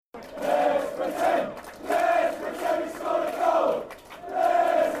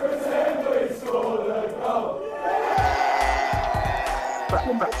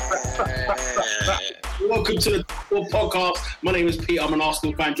to the podcast. My name is Pete. I'm an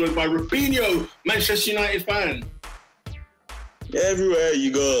Arsenal fan, joined by Rubinho, Manchester United fan. Everywhere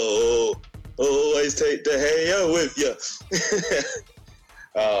you go, always take the hair with you.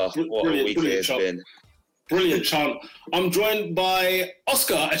 What a week it's been. Brilliant chant. I'm joined by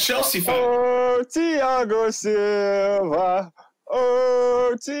Oscar, a Chelsea fan. Oh, Thiago Silva.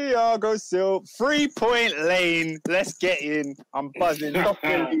 Oh, Thiago Silva. 3-point lane. Let's get in. I'm buzzing. Top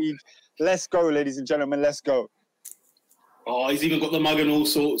the league. Let's go, ladies and gentlemen. Let's go. Oh, he's even got the mug and all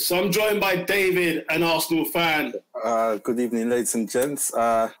sorts. So I'm joined by David, an Arsenal fan. Good evening, ladies and gents.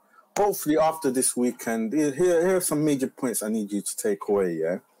 Hopefully after this weekend, here are some major points I need you to take away,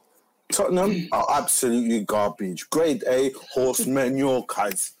 yeah? Tottenham are absolutely garbage. Grade A horsemen, your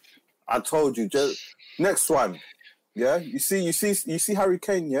guys. I told you. Just next one, yeah. You see Harry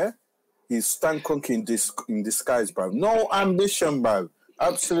Kane, yeah. He's Stan Kroenke in disguise, bro. No ambition, bro.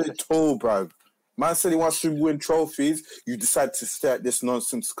 Absolute tool, bro. Man said he wants to win trophies. You decide to stay at this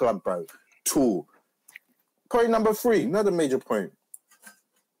nonsense club, bro. Tool. Point number 3, another major point.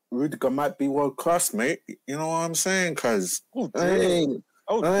 Rudiger might be world class, mate. You know what I'm saying? Cause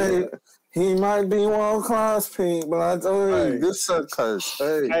he might be world class, Pete. But I don't listen, cause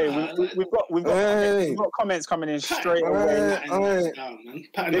we've got comments coming in straight away.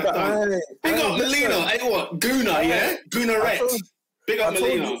 Big up Melina. Hey, what? Guna, yeah? Guna Rex. Big up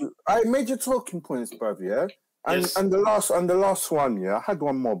Melina. I made your talking points, bruv, yeah? And the last one, yeah, I had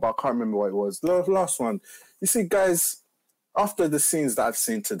one more, but I can't remember what it was. The last one. You see, guys, after the scenes that I've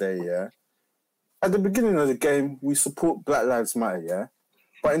seen today, yeah, at the beginning of the game, we support Black Lives Matter, yeah?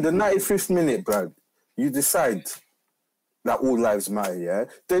 But in the 95th minute, bruv, you decide that all lives matter, yeah?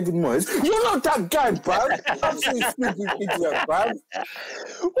 David Moyes, you're not that guy, bruv. Absolutely stupid idiot, bruv.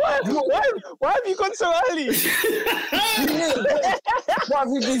 Why have you gone so early? Bruv,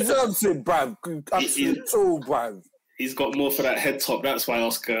 he deserves it, bruv. Absolute tool, bruv. He's got more for that head top, that's why,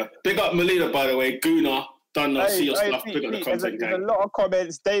 Oscar. Big up Melina, by the way. Guna. Done see your stuff. Big up the content, there's a lot of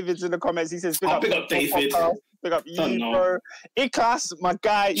comments. David's in the comments. He says, big up David. Big up you, bro. Iklas, my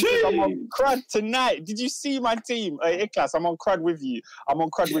guy. He says, I'm on crud tonight. Did you see my team? Iklas, I'm on crud with you.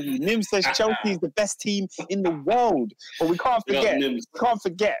 Nim says Chelsea's the best team in the world. But we can't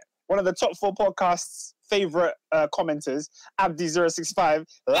forget one of the top 4 podcasts' favourite commenters, Abdi065.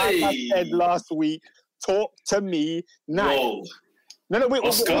 Like I said last week, talk to me now. Whoa. No, wait,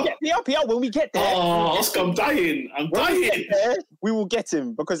 we'll get PL when we get there. Oh, Oscar, I'm dying. We will get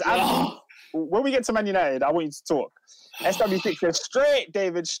him because when we get to Man United, I want you to talk. SW6 says, straight,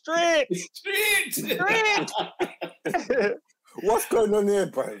 David, straight. What's going on here,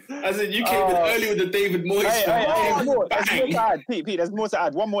 bro? As in, you came in early with the David Moyes. There's more to add. Pete, there's more to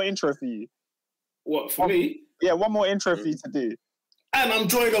add. One more intro for you. What, for me? Yeah, one more intro for you to do. And I'm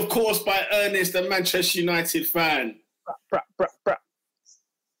joined, of course, by Ernest, a Manchester United fan.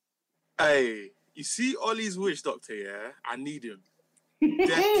 Hey, you see Ollie's witch doctor, yeah? I need him.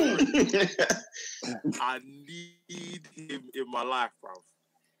 I need him in my life, bro.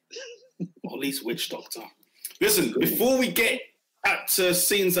 Ollie's witch doctor. Listen, before we get at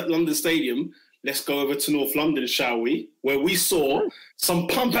scenes at London Stadium, let's go over to North London, shall we? Where we saw some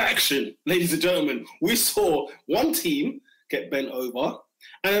pump action, ladies and gentlemen. We saw one team get bent over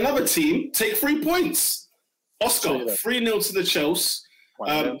and another team take 3 points. Oscar, 3-0 to the Chelsea.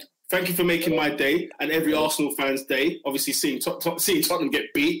 Thank you for making my day and every Arsenal fan's day. Obviously, seeing Tottenham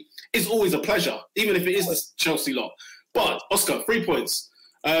get beat is always a pleasure, even if it is the Chelsea lot. But, Oscar, 3 points.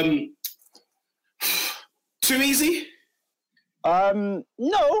 Too easy? No.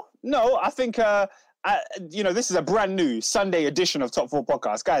 I think, this is a brand new Sunday edition of Top 4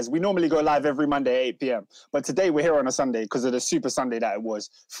 Podcast. Guys, we normally go live every Monday at 8 p.m. But today we're here on a Sunday because of the Super Sunday that it was.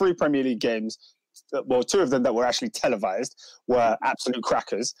 3 Premier League games. Well, 2 of them that were actually televised were absolute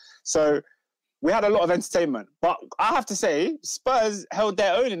crackers. So we had a lot of entertainment. But I have to say, Spurs held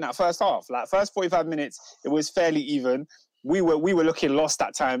their own in that first half. Like, first 45 minutes, it was fairly even. We were looking lost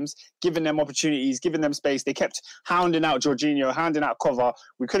at times, giving them opportunities, giving them space. They kept hounding out Jorginho, hounding out Cover.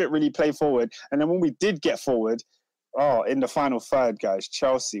 We couldn't really play forward. And then when we did get forward, in the final third, guys,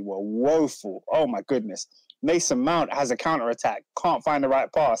 Chelsea were woeful. Oh, my goodness. Mason Mount has a counter-attack, can't find the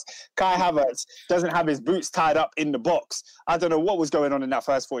right pass. Kai Havertz doesn't have his boots tied up in the box. I don't know what was going on in that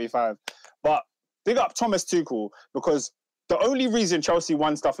first 45. But big up Thomas Tuchel, because the only reason Chelsea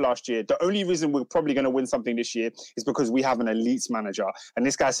won stuff last year, the only reason we're probably going to win something this year is because we have an elite manager. And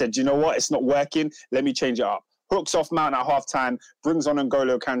this guy said, you know what? It's not working. Let me change it up. Hooks off Mount at halftime, brings on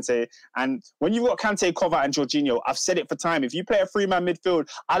N'Golo Kante. And when you've got Kante, Kovac and Jorginho, I've said it for time. If you play a 3-man midfield,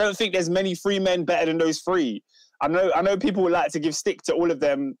 I don't think there's many 3 men better than those 3. I know people would like to give stick to all of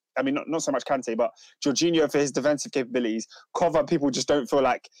them. I mean, not so much Kante, but Jorginho for his defensive capabilities. Kova, people just don't feel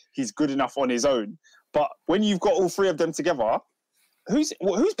like he's good enough on his own. But when you've got all three of them together, who's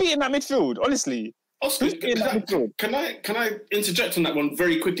beating that midfield? Honestly, Oscar, can I interject on that one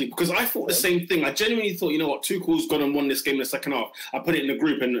very quickly? Because I thought the same thing. I genuinely thought, you know what, Tuchel's gone and won this game in the second half. I put it in the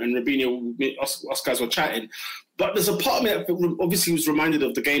group, and Robinho, us guys were chatting. But there's a part of me that obviously was reminded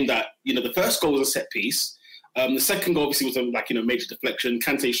of the game that, you know, the first goal was a set piece. The second goal obviously was a major deflection.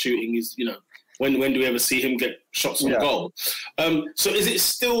 Kante shooting is, you know, when do we ever see him get shots on goal? So is it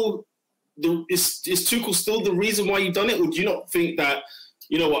still is Tuchel still the reason why you've done it, or do you not think that,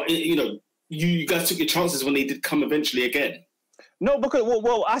 you know what, you guys took your chances when they did come eventually again? No, because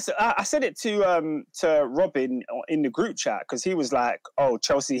I said it to Robin in the group chat, because he was like, "Oh,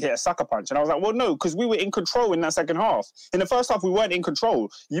 Chelsea hit a sucker punch," and I was like, "Well, no, because we were in control in that second half. In the first half, we weren't in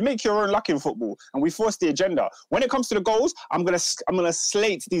control. You make your own luck in football, and we forced the agenda. When it comes to the goals, I'm gonna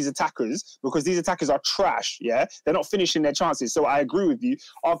slate these attackers, because these attackers are trash. Yeah, they're not finishing their chances. So I agree with you.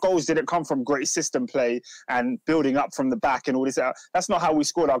 Our goals didn't come from great system play and building up from the back and all this. That's not how we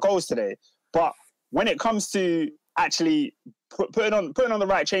scored our goals today. But when it comes to actually putting on the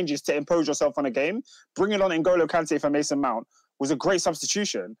right changes to impose yourself on a game, bringing on N'Golo Kante for Mason Mount was a great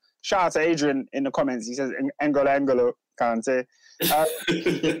substitution. Shout out to Adrian in the comments. He says N'Golo Kante.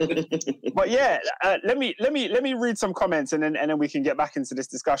 But yeah, let me read some comments and then we can get back into this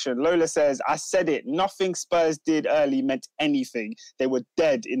discussion. Lola says, "I said it. Nothing Spurs did early meant anything. They were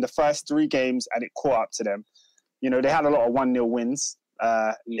dead in the first 3 games, and it caught up to them. You know, they had a lot of 1-0 wins."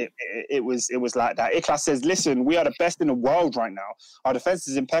 It was like that. Iklas says, "Listen, we are the best in the world right now. Our defense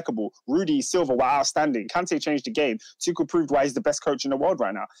is impeccable. Rudy, Silva were outstanding. Kante changed the game. Tuchel proved why he's the best coach in the world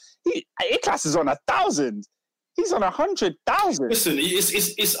right now." Iklas is on 1,000. He's on 100,000. Listen,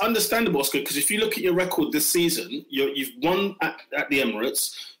 it's understandable, Oscar, because if you look at your record this season, you've won at the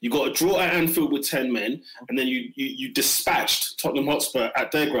Emirates, you got a draw at Anfield with 10 men, and then you dispatched Tottenham Hotspur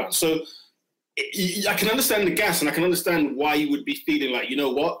at their ground. So I can understand the gas, and I can understand why you would be feeling like, you know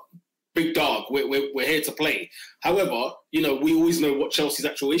what, big dog, we're here to play. However, you know, we always know what Chelsea's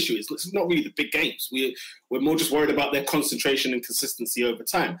actual issue is. It's not really the big games. We're more just worried about their concentration and consistency over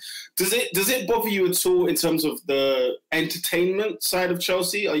time. Does it bother you at all in terms of the entertainment side of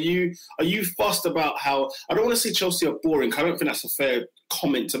Chelsea? Are you fussed about how, I don't want to say Chelsea are boring, I don't think that's a fair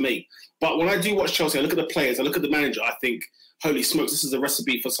comment to make. But when I do watch Chelsea, I look at the players, I look at the manager, I think, holy smokes, this is a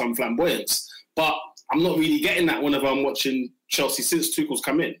recipe for some flamboyance. But I'm not really getting that whenever I'm watching Chelsea since Tuchel's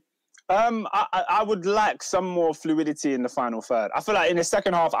come in. I would like some more fluidity in the final third. I feel like in the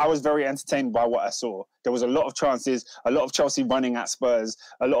second half, I was very entertained by what I saw. There was a lot of chances, a lot of Chelsea running at Spurs,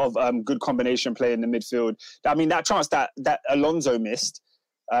 a lot of good combination play in the midfield. I mean, that chance that Alonso missed,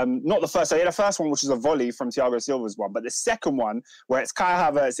 not the first. So yeah, the first one, which was a volley from Thiago Silva's one, but the second one, where it's Kai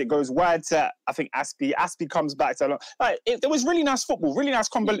Havertz, it goes wide to, I think, Aspi. Aspi comes back to Alonso. There was really nice football, really nice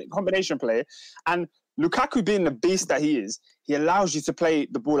combination play. And Lukaku, being the beast that he is, he allows you to play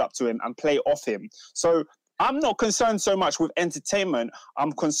the ball up to him and play off him. So I'm not concerned so much with entertainment.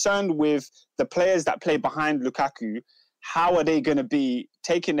 I'm concerned with the players that play behind Lukaku. How are they going to be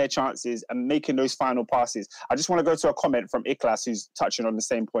taking their chances and making those final passes? I just want to go to a comment from Iklas, who's touching on the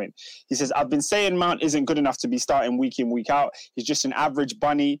same point. He says, "I've been saying Mount isn't good enough to be starting week in, week out. He's just an average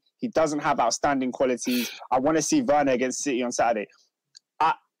bunny. He doesn't have outstanding qualities. I want to see Werner against City on Saturday."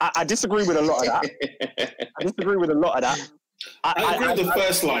 I disagree with a lot of that. I agree with the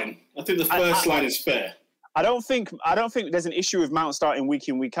first line. I think the first line is fair. I don't think there's an issue with Mount starting week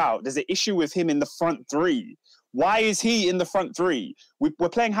in, week out. There's an issue with him in the front 3. Why is he in the front 3? We're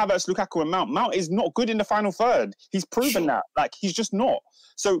playing Havertz, Lukaku, and Mount. Mount is not good in the final third. He's proven that. Like, he's just not.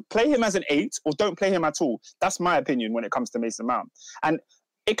 So play him as an 8 or don't play him at all. That's my opinion when it comes to Mason Mount. And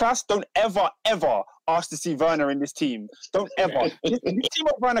Iklas, don't ever ask to see Werner in this team. Don't ever. This team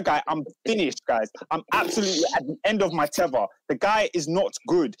of Werner guy, I'm finished, guys. I'm absolutely at the end of my tether. The guy is not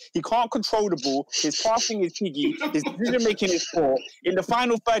good. He can't control the ball. His passing is piggy. His decision-making is poor. In the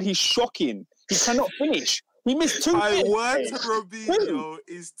final third, he's shocking. He cannot finish. He missed 2 My word to Robinho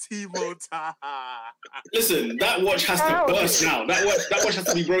is Timo Taha. Listen, that watch has to burst now. That watch has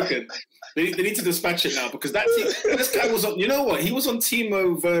to be broken. They need to dispatch it now, because this guy was on. You know what? He was on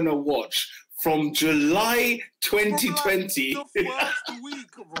Timo Werner watch from July 2020. The first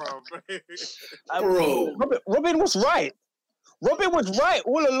week, bro. Bro, Robin was right. Robin was right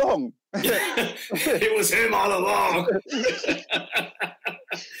all along. It was him all along.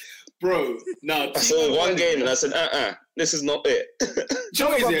 Bro, no. I saw one game and I said, this is not it.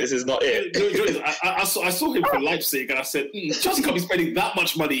 This is not it. I saw him for Leipzig and I said, Chelsea can't be spending that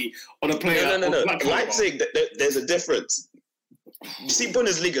much money on a player. No. Leipzig, there's a difference. You see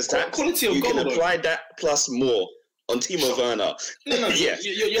Bundesliga's tax, you can apply that plus more on Timo Werner. No,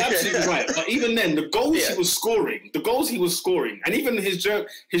 you're absolutely right. But even then, the goals he was scoring, and even his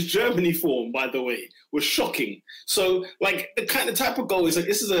Germany form, by the way, was shocking. So, like, the type of goal is like,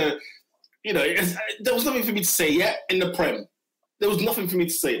 this is a, there was nothing for me to say yet in the Prem. There was nothing for me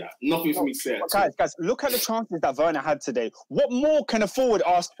to say that. Nothing for me to say that. Guys, look at the chances that Werner had today. What more can a forward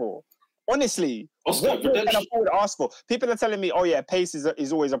ask for? Honestly, what more can a forward ask for? People are telling me, oh yeah, pace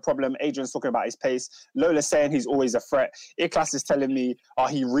is always a problem. Adrian's talking about his pace. Lola's saying he's always a threat. Iklas is telling me,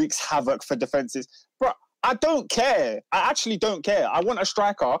 he wreaks havoc for defenses. Bro, I don't care. I actually don't care. I want a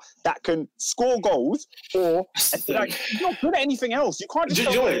striker that can score goals or he's not good at anything else. You can't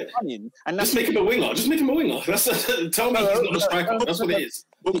just running and just make him a winger. Just make him a winger. Tell me he's not a striker. That's what it is.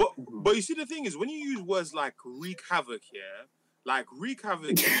 But you see, the thing is, when you use words like wreak havoc, wreak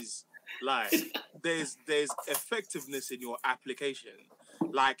havoc is like there's effectiveness in your application.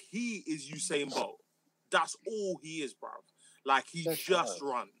 Like, he is Usain Bolt. That's all he is, bruv. Like, he just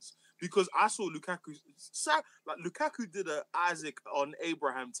runs. Because I saw Lukaku. Lukaku did a Isaac on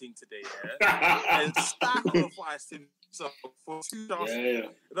Abraham thing today, and sacrificed himself for 2 chances. Yeah.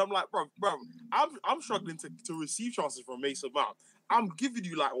 And I'm like, bro, I'm struggling to receive chances from Mason Mount. I'm giving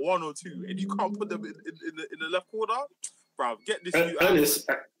you like 1 or 2, and you can't put them in the left corner, bro. Get this. Ernest,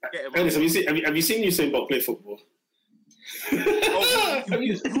 have you seen Usain Bolt play football? You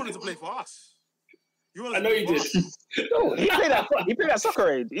wanted to play for us. I know you did. No, he played that soccer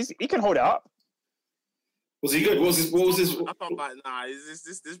aid. He can hold it up. Was he good? What was his? I thought, like, nah,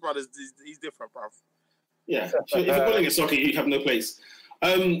 this brother's he's different, bro. Yeah, if you're calling it soccer, you have no place.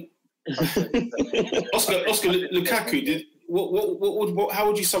 Oscar Lukaku did. How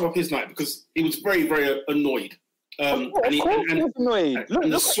would you sum up his night? Because he was very, very annoyed. He was annoyed.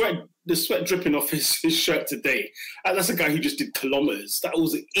 And the sweat dripping off his shirt today. And that's a guy who just did kilometers. That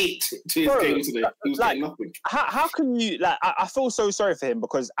was it to his game today. He was getting nothing. How can you I feel so sorry for him,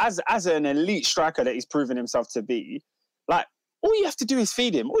 because as an elite striker that he's proven himself to be, like, all you have to do is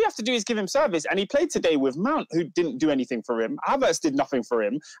feed him. All you have to do is give him service. And he played today with Mount, who didn't do anything for him. Havertz did nothing for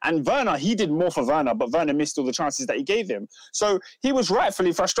him. And Werner, he did more for Werner, but Werner missed all the chances that he gave him. So he was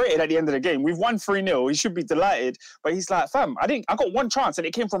rightfully frustrated at the end of the game. We've won 3-0. He should be delighted. But he's like, fam, I got one chance, and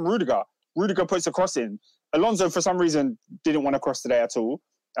it came from Rudiger. Rudiger puts a cross in. Alonso, for some reason, didn't want to cross today at all.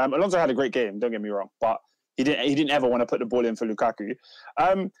 Alonso had a great game, don't get me wrong. But he didn't ever want to put the ball in for Lukaku.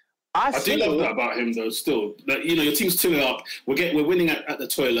 I do love that about him, though. Still, that, your team's 2-0 up. We're winning at the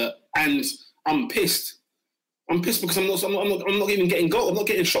toilet, and I'm pissed. I'm pissed because I'm not even getting goal. I'm not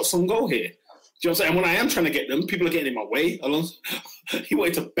getting shots on goal here. Do you know what I'm saying? And when I am trying to get them, people are getting in my way. Alonso, he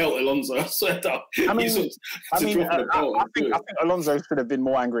wanted to belt Alonso. I swear to I think Alonso should have been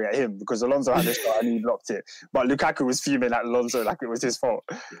more angry at him, because Alonso had this shot and he blocked it. But Lukaku was fuming at Alonso like it was his fault.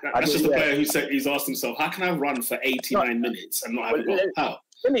 That's just the player who's asked himself, how can I run for 89 minutes and not have a goal? How?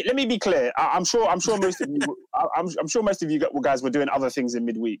 Let me be clear. I'm sure most of you. I'm sure most of you guys were doing other things in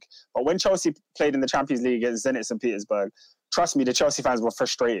midweek. But when Chelsea played in the Champions League against Zenit St. Petersburg, trust me, the Chelsea fans were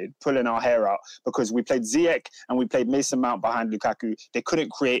frustrated, pulling our hair out, because we played Ziyech and we played Mason Mount behind Lukaku. They couldn't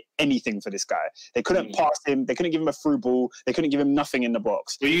create anything for this guy. They couldn't pass him. They couldn't give him a through ball. They couldn't give him nothing in the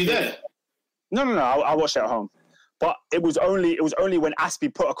box. Were you there? No. I watched it at home. But it was only when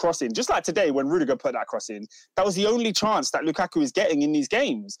Aspie put a cross in, just like today when Rudiger put that cross in. That was the only chance that Lukaku is getting in these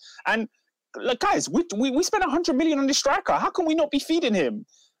games. And look, guys, we spent 100 million on this striker. How can we not be feeding him?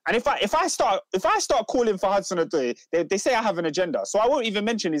 And if I start calling for Hudson-Odoi, they say I have an agenda. So I won't even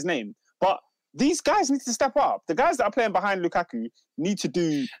mention his name. But these guys need to step up. The guys that are playing behind Lukaku need to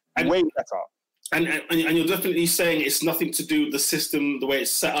do way better. And you're definitely saying it's nothing to do with the system, the way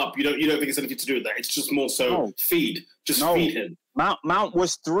it's set up. You don't think it's anything to do with that. It's just more so feed. Feed him. Mount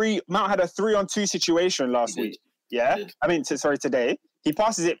had a 3-on-2 situation last week. Yeah, today. He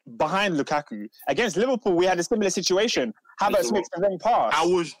passes it behind Lukaku. Against Liverpool, we had a similar situation. Havertz makes the wrong pass. I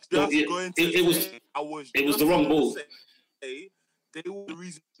was just going to say it was the wrong ball. They were the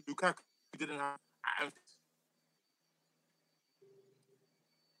reason Lukaku didn't have.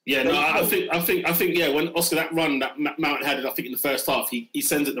 Yeah, no, I think, when Oscar, that run that Mount had, I think in the first half, he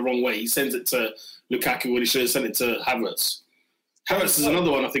sends it the wrong way. He sends it to Lukaku when he should have sent it to Havertz. Havertz is another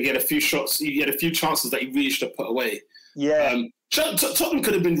one. I think he had a few shots. He had a few chances that he really should have put away. Yeah. Tottenham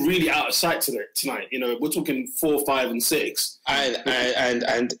could have been really out of sight tonight. We're talking 4, 5, and 6.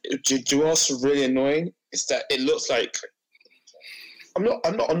 And do you know what's really annoying? Is that it looks like I'm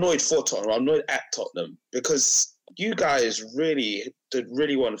not annoyed for Tottenham. I'm annoyed at Tottenham because you guys really did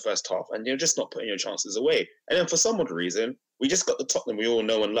really well in the first half, and you're just not putting your chances away. And then for some odd reason, we just got the Tottenham we all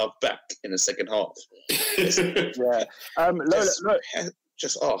know and love back in the second half. Yeah. Annoyed.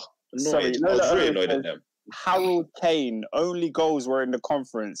 I was really annoyed at them. Harold Kane, only goals were in the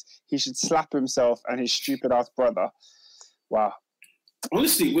conference. He should slap himself and his stupid ass brother. Wow.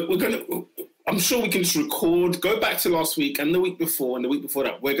 Honestly, we're going to... I'm sure we can just record, go back to last week and the week before and the week before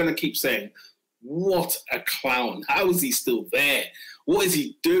that. We're going to keep saying, what a clown. How is he still there? What is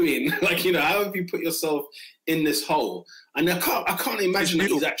he doing? Like, you know, how have you put yourself in this hole? And I can't imagine that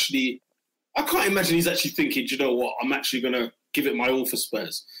he's actually... I can't imagine he's actually thinking, do you know what? I'm actually going to give it my all for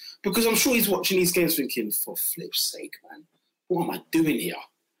Spurs. Because I'm sure he's watching these games thinking, for flip's sake, man, what am I doing here?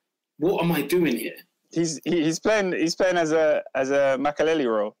 What am I doing here? He's playing as a Makelele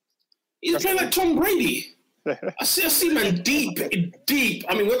role. He's playing like Tom Brady. I see man deep.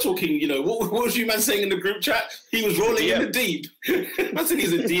 I mean, we're talking, you know, what was you man saying in the group chat? He was rolling in the deep. I said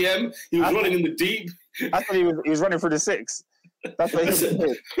he's a DM. He was rolling in the deep. I thought he was running for the six. That's what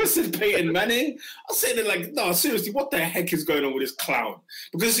I said Peyton Manning. I said it like, no, seriously, what the heck is going on with this clown?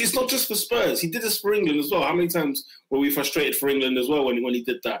 Because it's not just for Spurs. He did this for England as well. How many times were we frustrated for England as well when he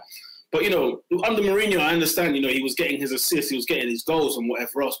did that? But, you know, under Mourinho, I understand, you know, he was getting his assists, he was getting his goals and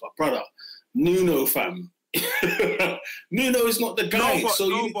whatever else. But, brother, Nuno, fam. Nuno is not the guy.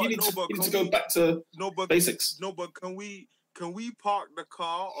 You need to go back to basics. No, but can we park the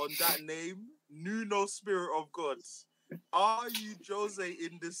car on that name? Nuno, Spirit of God. Are you Jose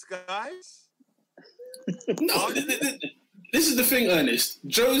in disguise? No, this is the thing, Ernest.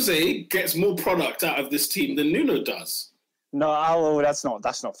 Jose gets more product out of this team than Nuno does. No, that's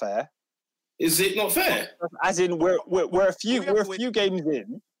not fair. Is it not fair? As in, we're a few games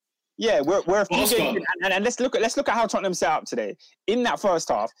in. Yeah, we're a few games in, and let's look at how Tottenham set up today. In that first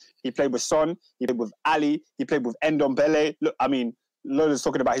half, he played with Son, he played with Ali, he played with Ndombele. Look, I mean, Lola's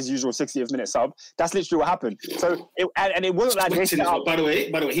talking about his usual 60th minute sub. That's literally what happened. So it wasn't like they set up. By the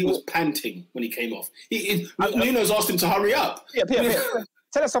way, he was panting when he came off. Nuno's asked him to hurry up. Yeah,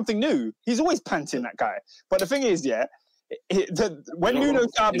 tell us something new. He's always panting, that guy. But the thing is, when Nuno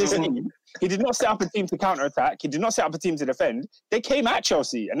set up this team, he did not set up a team to counter-attack. He did not set up a team to defend. They came at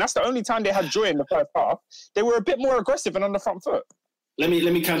Chelsea, and that's the only time they had joy in the first half. They were a bit more aggressive and on the front foot. Let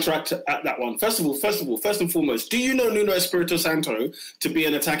me counteract at that one. First and foremost, do you know Nuno Espirito Santo to be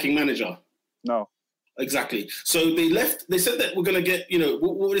an attacking manager? No. Exactly. So they said that we're going to get, you know,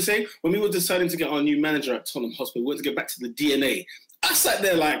 what were they saying? When we were deciding to get our new manager at Tottenham Hotspur, we wanted to get back to the DNA. I sat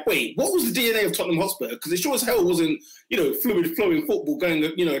there like, wait, what was the DNA of Tottenham Hotspur? Because it sure as hell wasn't, you know, fluid flowing football going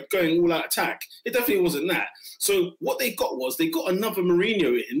all out attack. It definitely wasn't that. So what they got another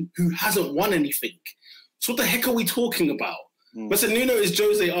Mourinho in who hasn't won anything. So what the heck are we talking about? But so Nuno is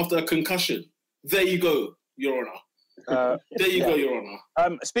Jose after a concussion. There you go, Your Honour. There you go, Your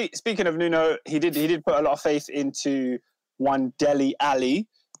Honour. Speaking of Nuno, he did put a lot of faith into one Dele Alli.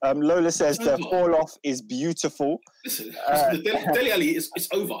 Lola says the fall off is beautiful. Listen, Dele Alli it's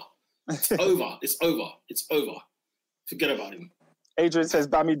over. It's over. It's over. It's over. Forget about him. Adrian says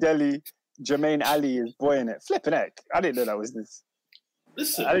Bamidele, Jermaine Ali is boying it. Flipping heck. I didn't know that was this.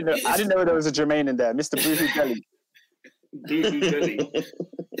 Listen, I didn't know there was a Jermaine in there. Mr. Boohoo Deli. Boohoo Deli.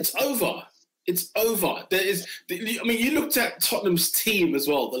 It's over. It's over. You looked at Tottenham's team as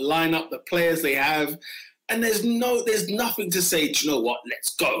well, the lineup, the players they have, and there's nothing to say, do you know what,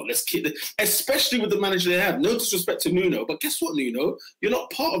 let's go, let's keep it. Especially with the manager they have. No disrespect to Nuno, but guess what, Nuno? You're not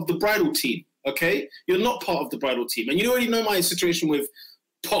part of the bridal team, okay? You're not part of the bridal team. And you already know my situation with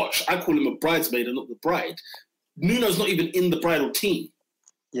Poch. I call him a bridesmaid and not the bride. Nuno's not even in the bridal team.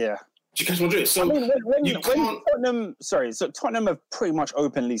 Yeah. Do you catch my drift? So Tottenham have pretty much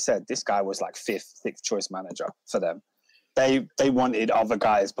openly said this guy was like 5th, 6th choice manager for them. They wanted other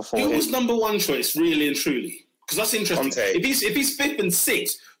guys before him. Who was number 1 choice, really and truly? Because that's interesting. Conte. If he's 5th and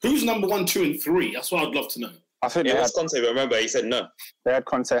 6th, who's number 1, 2, and 3? That's what I'd love to know. I think it was Conte, but remember, he said no. They had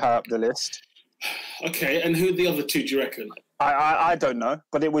Conte high up the list. Okay, and who are the other 2, do you reckon? I don't know,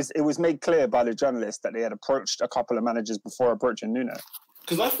 but it was made clear by the journalist that they had approached a couple of managers before approaching Nuno.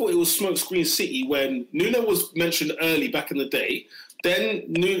 Because I thought it was Smokescreen City when Nuno was mentioned early back in the day. Then,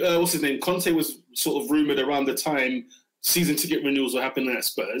 what's his name? Conte was sort of rumoured around the time season ticket renewals were happening at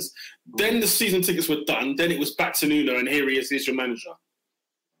Spurs. Then the season tickets were done. Then it was back to Nuno, and here he is, here's your manager.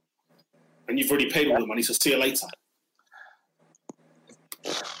 And you've already paid all the money, so see you later.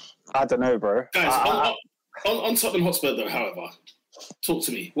 I don't know, bro. Guys, on Tottenham Hotspur, though, however, talk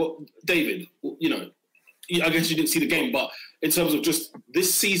to me. David, you know, I guess you didn't see the game, but in terms of just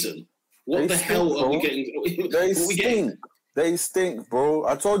this season, what the hell are we getting? They stink. They stink, bro.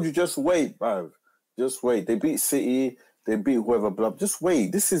 I told you, just wait, bruv. Just wait. They beat City. They beat whoever, blah. Just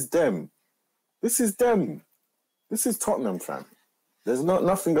wait. This is them. This is them. This is Tottenham, fam. There's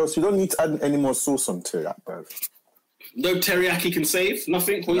nothing else. You don't need to add any more sauce onto that, bruv. No teriyaki can save?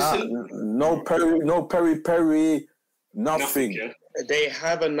 Nothing? No Peri. Nothing. Yeah. They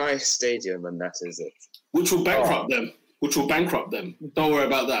have a nice stadium, and that is it. Which will bankrupt them. Don't worry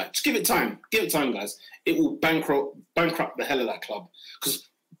about that. Just give it time. Give it time, guys. It will bankrupt the hell of that club. Because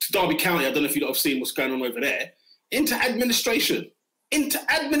Derby County, I don't know if you have seen what's going on over there. Into administration.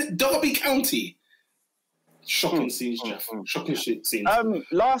 Derby County. Shocking scenes, Jeff. Shocking scenes.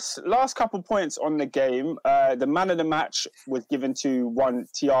 Last couple points on the game. The man of the match was given to one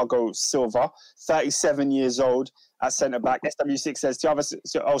Thiago Silva, 37 years old at centre-back. SW6 says,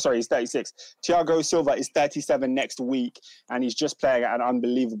 he's 36. Thiago Silva is 37 next week, and he's just playing at an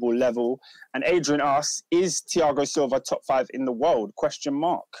unbelievable level. And Adrian asks, is Thiago Silva top 5 in the world? ? Oh,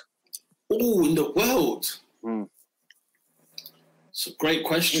 in the world? It's a great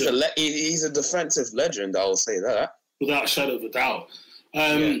question. He's a defensive legend, I'll say that. Without a shadow of a doubt.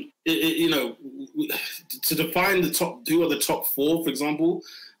 To define the top, who are the top 4, for example,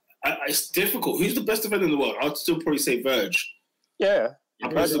 it's difficult. Who's the best defender in the world? I'd still probably say Verge. Yeah.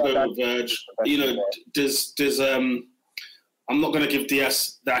 I'd probably go with Verge. Does I'm not going to give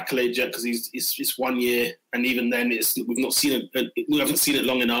Diaz the accolade yet because it's 1 year, and even then we haven't seen it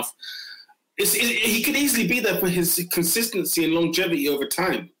long enough. He could easily be there for his consistency and longevity over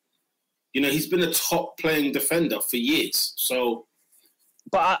time. He's been a top playing defender for years. So,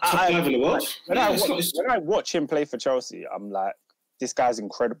 but top 5 in the world. When I watch him play for Chelsea, I'm like, this guy's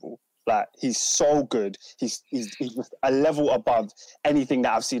incredible. Like, he's so good. He's just a level above anything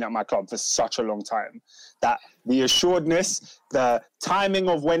that I've seen at my club for such a long time. That the assuredness, the timing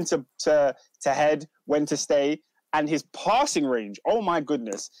of when to head, when to stay, and his passing range. Oh my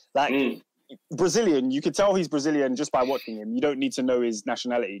goodness! Like. Brazilian, you could tell he's Brazilian just by watching him. You don't need to know his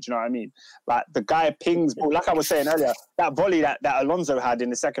nationality. Do you know what I mean? Like, the guy pings ball. Like I was saying earlier, that volley that Alonso had in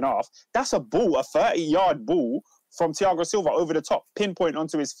the second half, that's a ball, a 30-yard ball from Thiago Silva over the top, pinpoint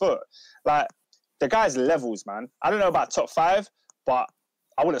onto his foot. Like, the guy's levels, man. I don't know about top 5, but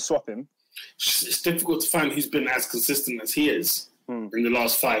I wouldn't swap him. It's difficult to find who's been as consistent as he is in the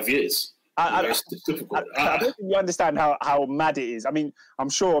last 5 years. It's difficult. I don't think you understand how mad it is. I mean, I'm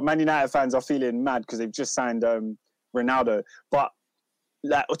sure Man United fans are feeling mad because they've just signed Ronaldo. But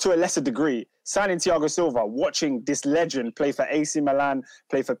like, to a lesser degree, signing Thiago Silva, watching this legend play for AC Milan,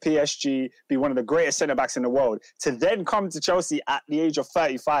 play for PSG, be one of the greatest centre-backs in the world, to then come to Chelsea at the age of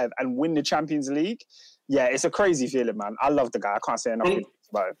 35 and win the Champions League, yeah, it's a crazy feeling, man. I love the guy. I can't say enough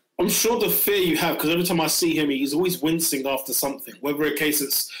about it. I'm sure the fear you have, because every time I see him, he's always wincing after something. Whether a case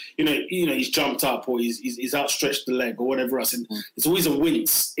it's he's jumped up or he's outstretched the leg or whatever else, and there's always a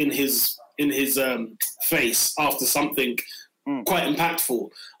wince in his face after something quite impactful.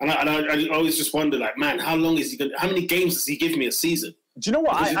 And I always just wonder, like, man, how long is he going? How many games does he give me a season? Do you know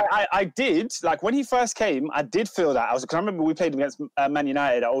what I did? Like, when he first came, I did feel that. Because I remember we played against Man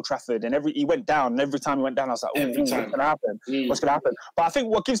United at Old Trafford, and he went down. And every time he went down, I was like, what's going to happen? What's going to happen? But I think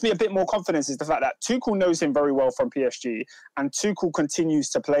what gives me a bit more confidence is the fact that Tuchel knows him very well from PSG, and Tuchel continues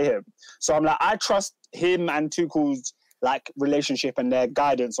to play him. So I'm like, I trust him and Tuchel's like relationship and their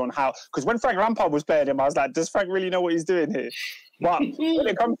guidance on how. Because when Frank Lampard was playing him, I was like, does Frank really know what he's doing here? But when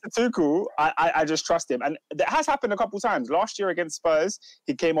it comes to Tuchel, I just trust him. And that has happened a couple of times. Last year against Spurs,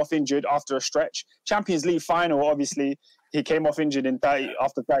 he came off injured after a stretch. Champions League final, obviously, he came off injured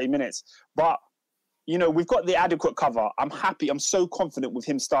after 30 minutes. But, we've got the adequate cover. I'm happy. I'm so confident with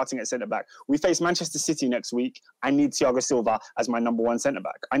him starting at centre-back. We face Manchester City next week. I need Thiago Silva as my number 1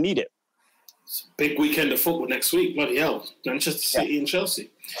 centre-back. I need it. It's a big weekend of football next week. Bloody hell. Manchester City and Chelsea.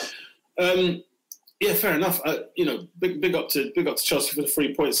 Yeah, fair enough. Big up to Chelsea for the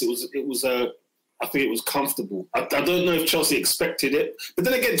 3 points. It was. I think it was comfortable. I don't know if Chelsea expected it, but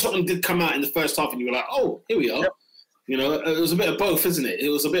then again, Tottenham did come out in the first half, and you were like, "Oh, here we are." Yep. It was a bit of both, isn't it? It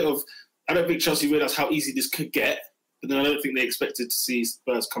was a bit of. I don't think Chelsea realised how easy this could get, but then I don't think they expected to see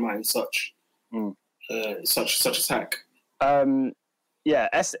Spurs come out in such attack. Yeah,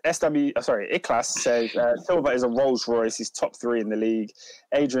 Iklas says Silva is a Rolls Royce. He's top 3 in the league.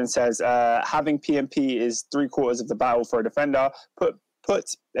 Adrian says having PMP is 3/4 of the battle for a defender. Put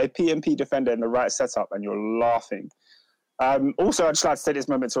a PMP defender in the right setup, and you're laughing. Also, I'd just like to take this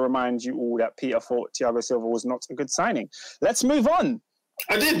moment to remind you all that Peter thought Thiago Silva was not a good signing. Let's move on.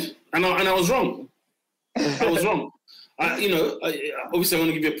 I did, and I was wrong. I was wrong. Obviously, I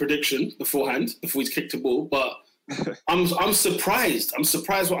want to give you a prediction beforehand before he's kicked the ball, but I'm surprised. I'm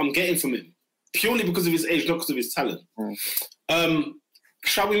surprised what I'm getting from him. purely because of his age, not because of his talent.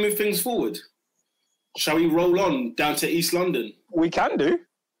 Shall we move things forward? Shall we roll on down to East London? We can do.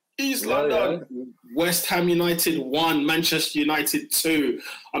 East London, West Ham United 1, Manchester United 2.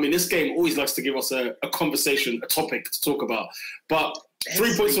 I mean, this game always likes to give us a conversation, a topic to talk about. But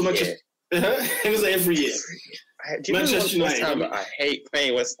 3 points for Manchester. It was every year. Manchester United. I hate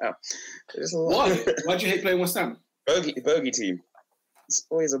playing West Ham. Why? Why do you hate playing West Ham? Bogey team. It's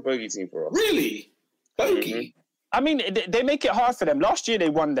always a bogey team for us. Really? Bogey? Mm-hmm. I mean, they make it hard for them. Last year they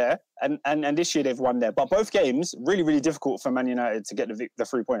won there, and this year they've won there. But both games, really, really difficult for Man United to get the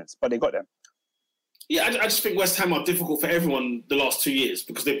 3 points. But they got them. Yeah, I just think West Ham are difficult for everyone the last 2 years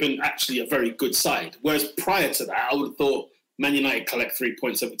because they've been actually a very good side. Whereas prior to that, I would have thought Man United collect 3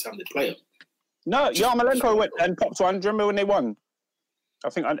 points every time they play them. No, Yarmolenko went and popped one. Do you remember when they won? I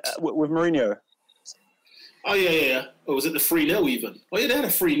think with Mourinho. Oh, yeah. Or was it the 3-0 even? Oh, yeah, they had a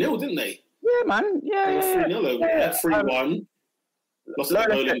 3-0, didn't they? Yeah, man. Yeah. 3-0 over there. 3-1. Lost at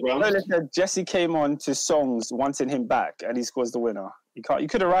Bowling Ground. Lola said Jesse came on to songs wanting him back, and he scores the winner. You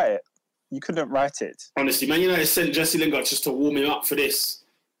couldn't write it. You couldn't write it. Honestly, Man United sent Jesse Lingard just to warm him up for this.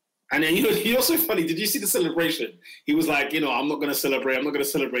 And then, you know so funny, did you see the celebration? He was like, I'm not going to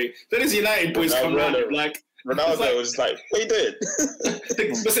celebrate. Then his United boys come around and like... Ronaldo was like, what are you doing?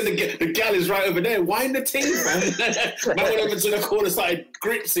 Listen, the gal is right over there. Why in the team, man? Man went over to the corner, started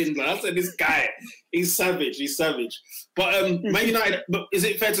gripsing, man. I said, this guy, he's savage. But Man United, but is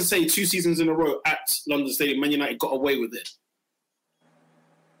it fair to say 2 seasons in a row at London Stadium, Man United got away with it?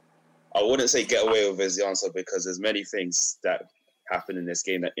 I wouldn't say get away with is the answer because there's many things that happened in this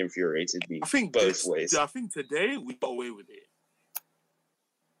game that infuriated me both ways. I think today we got away with it.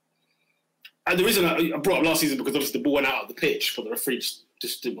 And the reason I brought up last season because obviously the ball went out of the pitch, but the referee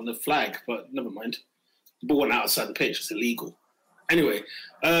just didn't want the flag. But never mind, the ball went outside the pitch. It's illegal. Anyway,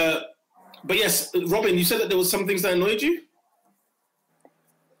 but yes, Robin, you said that there was some things that annoyed you.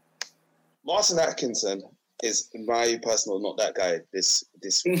 Martin Atkinson is my personal not that guy this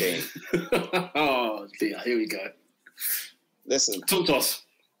game. Oh dear, here we go. Listen, talk to us.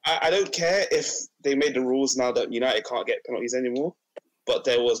 I don't care if they made the rules now that United can't get penalties anymore. But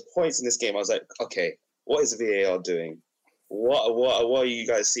there was points in this game I was like, okay, what is VAR doing? What are you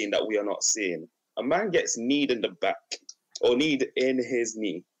guys seeing that we are not seeing? A man gets kneed in the back or kneed in his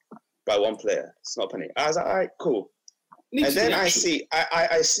knee by one player. It's not a penalty. I was like, all right, cool. And then I see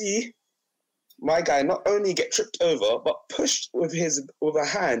my guy not only get tripped over, but pushed with a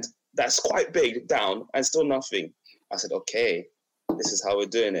hand that's quite big down and still nothing. I said, okay, this is how we're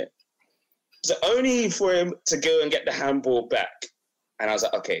doing it. So only for him to go and get the handball back. And I was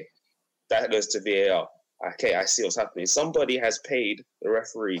like, okay, that goes to VAR. Okay, I see what's happening. Somebody has paid the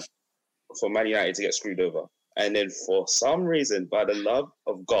referee for Man United to get screwed over. And then for some reason, by the love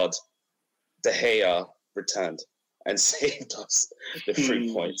of God, De Gea returned and saved us the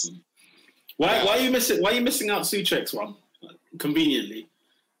 3 points. Why are you missing out Souček's one? Conveniently.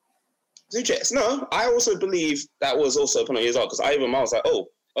 Souček's? No, I also believe that was also a penalty as well, because I was like, oh,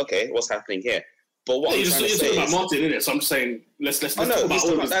 okay, what's happening here? But what I'm trying to say about Martin, isn't it? So I'm saying let's talk about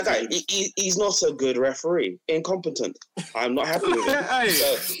all that guy. He's not a good referee. Incompetent. I'm not happy with him.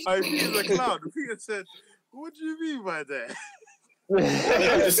 I feel like clown. Peter said, "What do you mean by that?"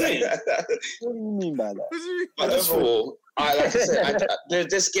 I'm just saying. What do you mean by that? Overall, like I said,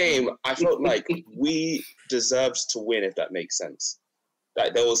 this game, I felt like we deserved to win. If that makes sense.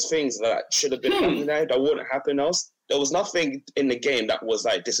 Like there was things that should have been happening there that wouldn't happen else. There was nothing in the game that was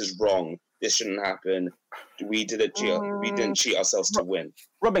like, this is wrong. This shouldn't happen. We didn't cheat ourselves to win.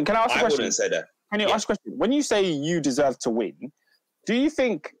 Robin, can I ask a question? I wouldn't say that. Can you ask a question? When you say you deserve to win, do you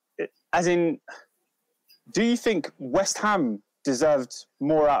think West Ham deserved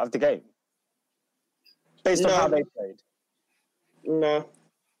more out of the game? Based on how they played? No.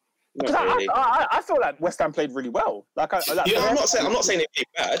 Because I feel like West Ham played really well. I'm not saying they played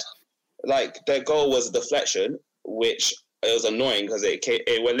bad. Like their goal was a deflection, which it was annoying because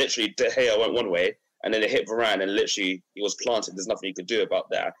it went literally De Gea went one way and then it hit Varane and literally he was planted. There's nothing you could do about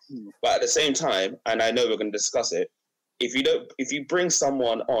that. But at the same time, and I know we're going to discuss it, if you bring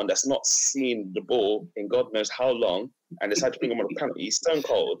someone on that's not seen the ball in God knows how long and decide to bring him on a penalty, he's stone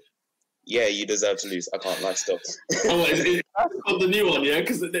cold. Yeah, you deserve to lose. I can't lie still. It's on the new one, yeah?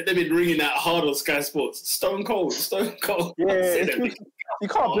 Because they've been ringing that hard on Sky Sports. Stone cold. Yeah, you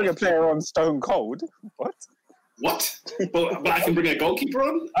can't bring a player on stone cold. What? But I can bring a goalkeeper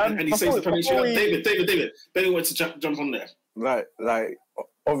on? And he saves the penalty shootout. David wants to jump on there. Like,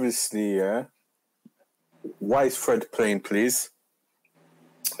 obviously, yeah. Why is Fred playing, please?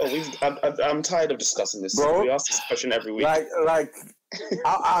 I'm tired of discussing this. Bro, we ask this question every week. You ask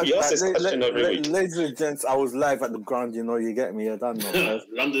this question every week. Ladies and gents, I was live at the ground. You get me. I don't know.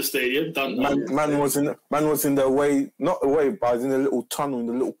 London Stadium, done. Man was in the away, not away, but I was in the little tunnel in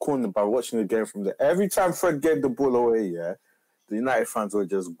the little corner, by watching the game from there. Every time Fred gave the ball away, yeah, the United fans were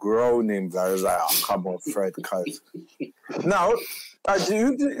just groaning. I was like, "Oh, come on, Fred, cuz." Now,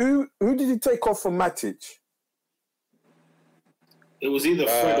 who did you take off for Matic? It was either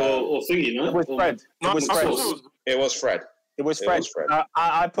Fred or Thingy, no? It was Fred. It was Fred. It was Fred.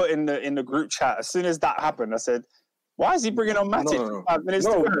 I put in the group chat, as soon as that happened, I said, why is he bringing on Matic? No. 5 minutes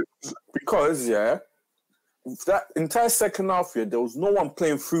to go? Because, that entire second half, there was no one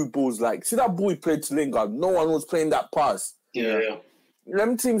playing through balls. Like, see that ball he played to Lingard? No one was playing that pass. Yeah.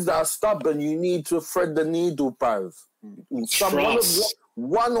 Them teams that are stubborn, you need to thread the needle, bruv.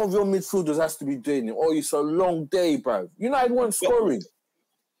 One of your midfielders has to be doing it, or it's a long day, bruv. United weren't scoring.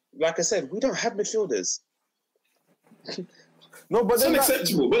 Like I said, we don't have midfielders. No, but it's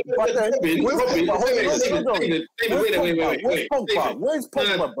unacceptable. Where's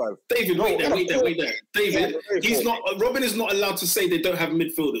Pogba, bro? David, wait there. David, he's not. Robin is not allowed to say they don't have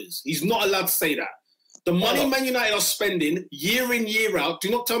midfielders. He's not allowed to say that. The money Man United are spending year in, year out. Do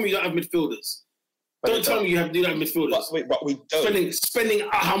not tell me you don't have midfielders. Don't tell me you don't have midfielders. But we don't. Spending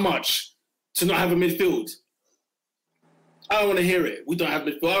how much to not have a midfield? I don't want to hear it. We don't have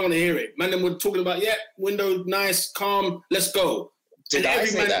midfield. I don't want to hear it. Man, then we're talking about, window, nice, calm, let's go. Did I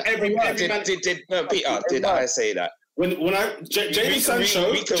say that? Peter, did I say that? When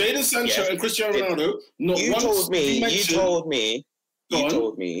Jadon Sancho and Cristiano Ronaldo, you told me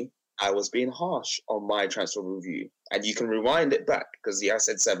I was being harsh on my transfer review, and you can rewind it back because I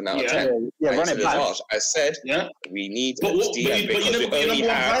said 7 out of 10. Run it back. I said we need. But you never got your number one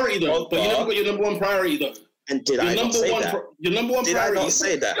priority though. But you never got your number one priority though. And did I not say that? Your number one priority. Did I not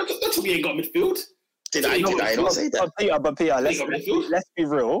say that? That's why we ain't got midfield. Did I not say that? But Peter, let's be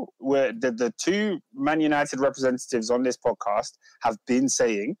real. The two Man United representatives on this podcast have been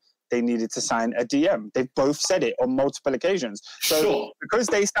saying they needed to sign a DM. They've both said it on multiple occasions. So because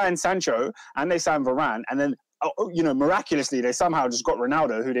they signed Sancho and they signed Varane, and then miraculously they somehow just got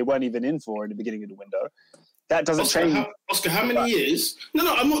Ronaldo, who they weren't even in for in the beginning of the window. That doesn't change. Oscar, how many years?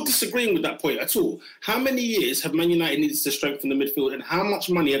 No, I'm not disagreeing with that point at all. How many years have Man United needed to strengthen the midfield, and how much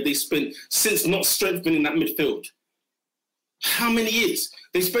money have they spent since not strengthening that midfield? How many years?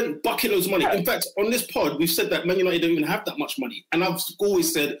 They spent bucket loads of money. In fact, on this pod, we've said that Man United don't even have that much money. And I've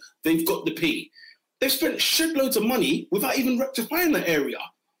always said they've got the P. They've spent shed loads of money without even rectifying that area.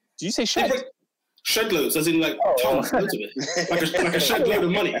 Do you say shed? Shed loads, as in like tons of it. Like a shed load of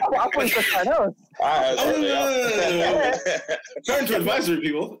money. I thought you said no. Parental advisory,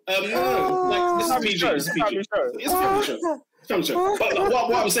 people. This is PG. It's family show. But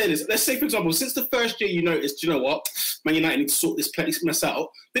what I'm saying is, let's say, for example, since the first year you noticed, you know what, Man United need to sort this mess out,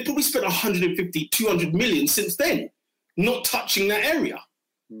 they probably spent 150, 200 million since then, not touching that area.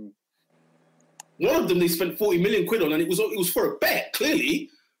 One of them they spent 40 million quid on, and it was for a bet,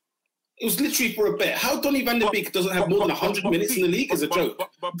 clearly. It was literally for a bet. How Donny van der Beek doesn't have more than 100 minutes in the league is a joke.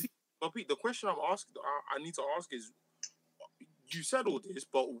 But Pete, the question I need to ask is, you said all this,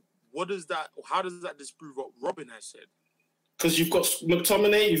 but how does that disprove what Robin has said? Because you've got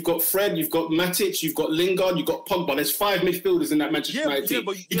McTominay, you've got Fred, you've got Matic, you've got Lingard, you've got Pogba. There's 5 midfielders in that Manchester United team.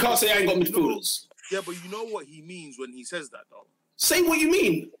 You can't say I ain't got midfielders. Yeah, but you know what he means when he says that, though. Say what you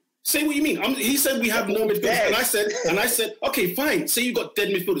mean. Say what you mean. He said we have no midfielders, and I said, okay, fine. Say you got dead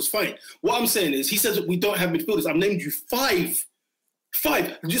midfielders, fine. What I'm saying is, he says that we don't have midfielders. I've named you 5.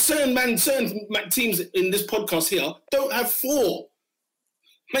 Just certain teams in this podcast here don't have 4.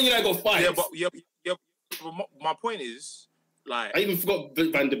 Man, you got 5. Yeah, but my point is, like, I even forgot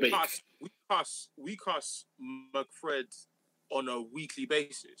Van der Beek. We cuss McFred on a weekly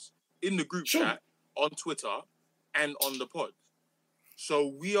basis in the group chat, on Twitter, and on the pod.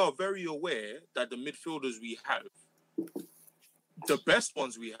 So we are very aware that the midfielders we have, the best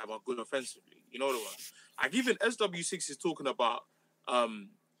ones we have, are good offensively. You know what I mean? Like, even SW6 is talking about Pogba,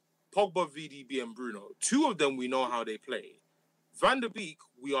 VDB, and Bruno. 2 of them we know how they play. Van der Beek,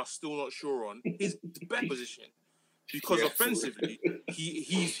 we are still not sure on his best position, because offensively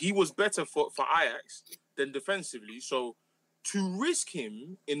he was better for Ajax than defensively. So to risk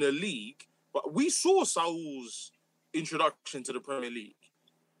him in a league, but we saw Saul's introduction to the Premier League.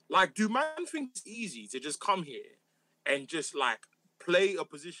 Like, do man think it's easy to just come here and just like play a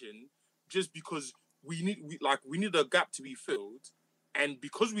position just because we need a gap to be filled, and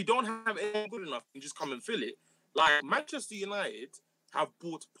because we don't have anyone good enough, we can just come and fill it? Like, Manchester United have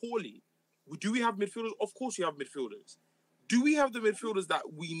bought poorly. Do we have midfielders? Of course we have midfielders. Do we have the midfielders that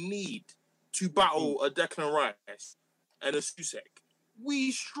we need to battle a Declan Rice and a Susek?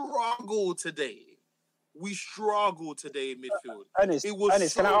 We struggle today. We struggle today in midfield. Ernest, It was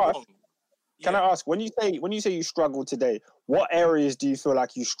Ernest, so can I ask? long. Can I ask, when you say you struggled today, what areas do you feel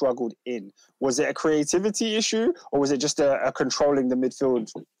like you struggled in? Was it a creativity issue, or was it just a controlling the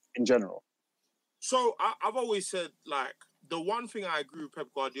midfield in general? So I've always said, like, the one thing I agree with Pep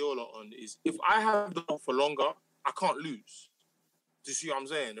Guardiola on is if I have the ball for longer, I can't lose. Do you see what I'm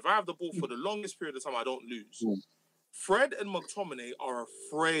saying? If I have the ball for the longest period of time, I don't lose. Fred and McTominay are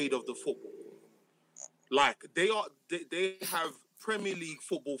afraid of the football. Like, they have Premier League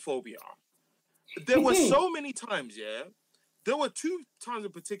football phobia. There were so many times, yeah. There were 2 times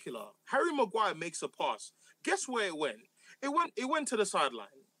in particular. Harry Maguire makes a pass. Guess where it went? It went to the sideline.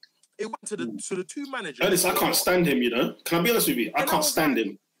 It went to the 2 managers. Ernest, I can't stand him, you know. Can I be honest with you? I can't stand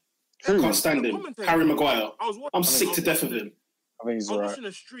him. I can't stand him. Harry Maguire. I'm sick to death of him. I think he's I was right. watching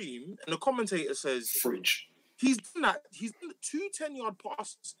a stream, and the commentator says, Fridge. He's done 2 10-yard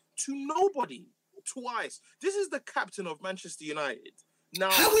passes to nobody twice. This is the captain of Manchester United. Now,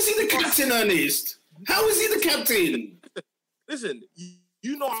 how is he the captain, Ernest? How is he the captain? Listen,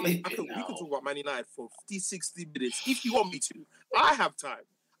 you know, we can talk about Man United for 50, 60 minutes if you want me to. I have time.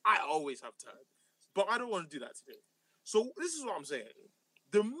 I always have time. But I don't want to do that today. So this is what I'm saying.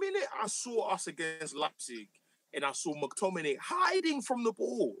 The minute I saw us against Leipzig and I saw McTominay hiding from the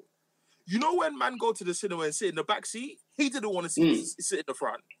ball, you know when man go to the cinema and sit in the back seat? He didn't want to sit in the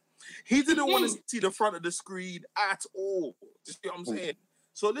front. He didn't want to see the front of the screen at all. Do you see what I'm saying?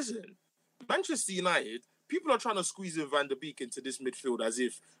 So listen, Manchester United, people are trying to squeeze in Van der Beek into this midfield as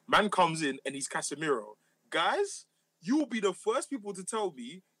if man comes in and he's Casemiro. Guys, you will be the first people to tell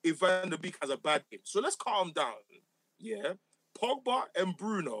me if Van der Beek has a bad game. So let's calm down. Yeah. Pogba and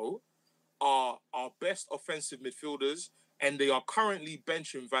Bruno are our best offensive midfielders, and they are currently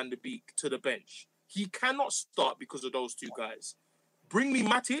benching Van der Beek to the bench. He cannot start because of those 2 guys. Bring me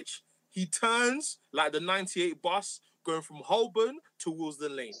Matic, he turns like the 98 bus going from Holborn to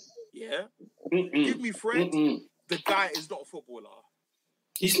Willesden Lane. Yeah? Give me Fred, the guy is not a footballer.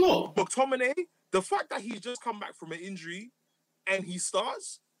 He's not. McTominay, the fact that he's just come back from an injury and he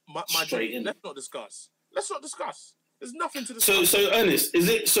starts, let's not discuss. There's nothing to discuss. So Ernest, is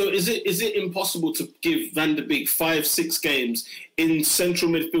it impossible to give Van der Beek 5-6 games in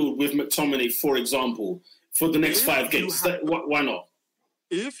central midfield with McTominay, for example, for the next 5 games? Why not?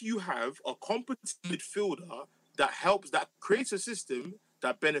 If you have a competent midfielder that creates a system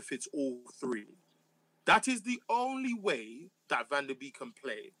that benefits all 3, that is the only way that Van der Beek can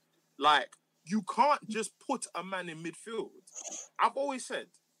play. Like, you can't just put a man in midfield. I've always said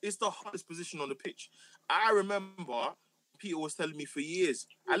it's the hardest position on the pitch. I remember Peter was telling me for years,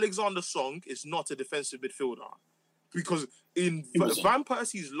 Alexander Song is not a defensive midfielder. Because in Van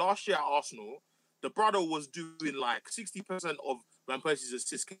Persie's last year at Arsenal, the brother was doing like 60% of Van Persie's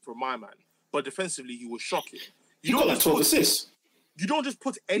assists came from my man. But defensively, he was shocking. You got like 12 assists. You don't just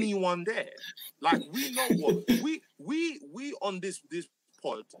put anyone there. Like, we know what we on this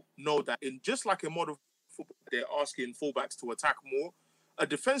pod know that in just like in modern football, they're asking fullbacks to attack more. A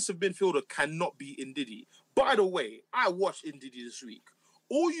defensive midfielder cannot be Ndidi. By the way, I watched Ndidi this week.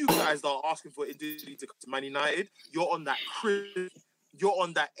 All you guys that are asking for Ndidi to come to Man United, you're on that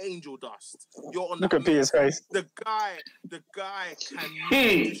angel dust. You're on that. Look at Peter's face. The guy cannot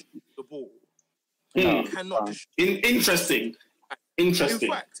distribute the ball. Cannot distribute. Interesting. In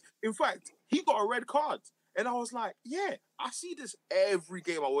fact, he got a red card. And I was like, yeah, I see this every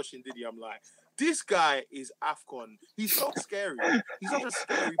game I watch Ndidi. I'm like, this guy is AFCON. He's so scary. He's such a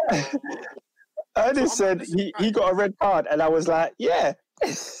scary player. I just said he got a red card, and I was like, yeah.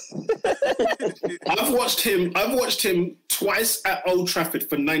 I've watched him twice at Old Trafford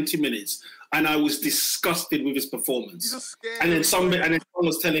for 90 minutes, and I was disgusted with his performance. And then someone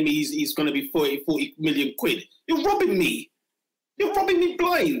was telling me he's going to be 40 million quid. You're robbing me. You're robbing me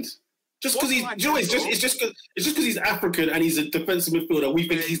blind. Just because he's, you know, it's just because he's African and he's a defensive midfielder. We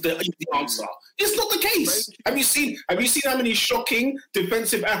think he's the answer. It's not the case. Have you seen how many shocking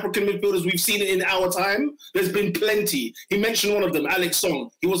defensive African midfielders we've seen in our time? There's been plenty. He mentioned one of them, Alex Song.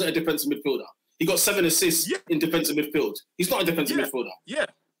 He wasn't a defensive midfielder. He got 7 assists in defensive midfield. He's not a defensive midfielder. Yeah.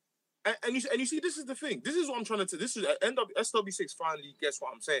 And you see, this is the thing. This is what I'm trying to. This is SW6 finally. Guess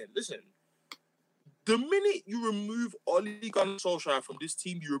what I'm saying? Listen. The minute you remove Ole Gunnar Solskjaer from this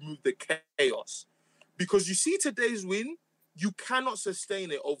team, you remove the chaos. Because you see today's win, you cannot sustain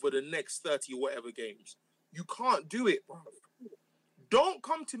it over the next 30 or whatever games. You can't do it, bro. Don't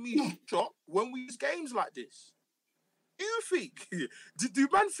come to me shocked when we use games like this. Do you think, do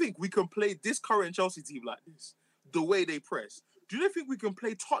man think we can play this current Chelsea team like this? the way they press. Do they think we can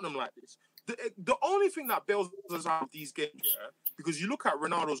play Tottenham like this? The only thing that bails us out of these games, because you look at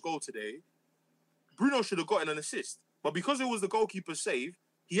Ronaldo's goal today, Bruno should have gotten an assist, but because it was the goalkeeper's save,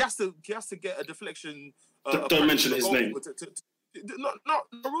 he has to get a deflection. Don't mention his name.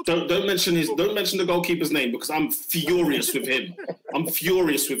 Don't mention the goalkeeper's name, because I'm furious with him. I'm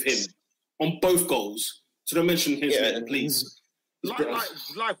furious with him on both goals. So don't mention his name, please.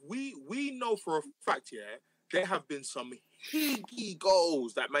 Like we know for a fact, there have been some higgy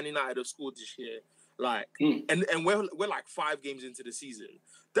goals that Man United have scored this year. And we're like 5 games into the season.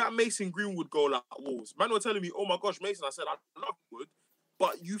 That Mason Greenwood goal at Wolves, man were telling me, "Oh my gosh, Mason!" I said, "I love Wood,"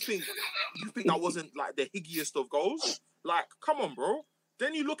 but you think that wasn't like the higgiest of goals? Like, come on, bro.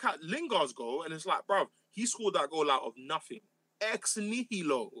 Then you look at Lingard's goal, and it's like, bruv, he scored that goal out of nothing, ex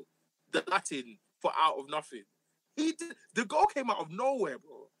nihilo, the Latin for out of nothing. The goal came out of nowhere,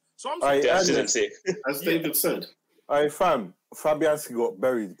 bro. So I'm saying, as David said. Hey, fam, Fabianski got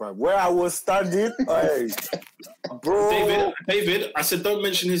buried, bro. Where I was standing, hey, bro. David, I said don't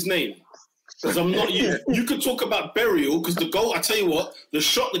mention his name. Because I'm not you. You could talk about burial, because the goal, I tell you what, the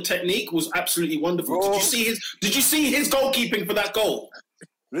shot, the technique was absolutely wonderful. Bro. Did you see his goalkeeping for that goal?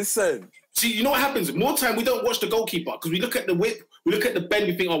 Listen. See, you know what happens? More time we don't watch the goalkeeper, because we look at the whip, we look at the bend,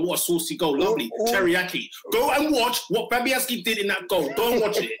 we think, oh, what a saucy goal. Lovely. Teriyaki. Go and watch what Fabianski did in that goal. Go and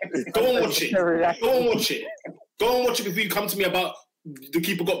watch it. Go and watch it. Go and watch it. Go and watch it before you come to me about the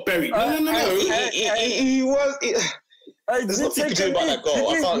keeper got buried. No. He was... There's nothing you can do about that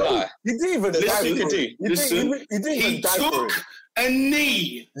goal. I can't lie. You didn't even die. He took a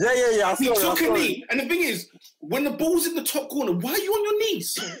knee. Yeah. He took a knee. And the thing is, when the ball's in the top corner, why are you on your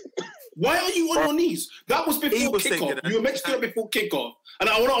knees? Why are you on your knees? That was before kickoff. You were meant to do it before kickoff. And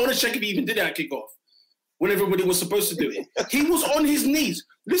I want to check if he even did it at kickoff, when everybody was supposed to do it. He was on his knees.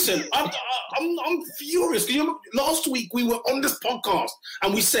 Listen, I'm furious. Last week we were on this podcast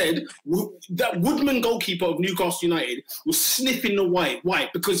and we said that Woodman, goalkeeper of Newcastle United, was sniffing the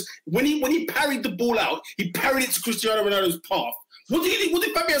white because when he parried the ball out, he parried it to Cristiano Ronaldo's path. What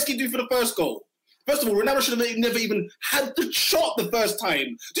did Fabianski do for the first goal? First of all, Ronaldo should have never even had the shot the first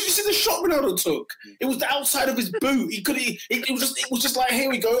time. Did you see the shot Ronaldo took? It was the outside of his boot. It was just like, here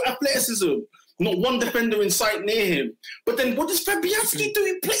we go, athleticism. Not one defender in sight near him. But then what does Fabianski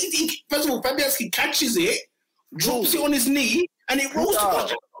do? First of all, Fabianski catches it, drops it on his knee, and it rolls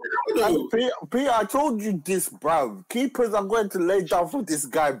to Peter, I told you this, bruv. Keepers are going to lay down for this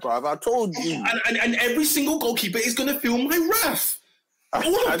guy, bruv. I told you. And every single goalkeeper is going to feel my wrath.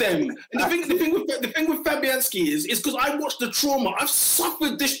 All of them. And the thing with Fabianski is because I watched the trauma. I've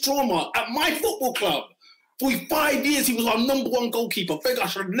suffered this trauma at my football club. For 5 years, he was our number one goalkeeper. I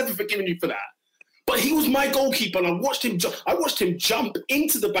should have never forgiven you for that. But he was my goalkeeper, and I watched him jump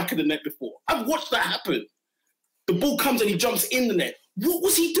into the back of the net before. I've watched that happen. The ball comes and he jumps in the net. What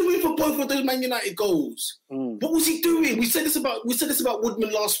was he doing for both of those Man United goals? What was he doing? We said this about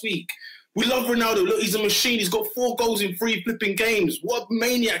Woodman last week. We love Ronaldo. Look, he's a machine. He's got 4 goals in 3 flipping games. What a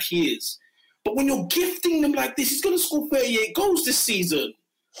maniac he is. But when you're gifting them like this, he's going to score 38 goals this season.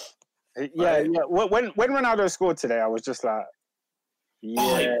 Yeah. When Ronaldo scored today, I was just like,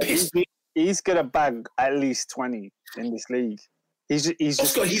 it pissed me. He's going to bag at least 20 in this league. He's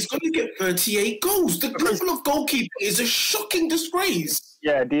going to get 38 goals. The level of goalkeeper is a shocking disgrace.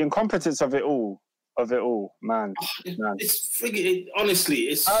 Yeah, the incompetence of it all, man. Honestly,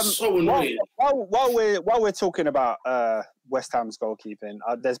 it's so annoying. While we're talking about West Ham's goalkeeping,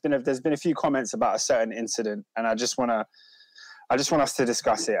 there's been a few comments about a certain incident, and I just want us to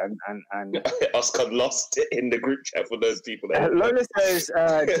discuss it and Oscar lost it in the group chat for those people. Lola says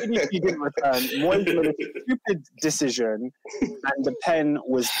DDP didn't return. Moyes made a stupid decision, and the pen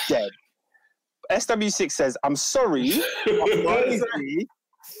was dead. SW6 says, "I'm sorry, Moyes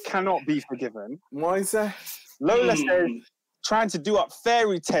cannot be forgiven." Moyes. Lola says, "Trying to do up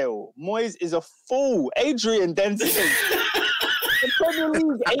fairy tale. Moyes is a fool." Adrian then says, "The Premier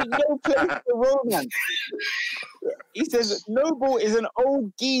League ain't no place for romance." He says, "Noble is an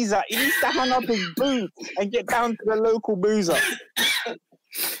old geezer. He needs to hang up his boots and get down to the local boozer."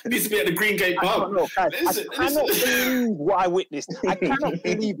 It needs to be at the Green Gate pub. I cannot believe what I witnessed. I cannot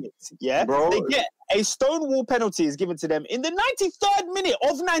believe it. Yeah, bro. They get a Stonewall penalty is given to them in the 93rd minute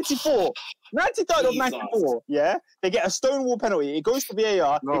of 94. 93rd of 94. Yeah, they get a Stonewall penalty. It goes to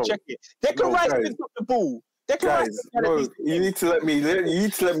VAR. They check it. Declan Rice picks up the ball. Guys, you need to let me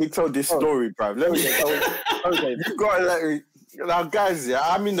tell this story, bro. Let me tell. Okay, you gotta let me. Now, guys, yeah,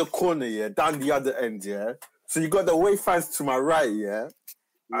 I'm in the corner, yeah, down the other end, yeah. So you got the away fans to my right, yeah,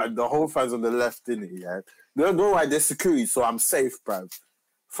 and the home fans on the left, in it, yeah. They don't know why there's security, so I'm safe, bro.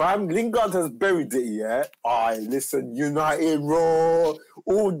 Fam, Lingard has buried it, yeah? Aye, listen, United raw.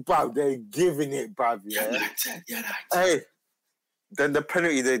 All, bruv, they're giving it, bruv, yeah? Hey, then the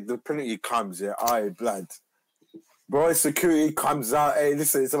penalty comes, yeah? Aye, blood. Bro, security comes out. Hey,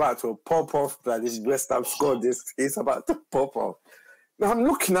 listen, it's about to pop off, blood. If West Ham scored this, it's about to pop off. Now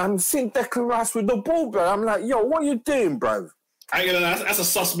I'm seeing Declan Rice with the ball, blood. I'm like, yo, what are you doing, bruv? I ain't gonna lie, that's a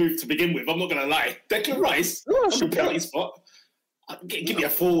sus move to begin with. I'm not gonna lie. Declan Rice on the penalty spot. Give me a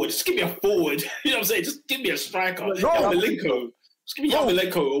forward. Just give me a forward. You know what I'm saying? Just give me a striker. Milenko. Just give me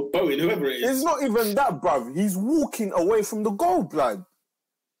Milenko or Bowen, whoever it is. It's not even that, bruv. He's walking away from the goal, blood.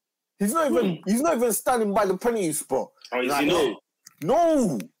 He's not even standing by the penalty spot. Oh, is he not?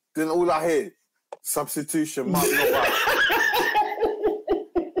 No. Then all I hear, substitution, Mark Noble.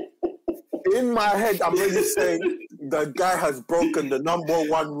 In my head, I'm already saying the guy has broken the number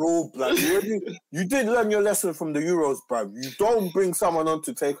one rule, blood. You did learn your lesson from the Euros, bruv. You don't bring someone on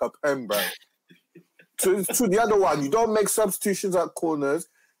to take a pen, bruv. To the other one, you don't make substitutions at corners.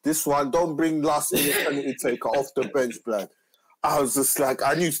 This one, don't bring last minute penalty taker off the bench, blood. I was just like,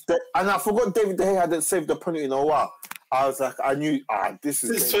 I knew, and I forgot David De Gea hadn't saved the penalty in a while. I was like, I knew, this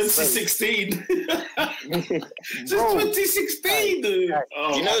is... Since 2016. Since 2016, dude.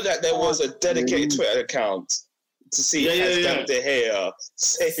 Oh, you know that there was a dedicated Twitter account to see David De Gea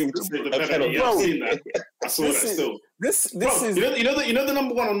saved a penalty. Yeah, I've seen that. I saw that still. This Bro, is... You know the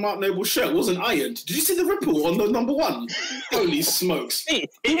number one on Mark Noble's shirt wasn't ironed. Did you see the ripple on the number one? Holy smokes! He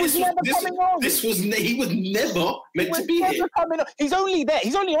was never coming on. He was never meant to be here. He's only there.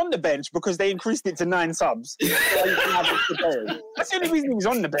 He's only on the bench because they increased it to 9 subs. That's the only reason he's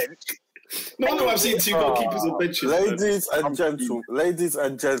on the bench. No wonder I've seen 2 goalkeepers on benches. Ladies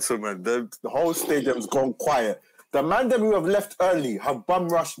and gentlemen, the whole stadium's gone quiet. The man that we have left early have bum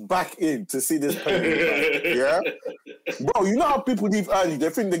rushed back in to see this penalty. Yeah? Bro, you know how people leave early? They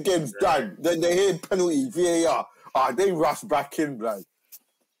think the game's done. Then they hear penalty, VAR. They rush back in, blood.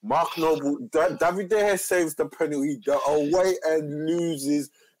 Mark Noble, David De Gea saves the penalty. The away end loses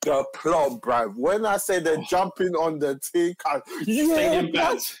the plot, bruv. When I say they're jumping on the team, Stadium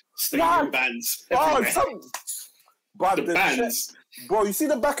bands. But the bands. Bro, you see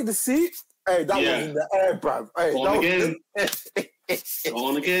the back of the seat? Hey, that was in the air, bruv. Hey, Go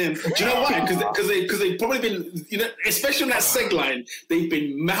on again. Do you know why? Because they've probably been, you know, especially on that seg line, they've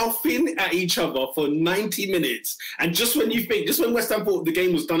been mouthing at each other for 90 minutes. And just when West Ham thought the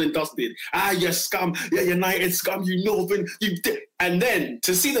game was done and dusted, you scum, you United scum, you Northern, and then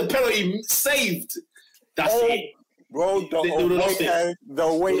to see the penalty saved, that's it. Bro, the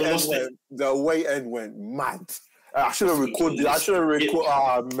away end went mad. I should have recorded.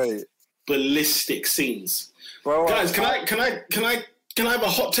 Mate. Ballistic scenes. Bro, guys, can I have a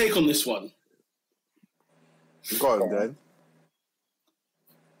hot take on this one? Go on, then.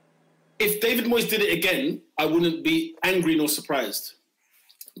 If David Moyes did it again, I wouldn't be angry nor surprised.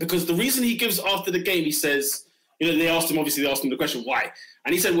 Because the reason he gives after the game, he says, you know, they asked him the question, why?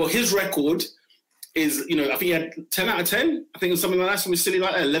 And he said, well, his record is, you know, I think he had 10 out of 10. I think it was something like that, something silly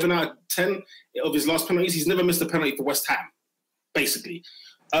like that, 11 out of 10 of his last penalties. He's never missed a penalty for West Ham, basically.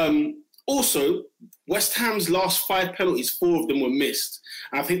 Also, West Ham's last 5 penalties, 4 of them were missed.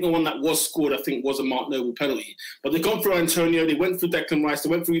 And I think the one that was scored, was a Mark Noble penalty. But they've gone through Antonio, they went through Declan Rice,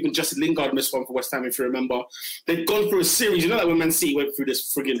 they went through even Jesse Lingard missed one for West Ham, if you remember. They've gone through a series. You know that when Man City went through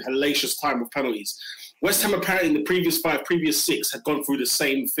this frigging hellacious time of penalties. West Ham apparently in the previous 6 had gone through the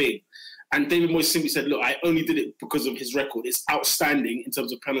same thing. And David Moyes simply said, look, I only did it because of his record. It's outstanding in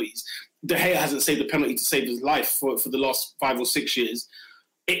terms of penalties. De Gea hasn't saved a penalty to save his life for the last 5 or 6 years.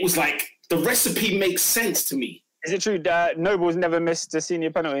 It was like, the recipe makes sense to me. Is it true that Noble's never missed a senior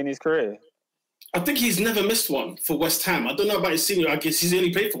penalty in his career? I think he's never missed one for West Ham. I don't know about his senior. I guess he's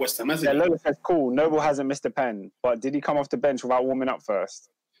only played for West Ham, hasn't he? Yeah, Lola says, cool. Noble hasn't missed a pen. But did he come off the bench without warming up first?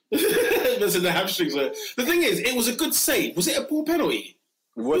 Listen, the hamstrings were... The thing is, it was a good save. Was it a poor penalty?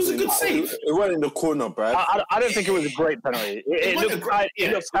 It was a good save. It went in the corner, Brad. I don't think it was a great penalty. It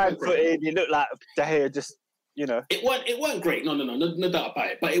looked side-footed. It looked like De Gea just... You know, it weren't great. No doubt about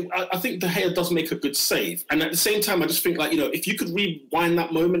it. But I think De Gea does make a good save, and at the same time, I just think like, you know, if you could rewind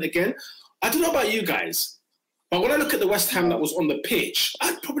that moment again, I don't know about you guys, but when I look at the West Ham that was on the pitch,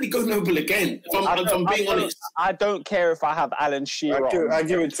 I'd probably go Noble again. If I'm being honest, I don't care if I have Alan Shearer. I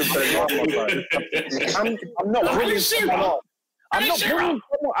give it to Ben. I'm not bringing someone on. I'm not bringing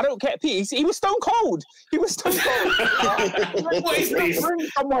someone. I don't care. Pete, he was stone cold. He was stone cold. What is this? Bring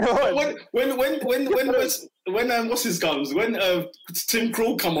someone on. When what's his guns? When Tim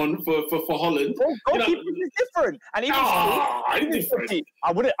Krul come on for Holland, goalkeepers is different. And even different.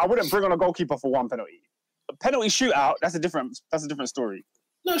 I wouldn't bring on a goalkeeper for one penalty. A penalty shootout, that's a different story.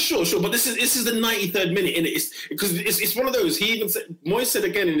 No, sure. But this is the 93rd minute, innit? It's one of those. He even said, Moyes said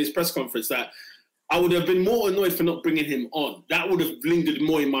again in his press conference that I would have been more annoyed for not bringing him on. That would have lingered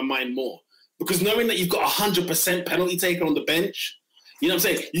more in my mind more. Because knowing that you've got 100% penalty taker on the bench, you know what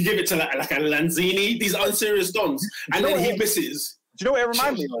I'm saying? You give it to like a Lanzini, these unserious dons, and then he misses. Do you know what it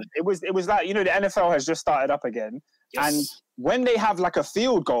reminded me of? It was like, the NFL has just started up again. Yes. And when they have like a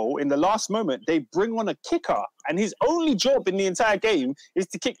field goal in the last moment, they bring on a kicker. And his only job in the entire game is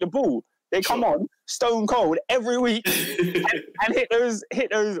to kick the ball. They come on stone cold every week and hit those.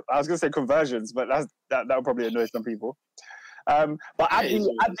 I was going to say conversions, but that would probably annoy some people. But Abdi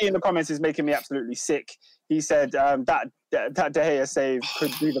in the comments is making me absolutely sick. He said that De Gea save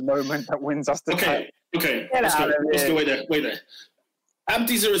could be the moment that wins us the title. Okay. Let's go. Wait there.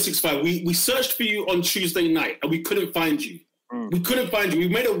 Abdi065, we searched for you on Tuesday night and we couldn't find you. We couldn't find you. We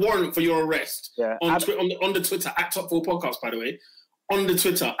made a warrant for your arrest on the Twitter, at Top 4 Podcast, by the way, on the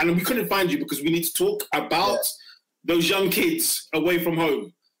Twitter. And we couldn't find you because we need to talk about those young kids away from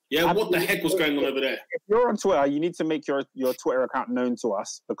home. Yeah, what the heck was going on over there? If you're on Twitter, you need to make your Twitter account known to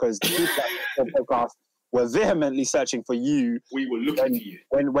us because the people at the podcast were vehemently searching for you. We were looking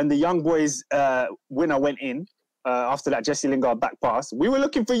for you. When the Young Boys winner went in, after that Jesse Lingard back pass, we were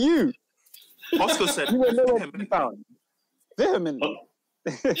looking for you. Oscar said, "You were nowhere to be found." Vehemently.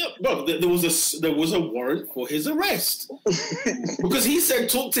 Bro, there was a warrant for his arrest because he said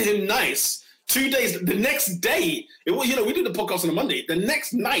talk to him nice. 2 days, the next day, it was, we did the podcast on a Monday. The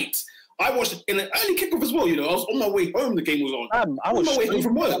next night, I watched in an early kickoff as well. I was on my way home. The game was on. I was on my way home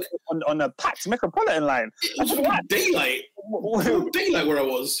from work on a packed Metropolitan line. It was daylight where I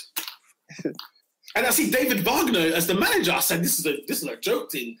was. And I see David Wagner as the manager. I said, this is a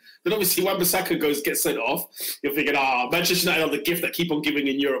joke thing. Then obviously Mm. Wan-Bissaka gets sent off. You're thinking, Manchester United are the gift that keep on giving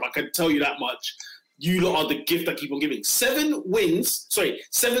in Europe. I can tell you that much. You lot are the gift that keep on giving. 7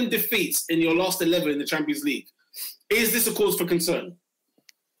 defeats in your last 11 in the Champions League. Is this a cause for concern?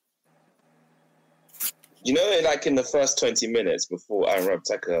 Like in the first 20 minutes before Aaron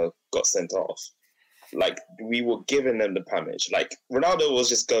Wan-Bissaka got sent off, like we were giving them the damage. Like Ronaldo was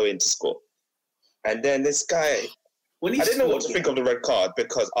just going to score. And then this guy, I didn't know what to think of the red card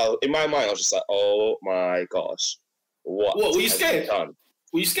because in my mind I was just like, oh my gosh, what were you scared? Done?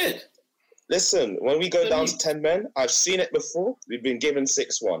 Were you scared? Listen, when we go down to 10 men, I've seen it before. We've been given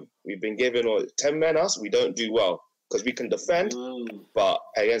 6-1. We've been given 10 men us. We don't do well because we can defend, but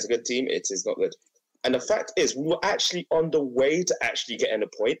against a good team, it is not good. And the fact is, we were actually on the way to actually getting a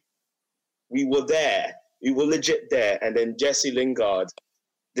point. We were there. We were legit there. And then Jesse Lingard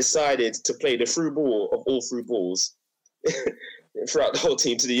decided to play the through ball of all through balls throughout the whole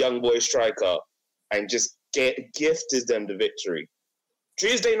team to the young boy striker and just gifted them the victory.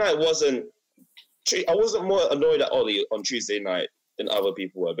 Tuesday night I wasn't more annoyed at Ollie on Tuesday night than other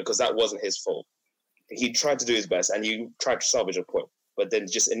people were because that wasn't his fault. He tried to do his best and he tried to salvage a point, but then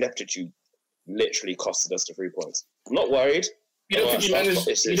just ineptitude literally costed us the 3 points. I'm not worried. You don't think he managed?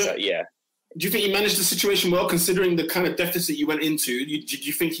 Do you think he managed the situation well, considering the kind of deficit you went into? Do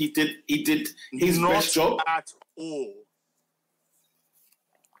you think he did his best job at all?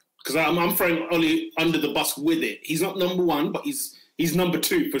 Because I'm throwing Ollie under the bus with it. He's not number one, but he's number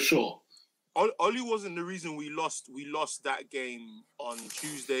 2 for sure. Ollie wasn't the reason we lost that game on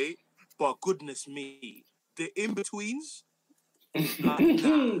Tuesday, but goodness me, the in-betweens,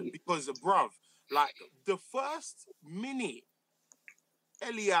 because bruv, like the first minute,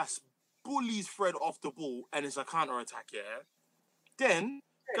 Elias bullies Fred off the ball and it's a counter-attack, yeah? Then,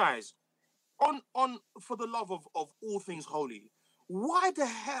 guys, on for the love of all things holy, why the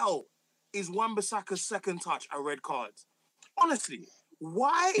hell is Wan-Bissaka's second touch a red card? Honestly,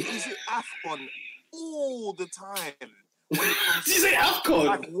 why is it AFCON all the time? Did you say AFCON?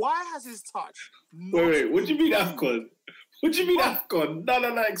 Like, why has his touch... Wait, what do you mean AFCON? What do you mean AFCON?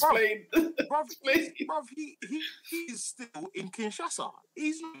 No, explain. Bruv, he is still in Kinshasa.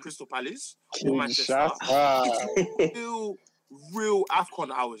 He's not Crystal Palace or Manchester. It's still real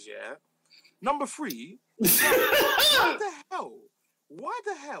AFCON hours, yeah? Number 3, why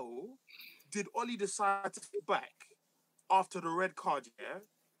the hell did Ollie decide to sit back after the red card, yeah?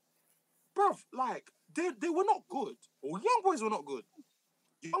 Bruv, like, they were not good. Or Young Boys were not good.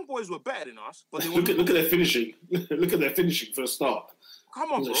 Young Boys were better than us, but they were look at their finishing. Look at their finishing for a start.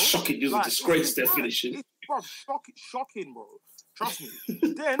 Come on, bro. Shocking. It was a disgrace, their finishing. Bro, shocking, bro. Trust me.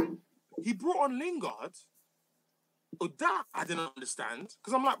 Then he brought on Lingard. Oh, that I didn't understand.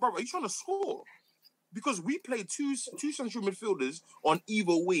 Because I'm like, bro, are you trying to score? Because we played two central midfielders on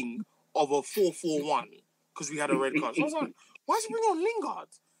either wing of a 4-4-1 because we had a red card. So I was like, why is he bringing on Lingard?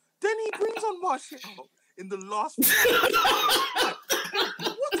 Then he brings on Martial in the last...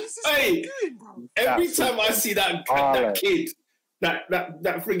 Hey, doing, bro? every That's time I see that kid, that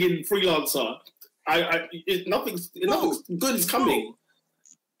friggin' freelancer, nothing good is coming.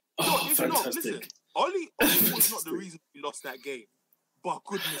 Oh, it's fantastic. not. Listen, Ollie was not the reason we lost that game. But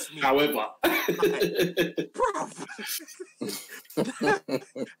goodness me. However, bro,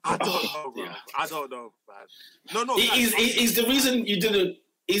 I don't know, bro. I don't know, man. No, he's the reason you didn't.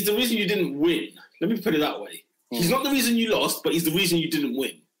 He's the reason you didn't win. Let me put it that way. He's not the reason you lost, but he's the reason you didn't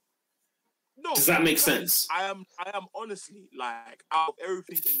win. No, does that make sense? I am honestly, like, out of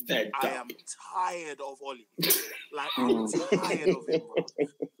everything in me, I am tired of Ollie. Like, I'm tired of him, bro.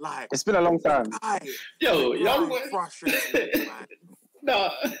 Like, it's been a long time. Yo, young boy. Frustrating, man.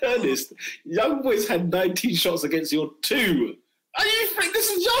 No, Ernest, young boys had 19 shots against your 2. Are you freak? This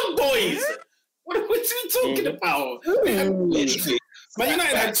is young boys. What are we talking about? Literally. Man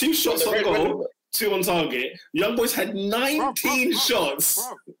United had 2 shots on goal, 2 on target. Young boys had 19 shots.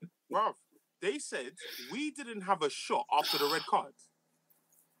 Bro, they said we didn't have a shot after the red card.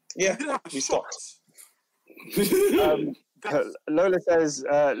 Yeah, we stopped. Lola says,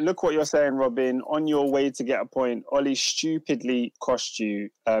 look what you're saying, Robin. On your way to get a point, Ollie stupidly cost you.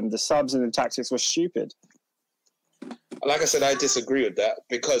 The subs and the tactics were stupid. Like I said, I disagree with that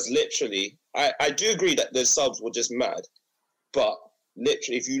because literally, I do agree that the subs were just mad. But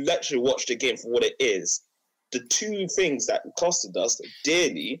literally, if you literally watch the game for what it is, the 2 things that costed us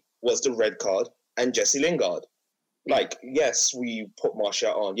dearly was the red card and Jesse Lingard. Like, yes, we put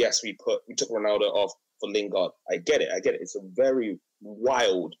Martial on. Yes, we took Ronaldo off for Lingard. I get it. It's a very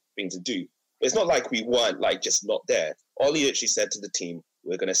wild thing to do. It's not like we weren't like just not there. Ollie literally said to the team,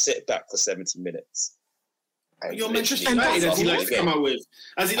 "We're going to sit back for 70 minutes." And you're Manchester United, as he likes to come out with.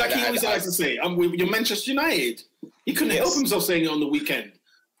 He always likes to say, you're Manchester United. He couldn't help himself saying it on the weekend.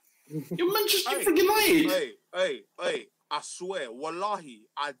 You're Manchester freaking United. Hey, I swear, wallahi,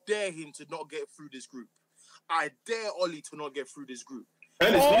 I dare him to not get through this group. I dare Ollie to not get through this group.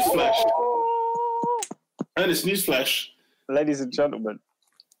 Ernest, newsflash. Ladies and gentlemen.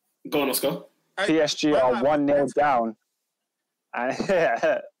 Go on, Oscar. PSG are 1-0 down.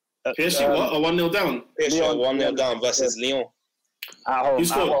 PSG what? Are 1-0 down? PSG are 1-0 down versus Lyon. At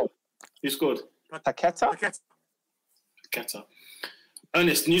home. Who scored? Paqueta.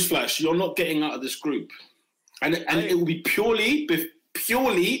 Ernest, newsflash. You're not getting out of this group. And it will be purely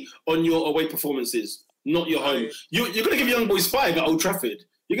on your away performances, not your home. You're going to give young boys 5 at Old Trafford.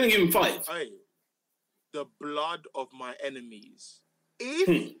 You're going to give them 5. The blood of my enemies.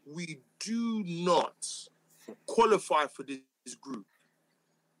 If we do not qualify for this group,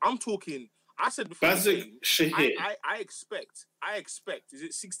 I'm talking. I said before. I expect. Is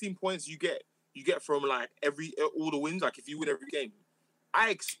it 16 points you get from like all the wins? Like if you win every game, I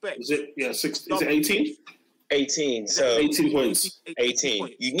expect. Is it 6? Is it 18? 18. So 18 points.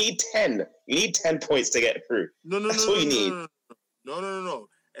 18. You need 10. You need 10 points to get through. That's all you need. No.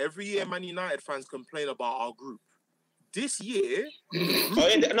 Every year, Man United fans complain about our group. This year... No,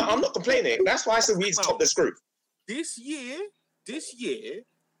 I'm not complaining. That's why I said we need to top this group. This year,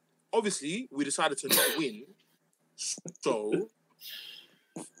 obviously, we decided to not win. So,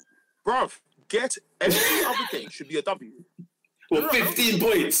 bruv, get every other game should be a W. Well, 15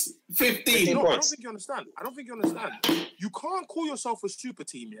 points. 15 points. I don't think you understand. You can't call yourself a super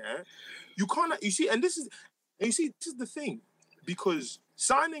team, yeah? You can't... You see, this is the thing. Because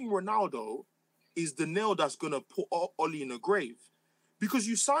signing Ronaldo is the nail that's going to put Ollie in a grave. Because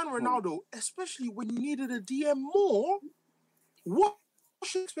you sign Ronaldo, especially when you needed a DM more, what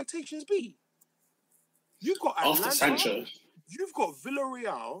should expectations be? You've got Atlanta, after Sancho. You've got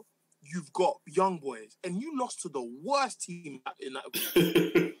Villarreal, you've got Young Boys, and you lost to the worst team in that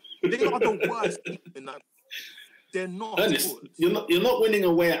group. They are the worst team in that group. They're not Ernest, good. You're not winning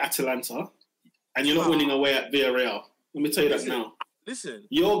away at Atalanta, and you're not winning away at Villarreal. Let me tell you that now. Listen.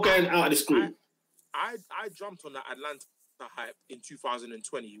 You're going out of this group. I jumped on that Atlanta hype in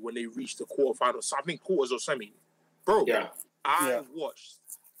 2020 when they reached the quarterfinals. I think quarters or semi. Bro, I watched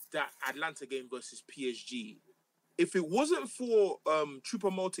that Atlanta game versus PSG. If it wasn't for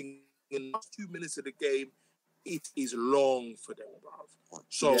Choupo-Moting in the last 2 minutes of the game, it is long for them, bruv.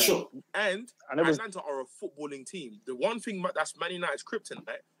 So, and Atlanta are a footballing team. The one thing that's Man United's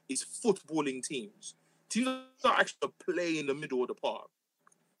kryptonite is footballing teams. Teams that actually play in the middle of the park.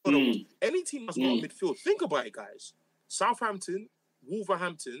 Any team that's got a midfield, think about it, guys. Southampton,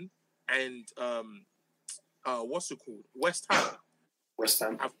 Wolverhampton, and what's it called? West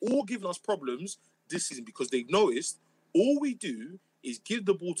Ham have all given us problems this season because they've noticed all we do is give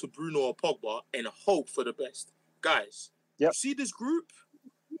the ball to Bruno or Pogba and hope for the best. Guys, you see this group?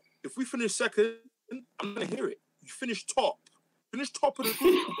 If we finish second, I'm going to hear it. You finish top, Finish top of the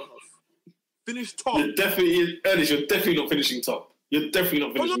group, bruv. Finish top. Ernest, you're definitely not finishing top. You're definitely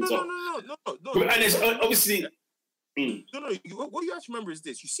not finishing top. No. And it's obviously... No. What you have to remember is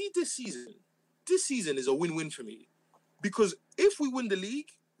this. You see, this season is a win-win for me. Because if we win the league,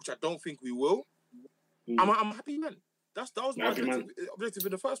 which I don't think we will, I'm a happy man. That was my objective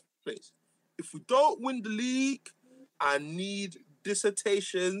in the first place. If we don't win the league, I need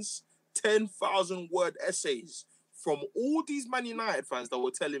dissertations, 10,000-word essays from all these Man United fans that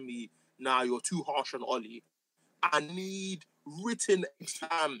were telling me, nah, you're too harsh on Oli. I need written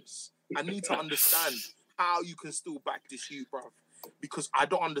exams. I need to understand how you can still back this youth, bruv. Because I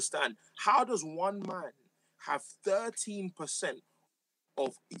don't understand. How does one man have 13%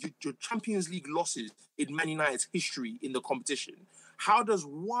 of your Champions League losses in Man United's history in the competition? How does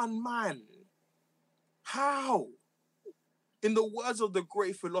one man... How? In the words of the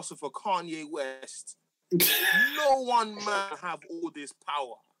great philosopher Kanye West, no one man have all this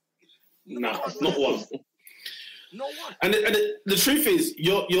power. No, not one. No one. And the truth is,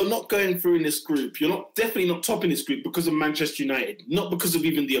 you're not going through in this group. You're definitely not topping this group because of Manchester United, not because of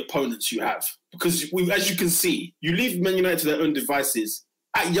even the opponents you have. Because as you can see, you leave Man United to their own devices.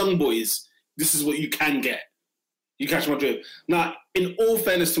 At Young Boys, this is what you can get. You catch my drift. Now, in all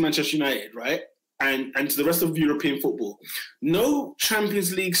fairness to Manchester United, right, and to the rest of European football, no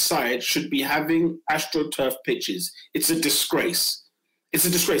Champions League side should be having AstroTurf pitches. It's a disgrace. It's a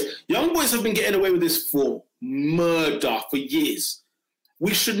disgrace. Young Boys have been getting away with this for murder for years.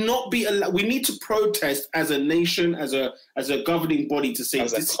 We should not be allowed. We need to protest as a nation, as a governing body, to say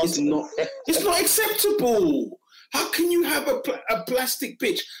this is not. It's not acceptable. How can you have a plastic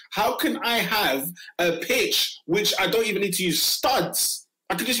pitch? How can I have a pitch which I don't even need to use studs?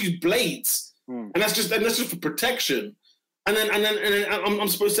 I could just use blades, and that's just for protection. And then I'm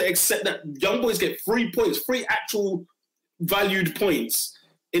supposed to accept that Young Boys get 3 points, 3 actual valued points,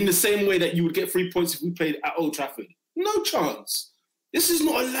 in the same way that you would get 3 points if we played at Old Trafford. No chance. This is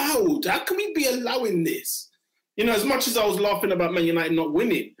not allowed. How can we be allowing this? You know, as much as I was laughing about Man United not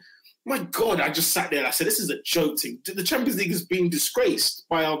winning, my God, I just sat there and I said, this is a joke thing. The Champions League is being disgraced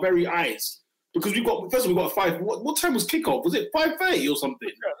by our very eyes. Because we got 5. What time was kickoff? Was it 5:30 or something?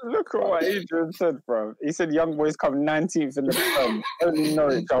 Look at what Adrian said, bro. He said Young Boys come 19th in the Prem. Only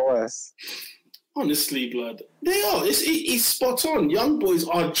Norwich are worse. Honestly, blood, they are. It's spot on. Young Boys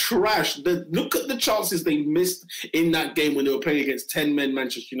are trash. Look at the chances they missed in that game when they were playing against 10 men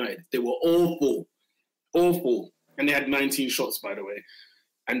Manchester United. They were awful. And they had 19 shots, by the way.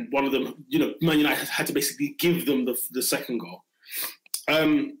 And one of them, Man United had to basically give them the second goal.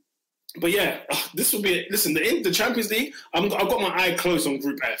 But yeah, this will be it. Listen, the Champions League, I've got my eye closed on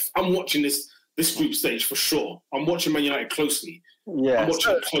Group F. I'm watching this group stage for sure. I'm watching Man United closely. Yeah, I'm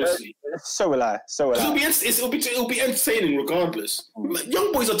watching it closely. So will I. It'll be entertaining regardless.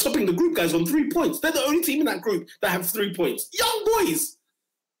 Young Boys are topping the group, guys, on 3 points. They're the only team in that group that have 3 points. Young Boys.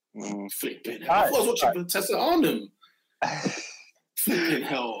 Flipping hell. I thought I was watching Tessa Arnhem. Flipping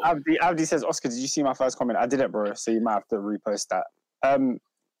hell. Abdi says, Oscar, did you see my first comment? I didn't, bro. So you might have to repost that.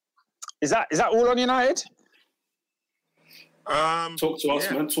 Is that all on United? Talk to us,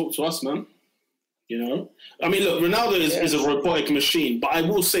 man. Talk to us, man. I mean, look, Ronaldo is a robotic machine, but I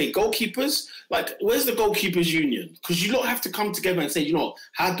will say, goalkeepers, like, where's the goalkeepers union? Because you lot have to come together and say,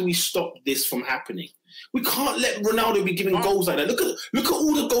 how do we stop this from happening? We can't let Ronaldo be giving goals like that. Look at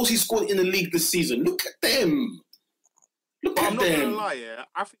all the goals he scored in the league this season. Look at them. I'm not gonna lie, yeah.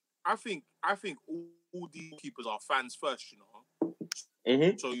 I think all these keepers are fans first,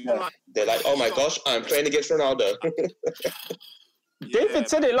 Mm-hmm. So they're like, oh my gosh, I'm playing against Ronaldo. David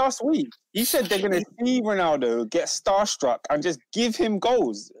said it last week. He said they're going to see Ronaldo get starstruck and just give him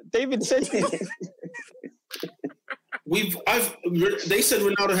goals. David said it. They said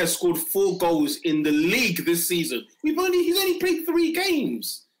Ronaldo has scored 4 goals in the league this season. He's only played 3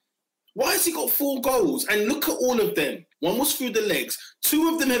 games. Why has he got 4 goals? And look at all of them. One was through the legs. 2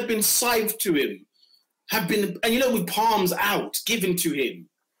 of them have been sived to him. With palms out, given to him.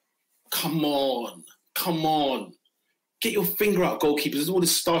 Come on. Get your finger out, goalkeepers. There's all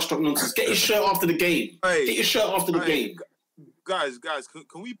this starstruck nonsense. Get your shirt after the game. Get your shirt after the game. Guys,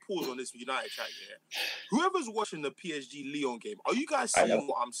 can we pause on this United chat here? Whoever's watching the PSG Lyon game, are you guys seeing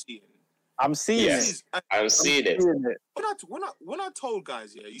what I'm seeing? I'm seeing it. I'm seeing it. When I told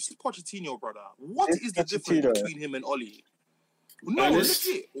guys, you see Pochettino, brother, what is the difference between him and Oli? No,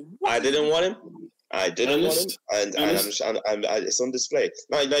 legit. I didn't want him. And it's on display.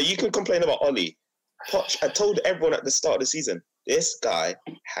 Now you can complain about Oli. Poch, I told everyone at the start of the season, this guy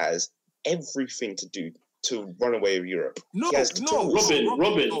has everything to do to run away with Europe. No, He has the tools.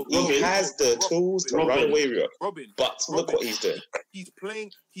 Robin. He has the tools to run away with Europe. But look what he's doing. He's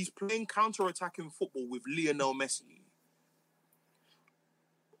playing counter-attacking football with Lionel Messi.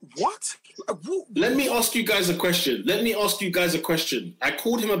 What? Let me ask you guys a question. I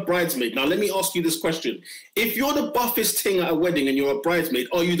called him a bridesmaid. Now let me ask you this question. If you're the buffest thing at a wedding and you're a bridesmaid,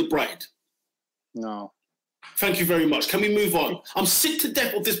 are you the bride? No. Thank you very much. Can we move on? I'm sick to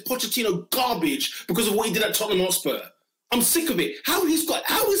death of this Pochettino garbage because of what he did at Tottenham Hotspur. I'm sick of it. How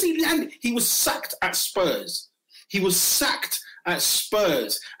is he landed? He was sacked at Spurs.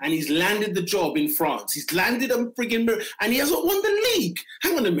 And he's landed the job in France. He's landed a frigging and he hasn't won the league.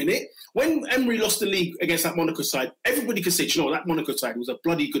 Hang on a minute. When Emery lost the league against that Monaco side, everybody could say, you know, that Monaco side was a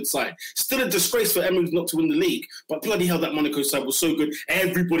bloody good side. Still a disgrace for Emery not to win the league, but bloody hell, that Monaco side was so good.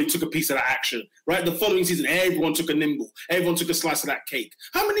 Everybody took a piece of that action, right? The following season, everyone took a nimble. Everyone took a slice of that cake.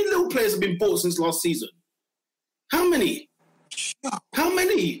 How many little players have been bought since last season? How many?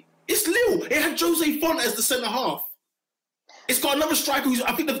 It's little. It had Jose Font as the centre half. It's got another striker who's,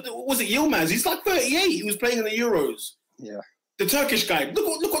 I think, was it Yilmaz? He's like 38. He was playing in the Euros. Yeah. The Turkish guy.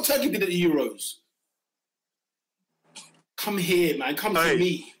 Look what Turkey did at the Euros. Come here, man. Come to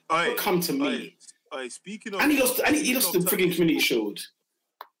me. Come to me. Speaking of, and he lost the frigging Community Shield.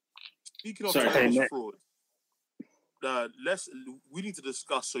 Speaking of Turkish fraud, we need to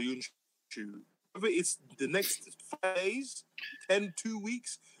discuss Soyuncu. Whether it's the next 5 days, 2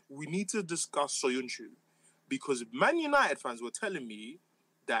 weeks, we need to discuss Soyuncu. Because Man United fans were telling me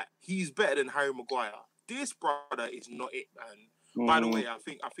that he's better than Harry Maguire. This brother is not it, man. By the way, I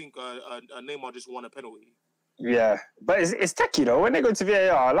think Neymar just won a penalty. Yeah, but it's techie though. When they go to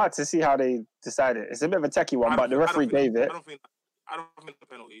VAR, I like to see how they decide it. It's a bit of a techie one, but the referee gave it. I don't think the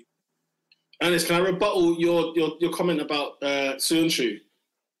penalty. Ernest, can I rebuttal your comment about Soyuncu?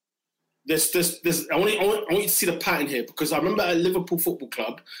 I want you to see the pattern here, because I remember at Liverpool Football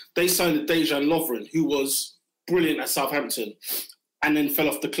Club they signed Dejan Lovren, who was brilliant at Southampton, and then fell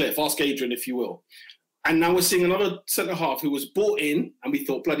off the cliff. Ask Adrian if you will. And now we're seeing another centre half who was bought in, and we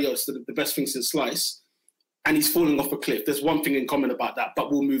thought, bloody hell, it's the best thing since Slice, and he's falling off a cliff. There's one thing in common about that,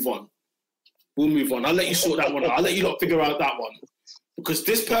 but we'll move on. I'll let you sort that one out. I'll let you lot figure out that one, because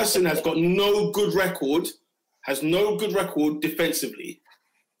this person has got no good record defensively.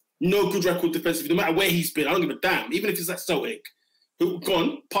 No good record defensively, no matter where he's been. I don't give a damn. Even if it's at Celtic. Who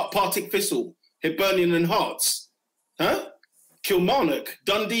gone? Partick Thistle, Hibernian and Hearts. Huh? Kilmarnock,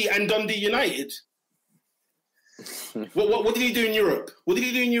 Dundee and Dundee United. What did he do in Europe? What did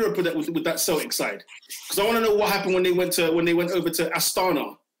he do in Europe with that Celtic side? Because I want to know what happened when they went over to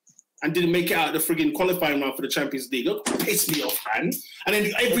Astana and didn't make it out of the frigging qualifying round for the Champions League. Look, piss me off, man. And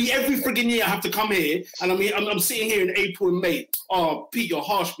then every frigging year I have to come here, and I'm sitting here in April and May. Oh, Pete, you're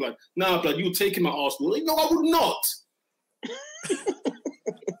harsh, blood. Nah, blood, you're taking my Arsenal. No, I would not.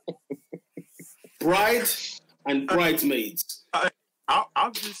 Bride and bridesmaids.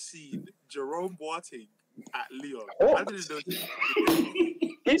 I've just seen Jerome Boateng at Lyon. I didn't know.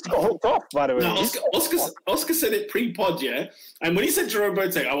 He's got hooked off, by the way. No, Oscar said it pre-pod, yeah? And when he said Jerome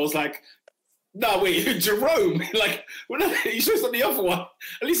Boateng, I was like, no, wait, Jerome? Like, you should have the other one.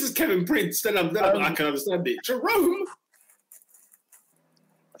 At least it's Kevin Prince. Then I can understand it. Jerome?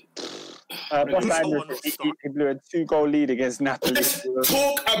 He blew a 2-goal lead against Napoli. Let's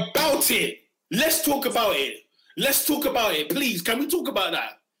talk about it. Please, can we talk about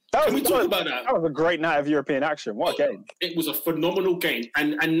that? That was a great night of European action. What a game. It was a phenomenal game.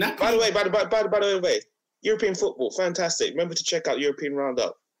 And Napoli... By the way, European football, fantastic. Remember to check out European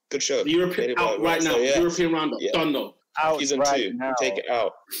Roundup. Good show. The European out right now. Yeah. European Roundup. Yeah. Done though. Season right 2. Now. Take it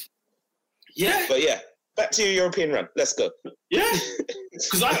out. Yeah. But yeah, back to your European run. Let's go. Yeah.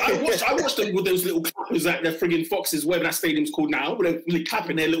 Because I watched them with those little clappers at their frigging Foxes, whatever that stadium's called now, where they're really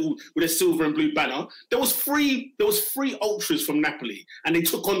clapping with their silver and blue banner. There was three ultras from Napoli, and they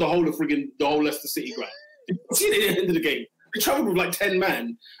took on the whole Leicester City ground. You see it at the end of the game. They travelled with like 10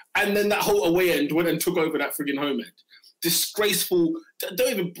 men, and then that whole away end went and took over that frigging home end. Disgraceful.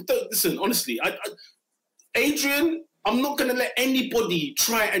 Don't listen, honestly. Adrian, I'm not going to let anybody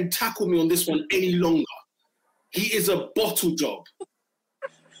try and tackle me on this one any longer. He is a bottle job.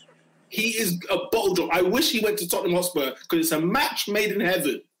 I wish he went to Tottenham Hotspur, because it's a match made in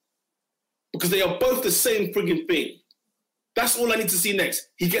heaven. Because they are both the same frigging thing. That's all I need to see next.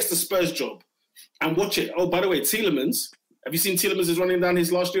 He gets the Spurs job. And watch it. Oh, by the way, Tielemans. Have you seen Tielemans is running down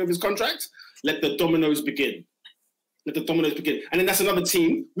his last year of his contract? Let the dominoes begin. And then that's another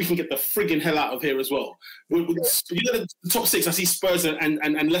team we can get the frigging hell out of here as well. You know, the top 6, I see Spurs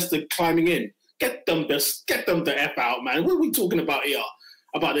and Leicester climbing in. Get them the F out, man. What are we talking about here?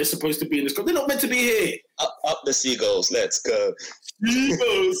 about they're supposed to be in this club. They're not meant to be here. Up the Seagulls. Let's go.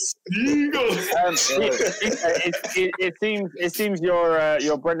 Seagulls. It seems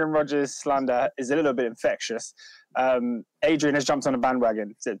your Brendan Rodgers slander is a little bit infectious. Adrian has jumped on a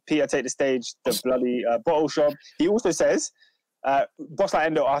bandwagon. Said, Peter, take the stage, the bloody bottle shop. He also says, Boss Like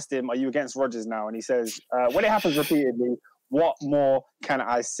Endo asked him, are you against Rodgers now? And he says, when it happens repeatedly, what more can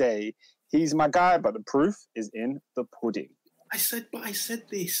I say? He's my guy, but the proof is in the pudding. I said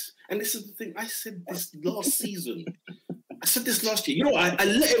this. And this is the thing. I said this last season. I said this last year. You know, I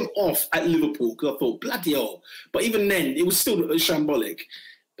let him off at Liverpool because I thought, bloody hell. But even then, it was still shambolic.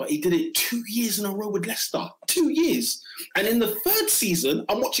 But he did it 2 years in a row with Leicester. 2 years. And in the third season,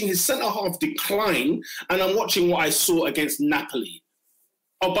 I'm watching his centre-half decline, and I'm watching what I saw against Napoli.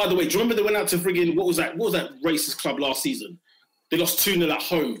 Oh, by the way, do you remember they went out to friggin', what was that racist club last season? They lost 2-0 at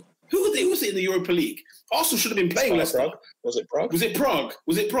home. Who was it in the Europa League? Arsenal should have been playing Leicester. Prague? Was it Prague?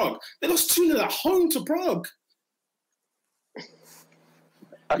 Was it Prague? They lost 2-0 at home to Prague.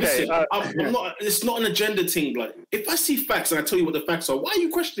 Okay, Listen, I'm not. It's not an agenda thing, blood. If I see facts and I tell you what the facts are, why are you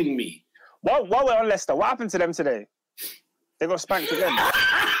questioning me? While we're on Leicester, what happened to them today? They got spanked again.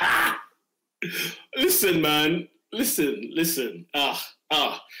 Listen, man. Listen.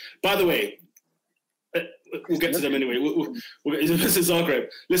 By the way, we'll get to them anyway. This is Zagreb.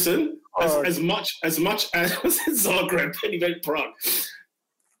 Listen, as much as Zagreb, anyway, Prague.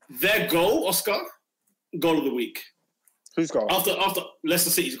 Their goal, Oscar, goal of the week. Whose goal? After Leicester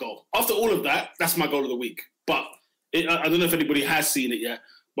City's goal. After all of that, that's my goal of the week. But I don't know if anybody has seen it yet.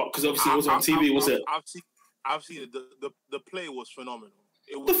 But because obviously it was on TV, was it? I've seen it. The play was phenomenal.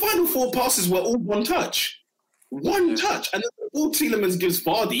 The final 4 passes were all one touch. One touch. And the ball Tielemans gives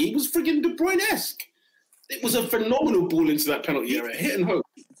Vardy, it was friggin' De Bruyne-esque. It was a phenomenal ball into that penalty area. Hit and hope.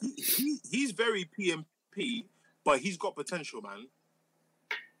 He's very PMP, but he's got potential, man.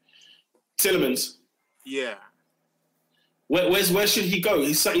 Tielemans. Yeah. Where should he go?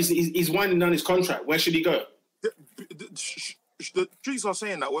 He's winding down his contract. Where should he go? The streets are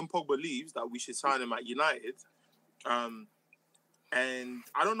saying that when Pogba leaves, that we should sign him at United. And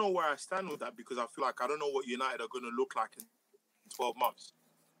I don't know where I stand with that because I feel like I don't know what United are going to look like in 12 months.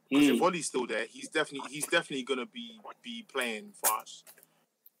 Because if Ollie's still there, he's definitely going to be playing for us.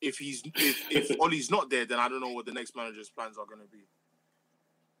 If Ollie's not there, then I don't know what the next manager's plans are going to be.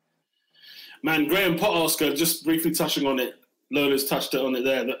 Man, Graham Potter, Oscar, just briefly touching on it. Lola's touched on it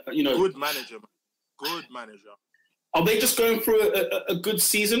there. Good manager, man. Good manager. Are they just going through a good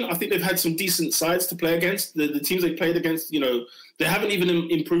season? I think they've had some decent sides to play against. The teams they played against, they haven't even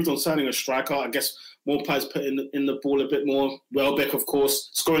improved on signing a striker. I guess Maupay's put in the ball a bit more. Welbeck, of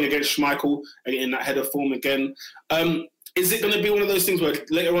course, scoring against Schmeichel in that header form again. Is it going to be one of those things where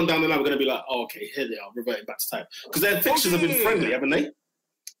later on down the line we're going to be like, oh, okay, here they are, reverting back to type? Because their fixtures have been friendly, haven't they?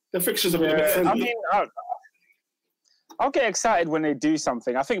 Their fixtures have been a bit friendly. I mean, I'll get excited when they do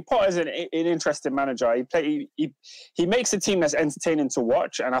something. I think Potter's an interesting manager. He makes a team that's entertaining to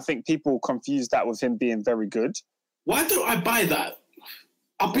watch, and I think people confuse that with him being very good. Why don't I buy that?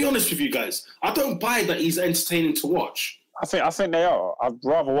 I'll be honest with you guys. I don't buy that he's entertaining to watch. I think they are. I'd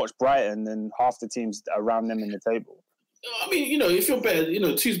rather watch Brighton than half the teams around them in the table. I mean, if you're better,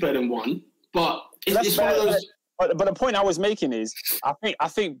 2's better than 1. But it's one of those. But the point I was making is, I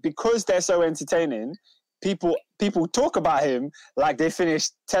think because they're so entertaining, people talk about him like they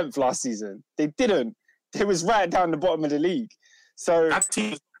finished 10th last season. They didn't. They was right down the bottom of the league. So that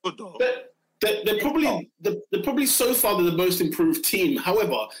team is good though. They're probably so far the most improved team.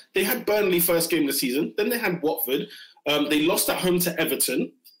 However, they had Burnley first game of the season. Then they had Watford. They lost at home to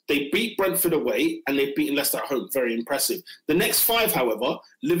Everton. They beat Brentford away, and they've beaten Leicester at home. Very impressive. The next 5, however,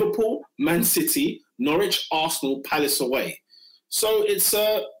 Liverpool, Man City, Norwich, Arsenal, Palace away. So it's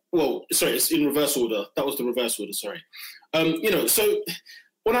it's in reverse order. That was the reverse order. Sorry. So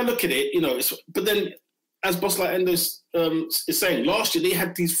when I look at it, but then as Boss Like Endo is saying, last year they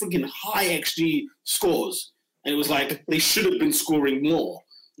had these freaking high XG scores, and it was like they should have been scoring more.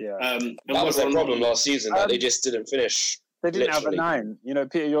 Yeah. That was their problem last season, that they just didn't finish. They didn't have a 9.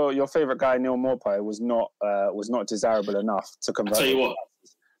 Peter, your favourite guy, Neil Maupay, was not desirable enough to convert.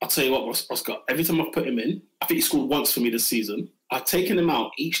 I'll tell you what, Oscar. Every time I've put him in, I think he scored once for me this season. I've taken him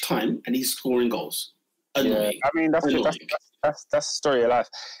out each time, and he's scoring goals. Annoying. Yeah, I mean, that's the story of life.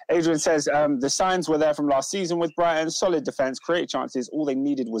 Adrian says, the signs were there from last season with Brighton. Solid defence, create chances. All they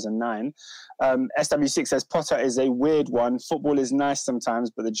needed was a 9. SW6 says, Potter is a weird one. Football is nice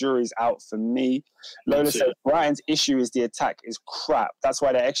sometimes, but the jury's out for me. Lola says, Brighton's issue is the attack is crap. That's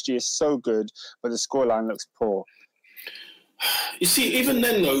why their XG is so good, but the scoreline looks poor. You see, even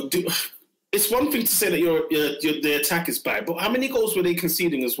then, though, it's one thing to say that the attack is bad, but how many goals were they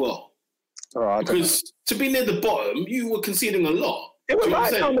conceding as well? Oh, Because to be near the bottom, you were conceding a lot. It was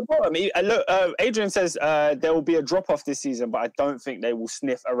right down the bottom. Look, Adrian says there will be a drop-off this season, but I don't think they will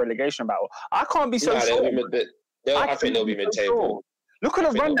sniff a relegation battle. I can't be so sure. I think they'll be mid-table. Look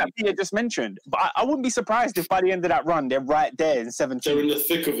at the run that Peter just mentioned. But I wouldn't be surprised if by the end of that run, they're right there in 17. They're in the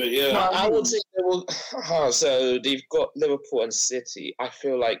thick of it, yeah. I would think they will. So they've got Liverpool and City. I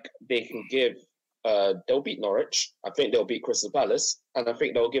feel like they can give. They'll beat Norwich. I think they'll beat Crystal Palace, and I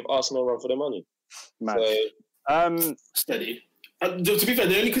think they'll give Arsenal a run for their money. So, steady. To be fair,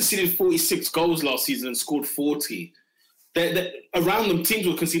 they only conceded 46 goals last season and scored 40. Around them, teams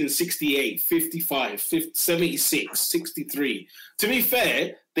were conceding 68, 55, 76, 63. To be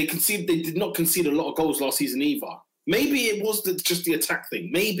fair, they did not concede a lot of goals last season either. Maybe it was just the attack thing.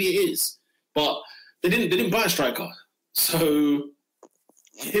 Maybe it is. But they didn't buy a striker. So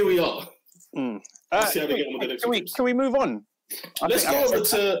here we are. Let's see how they get on with the next week. Can we move on? Let's go over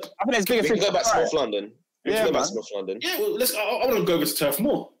to... I think it's bigger. We can go back to North London. Yeah, well, I want to go over to Turf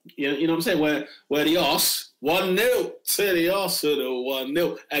Moor. You know what I'm saying? Where the Arse 1-0 to the Arsenal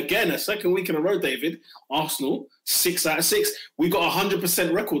 1-0 again, a second week in a row. David, Arsenal 6 out of 6. We got a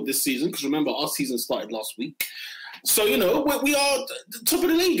 100% record this season because remember our season started last week. So we are top of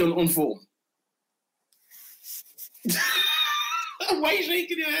the league on form. Why are you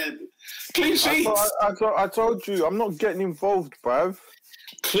shaking your head? Clean sheets. I told you I'm not getting involved, bruv.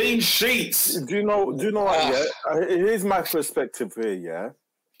 Clean sheets. Do you know what? Yeah, here's my perspective here. Yeah.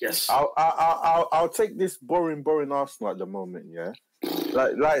 Yes. I'll take this boring Arsenal at the moment. Yeah.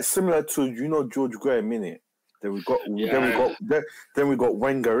 Like similar to George Graham, innit? Then we got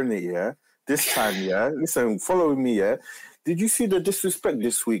Wenger in it. Yeah. This time, yeah. Listen, follow me. Yeah. Did you see the disrespect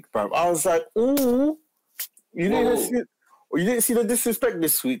this week, bruv? I was like, ooh. You didn't see the disrespect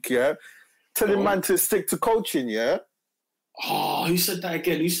this week, yeah? Telling man to stick to coaching, yeah? Oh, who said that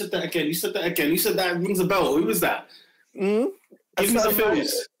again? Who said that rings a bell? Who was that? Give me the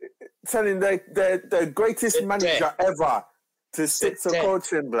feels. Telling the greatest manager ever to stick to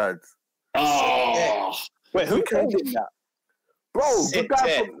coaching, blood. Oh. Wait, who told him that? Bro, the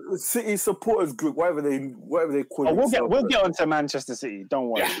guy from City supporters group, whatever they call it. We'll get on to Manchester City. Don't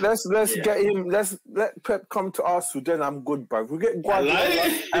worry. Yeah. Let's get him. Let's let Pep come to Arsenal. Then I'm good, bro. We get Guardiola.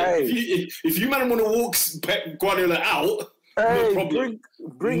 Hey. If you man want to walk Pep Guardiola out, no problem.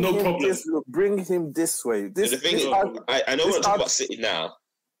 Bring him this way. The thing is, I know we're talking about City now.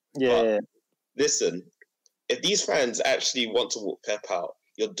 Yeah. Listen, if these fans actually want to walk Pep out,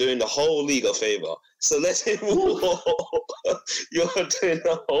 you're doing the whole league a favour. So let him walk. You're doing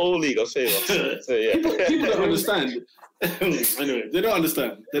the whole league a favour. So yeah, people don't understand. Anyway, they don't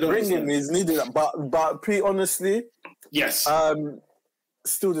understand. Bringing is needed, but Pete, honestly, yes.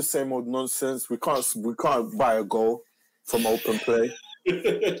 Still the same old nonsense. We can't buy a goal from open play.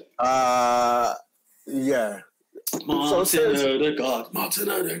 Yeah. Martin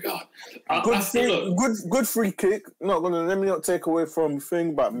Odegaard. Good free kick. Let me not take away from the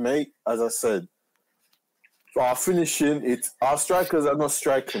thing, but mate, as I said, our finishing, our strikers are not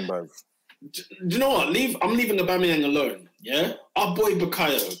striking, bro. Do you know what? I'm leaving Aubameyang alone. Yeah, our boy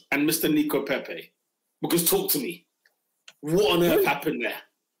Bukayo and Mr. Nico Pepe, because talk to me. What on earth happened there?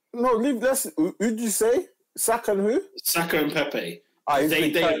 No, leave. Who did you say? Saka and who? Saka and Pepe.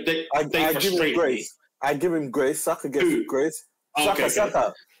 They frustrate me. I give him grace. Saka gets grace.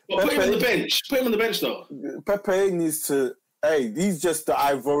 Saka. Well, put him on the bench. Put him on the bench, though. Pepe needs to. Hey, he's just the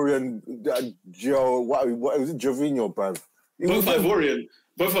Ivorian Joe. What was it, Jorginho, bruv? Both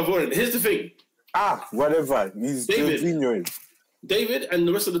Ivorian. Here's the thing. Whatever. He's Jorginho. David and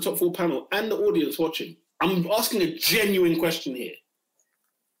the rest of the top 4 panel and the audience watching. I'm asking a genuine question here.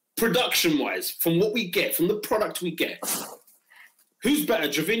 Production-wise, from what we get, from the product we get, who's better,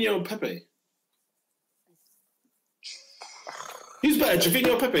 Jorginho or Pepe? Who's better,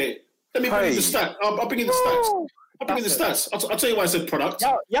 Jorginho or Pepe? Let me bring you the stats. I'll bring you the stats. I'll tell you why I said product.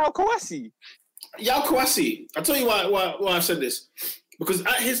 Yao Kouassi. I'll tell you why I've said this. Because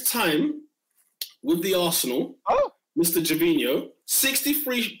at his time with the Arsenal, Mr. Jorginho,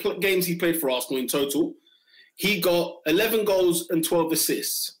 63 games he played for Arsenal in total. He got 11 goals and 12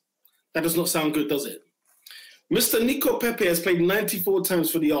 assists. That does not sound good, does it? Mr. Nico Pepe has played 94 times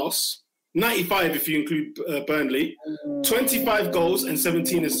for the Ars. 95 if you include Burnley. 25 goals and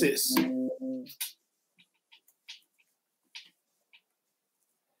 17 assists.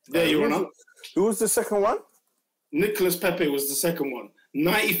 There you are. Who was the second one? Nicolas Pepe was the second one.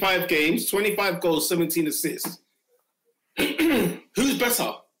 95 games, 25 goals, 17 assists. Who's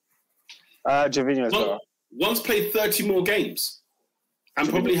better? Jorginho is better. One's played 30 more games and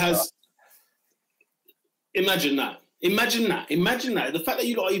probably has Imagine that. The fact that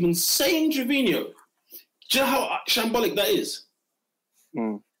you're not even saying Gervinho. Do you know how shambolic that is?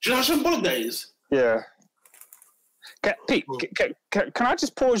 Mm. Do you know how shambolic that is? Yeah. Pete, can I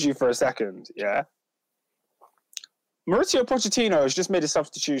just pause you for a second? Yeah. Mauricio Pochettino has just made a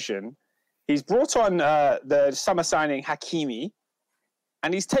substitution. He's brought on the summer signing Hakimi,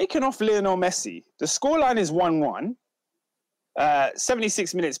 and he's taken off Lionel Messi. The scoreline is 1-1.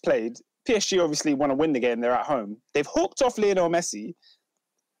 76 minutes played. PSG obviously want to win the game. They're at home. They've hooked off Lionel Messi.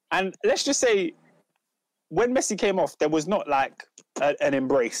 And let's just say, when Messi came off, there was not like an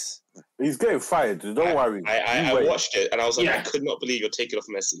embrace. He's getting fired. Don't worry. I watched it and I was like, I could not believe you're taking off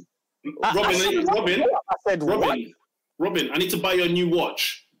Messi. Robin, I need to buy you a new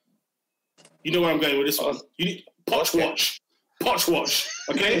watch. You know where I'm going with this one. You need Poch watch.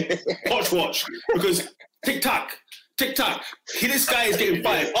 Okay? Poch watch. Because tick-tock. This guy is getting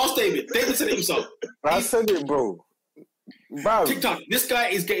fired. Ask David. David said it himself. I said it, bro. TikTok. This guy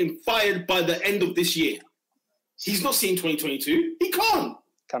is getting fired by the end of this year. He's not seeing 2022. He can't.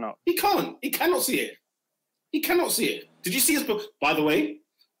 He cannot see it. Did you see his book? By the way,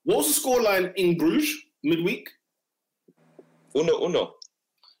 what was the scoreline in Bruges midweek? 1-0.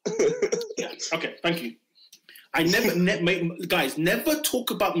 Yeah. Okay. Thank you. I guys, never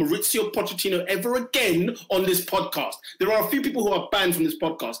talk about Mauricio Pochettino ever again on this podcast. There are a few people who are banned from this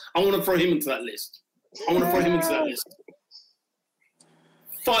podcast. I want to throw him into that list.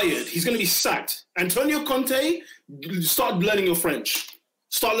 Fired. He's going to be sacked. Antonio Conte, start learning your French.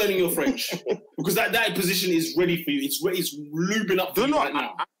 Because that position is ready for you. It's lubing up for you right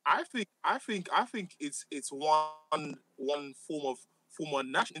now. I think it's one form of former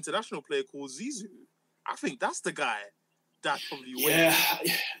international player called Zizou. I think that's the guy that probably wins. Yeah,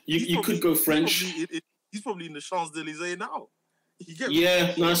 you could go French. He's probably in the Champs-Élysées now.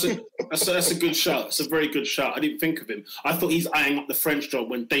 That's a good shout. It's a very good shout. I didn't think of him. I thought he's eyeing up the French job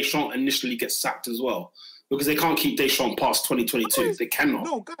when Deschamps initially gets sacked as well. Because they can't keep Deschamps past 2022. They cannot.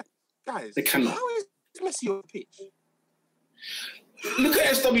 No, guys. They cannot. How is Messi on the pitch? Look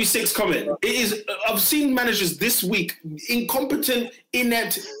at SW6 comment. It is. I've seen managers this week, incompetent,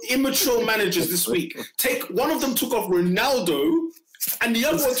 inept, immature managers this week. One of them took off Ronaldo, and the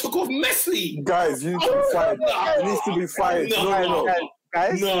other one took off Messi. Guys, you need to be fired. You need to be fired.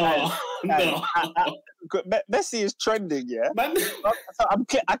 No. Messi is trending, yeah. Man. So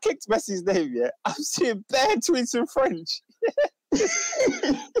I clicked Messi's name, yeah. I'm seeing bare tweets in French.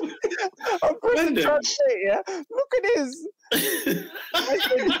 I'm going to translate, yeah. Look at this.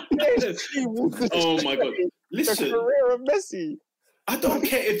 Oh my God! Listen, the career of Messi. I don't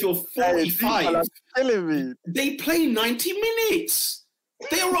care if you're 45. Killing me. They play 90 minutes.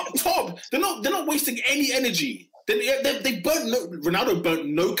 They are up top. They're not wasting any energy. Ronaldo burnt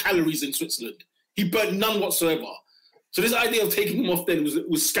no calories in Switzerland. He burnt none whatsoever. So this idea of taking him off then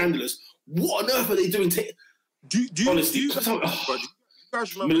was scandalous. What on earth are they doing? Honestly, you guys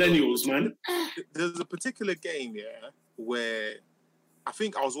remember millennials, man. There's a particular game, where I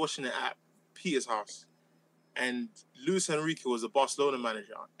think I was watching it at Peter's house, and Luis Enrique was the Barcelona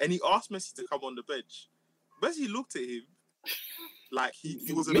manager, and he asked Messi to come on the bench. Messi looked at him like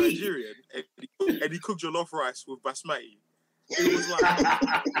he was a Nigerian, and he cooked jollof rice with basmati. It was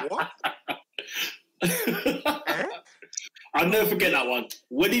like, what? I'll never forget that one.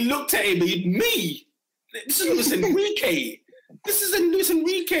 When he looked at him, me. This is Luis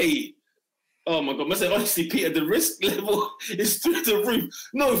Enrique. Oh my God! I say honestly, Peter, the risk level is through the roof.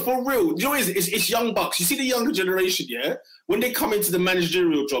 No, for real. You know, it's young bucks. You see the younger generation, yeah. When they come into the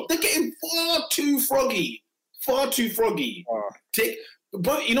managerial job, they're getting far too froggy. But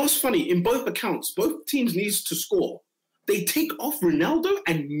you know what's funny? In both accounts, both teams needs to score. They take off Ronaldo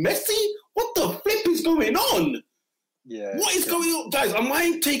and Messi. What the flip is going on? Yeah. What is going on, guys? Am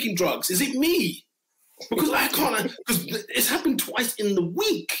I taking drugs? Is it me? Because I can't. Because it's happened twice in the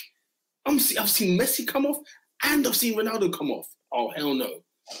week. I've seen Messi come off and I've seen Ronaldo come off. Oh, hell no.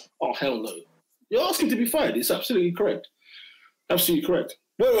 You're asking to be fired. It's absolutely correct.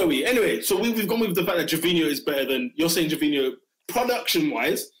 Where were we? Anyway, so we've gone with the fact that Gervinho is better than... You're saying Gervinho,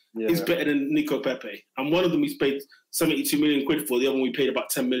 production-wise, is better than Nico Pepe. And one of them we paid 72 million quid for. The other one we paid about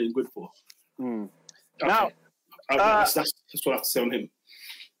 10 million quid for. Mm. Okay. Now... that's what I have to say on him.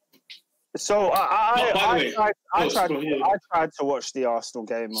 So I tried to watch the Arsenal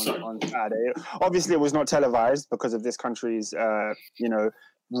game on Saturday. Obviously, it was not televised because of this country's,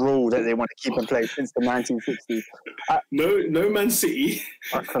 rule that they want to keep in place since the 1960s. No Man City,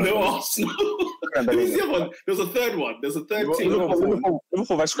 no Arsenal. couldn't Who was believe the other one? There was a third one. There's a third team. Liverpool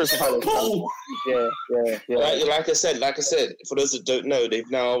versus Crystal Palace. Liverpool. Yeah. Like I said, for those that don't know, they've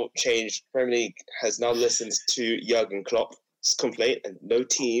now changed. Premier League has now listened to Jurgen Klopp's complaint, and no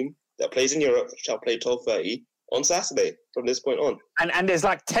team that plays in Europe shall play 12:30 on Saturday from this point on. And there's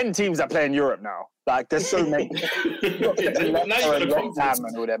like 10 teams that play in Europe now. Like there's so many. Now you've got a conference.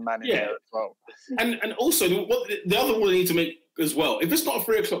 And all them man in there as well. And also the other one they need to make as well. If it's not a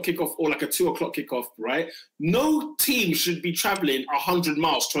 3 o'clock kickoff or like a 2 o'clock kickoff, right? No team should be traveling 100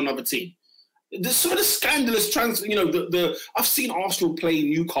 miles to another team. There's some of the scandalous transfer. You know, I've seen Arsenal play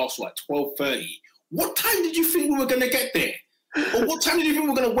Newcastle at 12:30. What time did you think we were going to get there? Or what time did you think we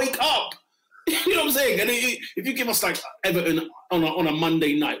were going to wake up? You know what I'm saying? And if you give us like Everton on a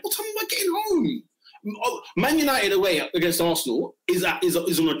Monday night, what time am I getting home? Man United away against Arsenal is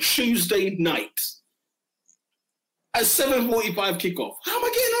on a Tuesday night at 7:45 kickoff. How am I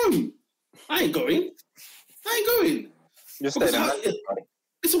getting home? I ain't going. You're staying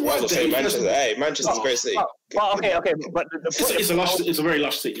it's a work day. Manchester's a great city. But okay, but it's a very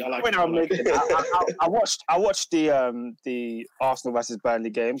lush city. I like it. I watched the Arsenal versus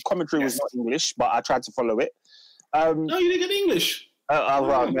Burnley game. Commentary was not English, but I tried to follow it. No, you didn't get English.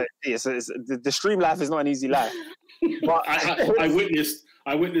 The stream life is not an easy life. But I witnessed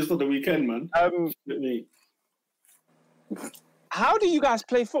on the weekend, man. How do you guys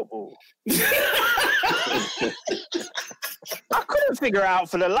play football? I couldn't figure out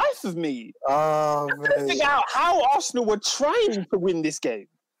for the life of me. I couldn't figure out how Arsenal were trying to win this game.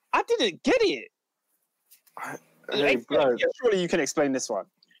 I didn't get it. Surely you can explain this one.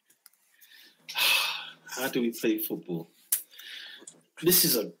 How do we play football? This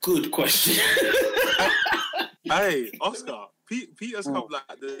is a good question. Hey, Oscar, Peter's come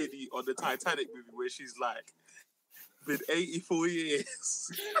like the lady on the Titanic movie where she's like, been 84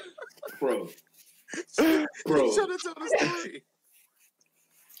 years. Bro. Trying to tell the story.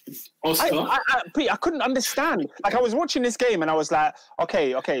 Oscar? I couldn't understand. Like, I was watching this game and I was like,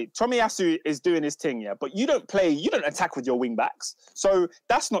 okay, Tomiyasu is doing his thing, yeah, but you don't attack with your wing backs. So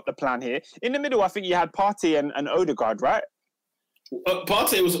that's not the plan here. In the middle, I think you had Partey and Odegaard, right?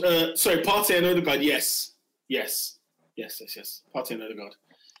 Partey and Odegaard, yes. Partey and Odegaard.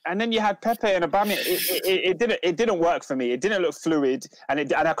 And then you had Pepe and Aubameyang. It didn't work for me. It didn't look fluid,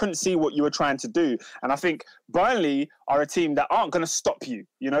 and I couldn't see what you were trying to do. And I think Burnley are a team that aren't going to stop you.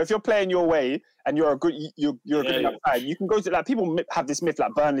 You know, if you're playing your way and you're a good enough side, you can go to like people have this myth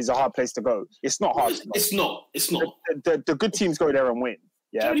like Burnley's a hard place to go. It's not hard. It's not. The good teams go there and win.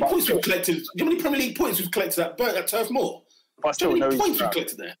 Yeah. How many points we've collected? How many Premier League points we've collected at Turf Moor? But still, how many points we've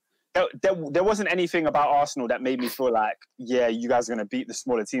collected there? There wasn't anything about Arsenal that made me feel like, yeah, you guys are going to beat the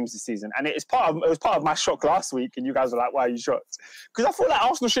smaller teams this season. And it was part of my shock last week, and you guys were like, why are you shocked? Because I feel like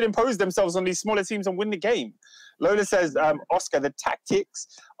Arsenal should impose themselves on these smaller teams and win the game. Lola says, Oscar, the tactics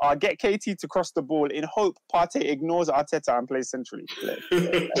are get KT to cross the ball in hope Partey ignores Arteta and plays centrally.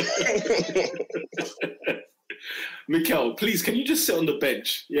 Mikel, please, can you just sit on the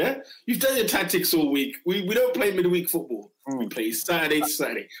bench? Yeah? You've done your tactics all week. We don't play midweek football. We play Saturday to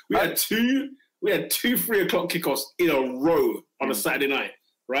Saturday. We had two 3 o'clock kickoffs in a row on a Saturday night,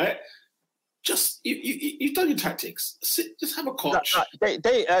 right? Just you've done your tactics. Just have a coach.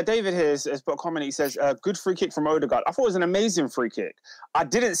 David here has put a comment. He says, good free kick from Odegaard. I thought it was an amazing free kick. I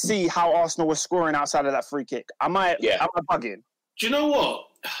didn't see how Arsenal was scoring outside of that free kick. Am I bugging? Do you know what?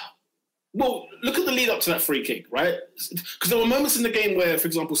 Well, look at the lead up to that free kick, right? Because there were moments in the game where, for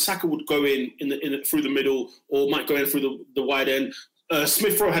example, Saka would go in through the middle, or might go in through the wide end.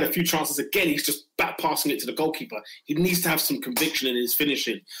 Smith Rowe had a few chances. Again, he's just back passing it to the goalkeeper. He needs to have some conviction in his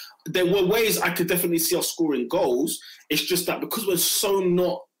finishing. There were ways I could definitely see us scoring goals. It's just that because we're so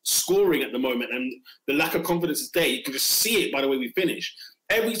not scoring at the moment and the lack of confidence is there, you can just see it by the way we finish.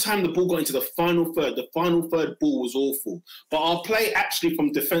 Every time the ball got into the final third ball was awful. But our play actually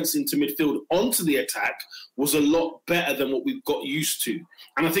from defence into midfield onto the attack was a lot better than what we've got used to.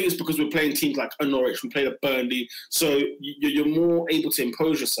 And I think it's because we're playing teams like a Norwich, we played a Burnley, so you're more able to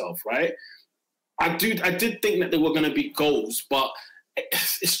impose yourself, right? I did think that there were going to be goals, but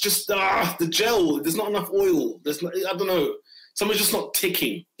it's just the gel. There's not enough oil. I don't know. Something's just not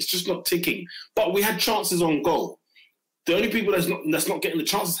ticking. It's just not ticking. But we had chances on goal. The only people that's not getting the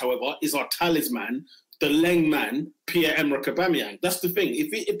chances, however, is our talisman, the Leng man, Pierre-Emerick Aubameyang. That's the thing.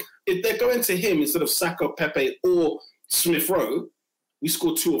 If they're going to him instead of Saka, Pepe, or Smith Rowe, we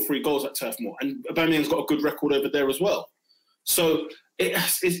scored 2 or 3 goals at Turf Moor, and Aubameyang's got a good record over there as well. So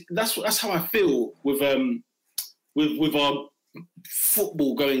that's how I feel with our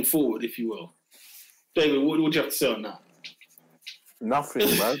football going forward, if you will. David, what would you have to say on that?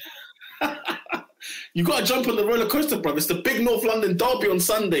 Nothing, man. You got to jump on the roller coaster, bruv. It's the big North London derby on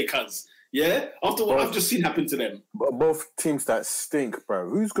Sunday, cuz. Yeah? After what I've just seen happen to them. Both teams that stink, bro.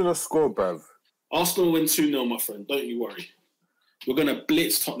 Who's going to score, bruv? Arsenal win 2-0, my friend. Don't you worry. We're going to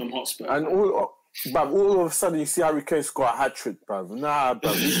blitz Tottenham Hotspur. And all of a sudden, you see Harry Kane score a hat-trick, bruv. Nah,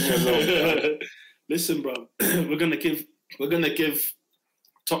 bruv. Leave me alone, bruv. Listen, bruv. We're going to give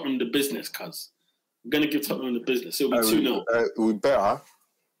Tottenham the business, cuz. We're going to give Tottenham the business. It'll be 2-0. We better.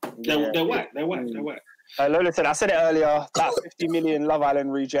 They're whack. Lola said, I said it earlier, that 50 million Love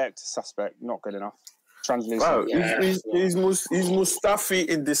Island reject, suspect, not good enough. Translation. Bro, he's Mustafi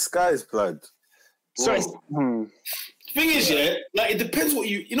in disguise, blood. So Thing is, yeah, like it depends what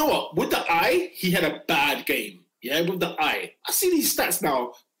you know what, with the eye, he had a bad game. Yeah, with the eye. I see these stats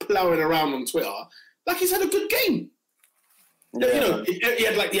now plowing around on Twitter. Like he's had a good game. Yeah. You know, he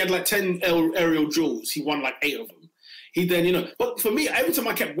had like 10 aerial duels. He won like 8 of them. He then, you know, but for me, every time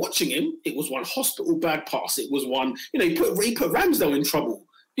I kept watching him, it was one hospital bad pass. It was one, you know, he put Ramsdale in trouble.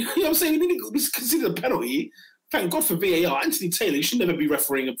 You know what I'm saying? He was considered a penalty. Thank God for VAR. Anthony Taylor, you should never be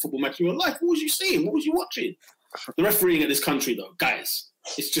refereeing a football match in your life. What was you seeing? What was you watching? The refereeing in this country, though, guys,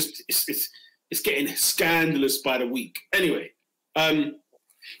 it's just it's getting scandalous by the week. Anyway,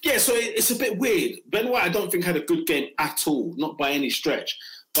 yeah, so it's a bit weird. Ben White, I don't think had a good game at all, not by any stretch.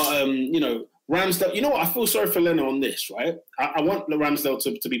 But you know, Ramsdale. You know what? I feel sorry for Leno on this, right? I want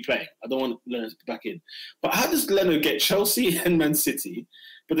Ramsdale to be playing. I don't want Leno to be back in. But how does Leno get Chelsea and Man City,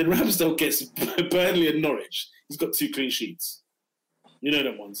 but then Ramsdale gets Burnley and Norwich? He's got 2 clean sheets. You know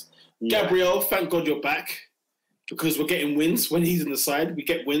them ones. Yeah. Gabriel, thank God you're back. Because we're getting wins when he's in the side. We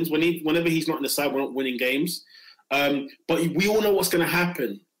get wins. Whenever he's not in the side, we're not winning games. But we all know what's going to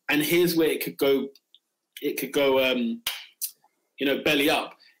happen. And here's where it could go. It could go, you know, belly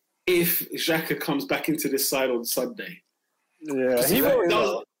up. If Xhaka comes back into this side on Sunday. Yeah, he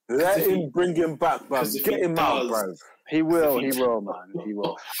will. Let him bring him back, bruv. Get him out, bruv. He will, man. He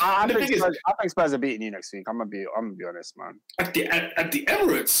will. I think Spurs are beating you next week. I'm gonna be honest, man. At the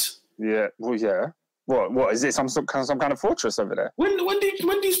Emirates? Yeah. Well, yeah. What is it? Some kind of fortress over there? When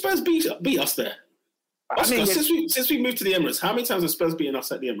do Spurs beat us there? Oscar, I mean, since we moved to the Emirates, how many times have Spurs beaten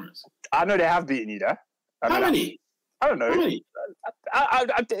us at the Emirates? I know they have beaten you there. How many? I don't know. How many?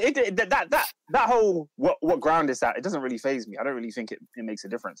 That whole what ground is that? It doesn't really faze me. I don't really think it makes a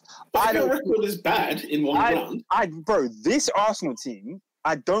difference. But your record is bad in one ground. Bro, this Arsenal team,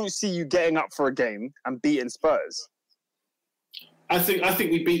 I don't see you getting up for a game and beating Spurs. I think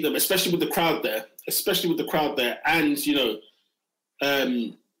we beat them, especially with the crowd there. And you know,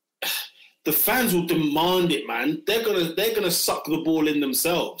 the fans will demand it, man. They're gonna suck the ball in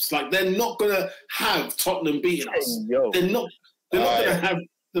themselves. Like they're not gonna have Tottenham beating us. They're not gonna have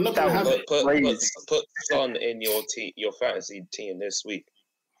it. Put Son in your fantasy team this week.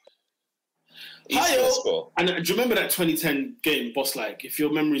 And do you remember that 2010 game, boss? Like, if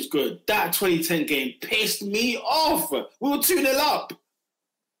your memory's good, that 2010 game pissed me off. We were 2-0 up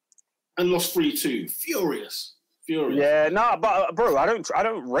and lost 3-2. Furious. Yeah, but bro, I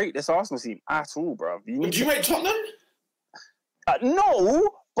don't rate this Arsenal team at all, bro. Do you rate Tottenham? No,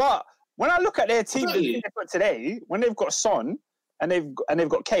 but when I look at their team they put today, when they've got Son and they've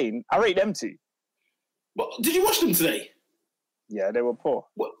got Kane, I rate them too. But did you watch them today? Yeah, they were poor.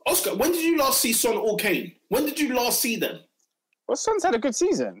 Well, Oscar, when did you last see Son or Kane? When did you last see them? Well, Son's had a good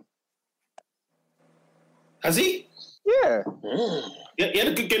season. Has he? Yeah. He had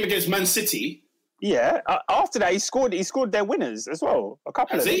a good game against Man City. Yeah. After that, he scored their winners as well. A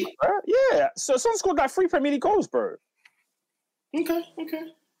couple of them. Has he? Bro. Yeah. So Son scored like 3 Premier League goals, bro. Okay.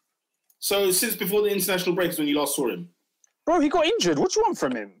 So since before the international breaks when you last saw him? Bro, he got injured. What do you want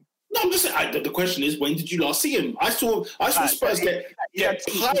from him? No, I'm just saying. The question is, when did you last see him? I saw Spurs get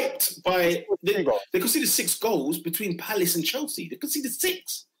hyped by. They conceded 6 goals between Palace and Chelsea. They conceded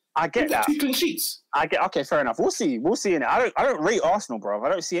 6. I get that. 2 clean sheets. Okay, fair enough. We'll see in it. I don't rate Arsenal, bro. I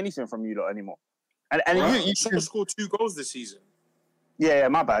don't see anything from you lot anymore. And right. you should score 2 goals this season. Yeah,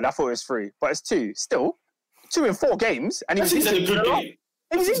 my bad. I thought it was 3, but it's 2. Still, 2 in 4 games, and he was injured.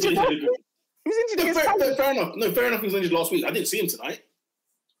 He was injured. He was injured against Palace. Fair enough. No, fair enough. He was injured last week. I didn't see him tonight.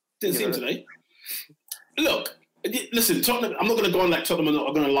 Look, listen, Tottenham, I'm not going to go on like Tottenham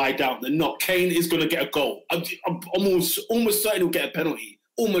are going to lie down. They're not. Kane is going to get a goal. I'm almost certain he'll get a penalty.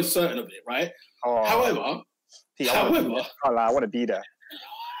 Almost certain of it, right? However, I want to be there.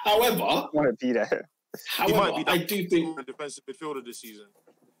 However, I want to be there. However, I do think a defensive midfielder this season.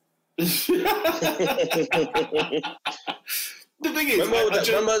 The thing is,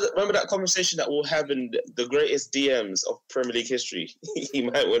 remember that conversation that we'll have in the greatest DMs of Premier League history? He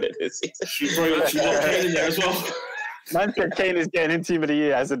might win it this season. She's got Kane in there as well. Man said Kane is getting in Team of the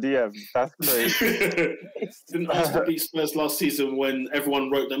Year as a DM. That's crazy. Didn't Arsenal beat Spurs last season when everyone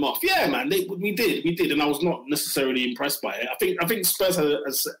wrote them off? Yeah, man, we did, and I was not necessarily impressed by it. I think Spurs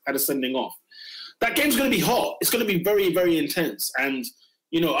had a sending off. That game's going to be hot. It's going to be very, very intense, and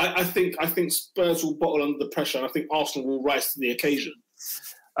you know, I think Spurs will bottle under the pressure, and I think Arsenal will rise to the occasion.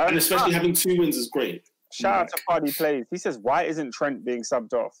 And especially having 2 wins is great. Shout out to Party Plays. He says, "Why isn't Trent being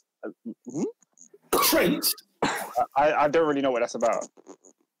subbed off?" Trent. I don't really know what that's about.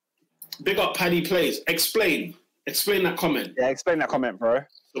 Big up Paddy Plays. Explain that comment. Yeah, explain that comment, bro.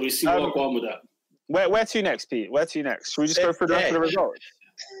 So we see what go on with that. Where to next, Pete? Where to next? Should we just go through the rest of the results?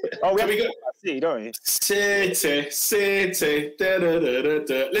 Oh, we go. City, don't we? City.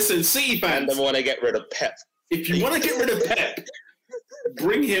 Da. Listen, City fans. And they want to get rid of Pep. If you want to get rid of Pep,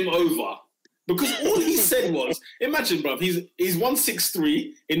 bring him over. Because all he said was, imagine, bruv, he's won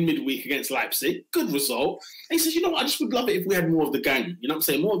 6-3 in midweek against Leipzig. Good result. And he says, you know what, I just would love it if we had more of the gang. You know what I'm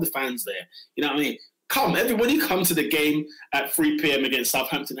saying? More of the fans there. You know what I mean? Come, everybody come to the game at 3 p.m. against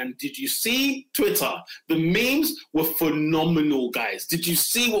Southampton. And did you see Twitter? The memes were phenomenal, guys. Did you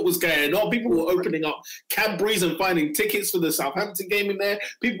see what was going on? People were opening up Cadbury's and finding tickets for the Southampton game in there.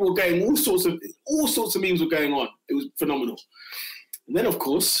 People were getting all sorts of memes were going on. It was phenomenal. And then, of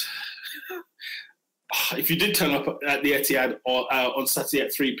course, if you did turn up at the Etihad on Saturday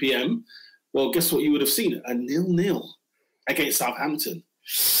at 3 p.m., well, guess what you would have seen? A 0-0 against Southampton.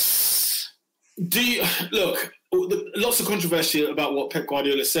 Look? Lots of controversy about what Pep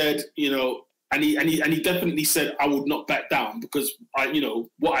Guardiola said, you know, and he definitely said I would not back down because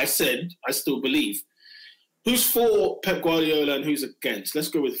what I said I still believe. Who's for Pep Guardiola and who's against? Let's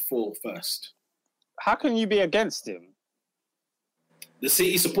go with for first. How can you be against him? The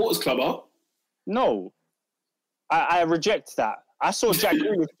City Supporters Club are. No, I reject that. I saw Jack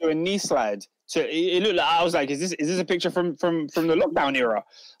Grealish do a knee slide. It looked like I was like, is this a picture from the lockdown era?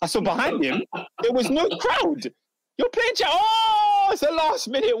 I saw behind him there was no crowd. You're playing Jack. Oh, it's a last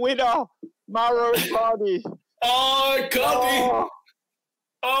minute winner, Mauro Icardi. Oh, Icardi.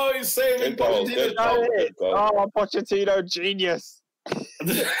 Oh, he's saving Pochettino. Oh, Pochettino, genius.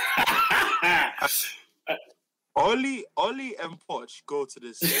 Oli and Poch go to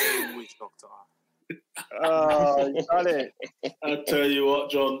the same witch doctor. Oh, you got it. I'll tell you what,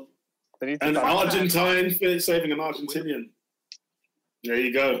 John. An Argentine saving an Argentinian. There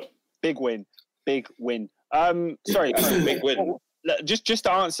you go. Big win. Sorry. Big win. Just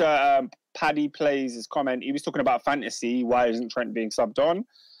to answer Paddy Plays' comment, he was talking about fantasy. Why isn't Trent being subbed on?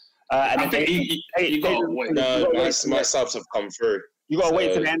 And I think you got to wait. No, my subs have come through. You got to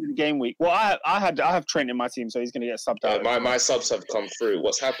wait till the end of the game week. Well, I have Trent in my team, so he's going to get subbed out. My subs have come through.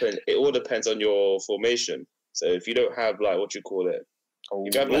 What's happened? It all depends on your formation. So if you don't have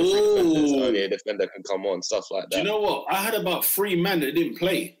if you have 3 defenders, only a defender can come on, stuff like that. Do you know what? I had about 3 men that didn't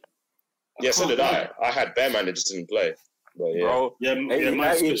play. Yeah, so did I. I had bare man that just didn't play. But yeah. Bro,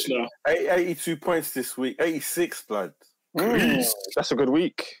 mine's switched now. 82 points this week. 86, blood. That's a good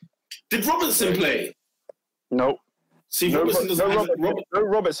week. Did Robertson play? Nope. See, Robertson doesn't have no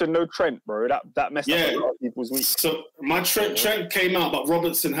Robertson, no Trent, bro. That messed up a lot of people's week. So my Trent came out, but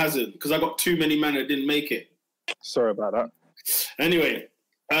Robertson hasn't because I got too many men that didn't make it. Sorry about that. Anyway,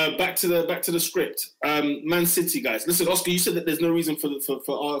 back to the script. Man City, guys. Listen, Oscar, you said that there's no reason for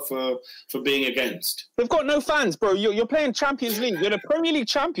being against. They've got no fans, bro. You're playing Champions League. You're the Premier League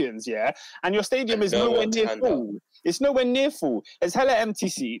champions, yeah, and your stadium is nowhere near full. It's nowhere near full. There's hella empty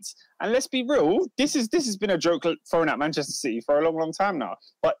seats. And let's be real, this has been a joke thrown at Manchester City for a long, long time now.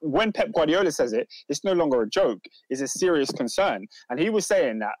 But when Pep Guardiola says it, it's no longer a joke. It's a serious concern. And he was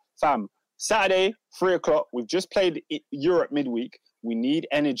saying that, fam, Saturday, 3 o'clock, we've just played Europe midweek. We need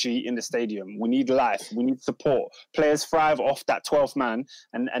energy in the stadium. We need life. We need support. Players thrive off that 12th man.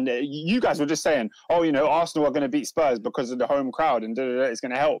 And you guys were just saying, Arsenal are going to beat Spurs because of the home crowd and it's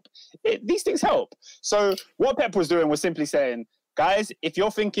going to help. These things help. So what Pep was doing was simply saying, guys, if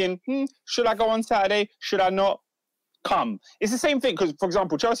you're thinking, should I go on Saturday? Should I not? Come. It's the same thing because, for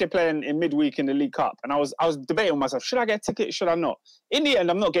example, Chelsea are playing in midweek in the League Cup, and I was debating with myself, should I get a ticket? Should I not? In the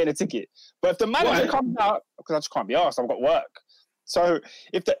end, I'm not getting a ticket. But if the manager comes out, because I just can't be asked, I've got work. So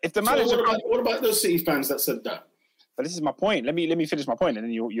if the manager, so what about those City fans that said that? But this is my point. Let me finish my point, and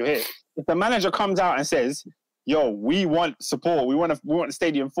then you're here. If the manager comes out and says, "Yo, we want support. We want the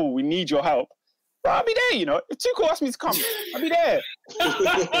stadium full. We need your help." Bro, I'll be there, If Tuchel asks me to come, I'll be there.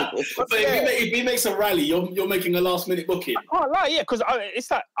 But if he makes a rally, you're making a last-minute booking. I can't lie, yeah, because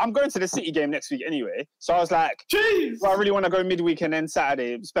it's like, I'm going to the City game next week anyway. So I was like, jeez, I really want to go midweek and then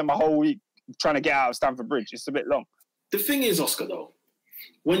Saturday, spend my whole week trying to get out of Stamford Bridge. It's a bit long.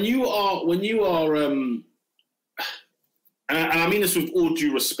 and I mean this with all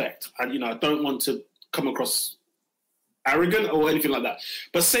due respect, and I don't want to come across arrogant or anything like that.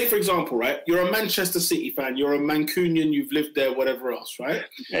 But say, for example, right, you're a Manchester City fan, you're a Mancunian, you've lived there, whatever else, right?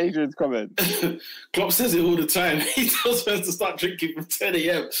 Adrian's comment. Klopp says it all the time. He tells fans to start drinking from 10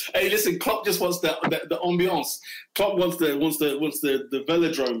 a.m. Hey, listen, Klopp just wants the ambiance. Klopp wants the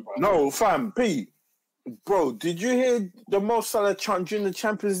velodrome, bro. No, fam, Pete. Bro, did you hear the Mo Salah chant during the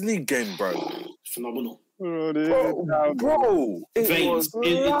Champions League game, bro? Phenomenal. Bro, it Veins,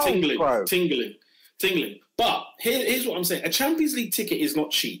 was tingling. But here's what I'm saying. A Champions League ticket is not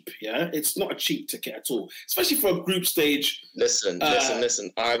cheap, yeah? It's not a cheap ticket at all, especially for a group stage. Listen.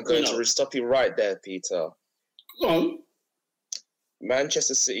 I'm going to stop you right there, Peter. Go on.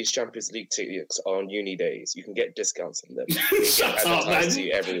 Manchester City's Champions League tickets are on uni days. You can get discounts on them. Shut up, man.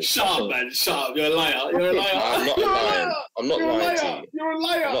 Shut up. You're a liar. I'm not lying. I'm not lying to you. You're a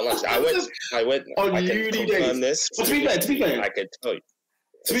liar. I'm not lying to you. I went on I can uni confirm days. this. To be fair, I can tell you.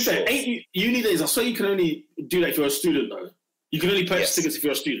 To be fair, uni days, I swear you can only do that if you're a student, though. You can only purchase tickets if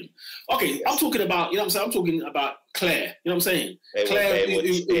you're a student. Okay, I'm talking about, what I'm saying? I'm talking about Claire. You know what I'm saying?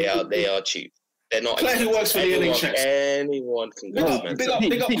 They are cheap. They're not. Claire, who works for the NHS. Anyone can go.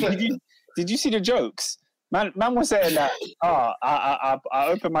 Big up Claire. Did you see the jokes? Man was saying that, I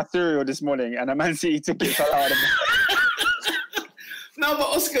opened my cereal this morning and a Man City ticket fell out of it. No, but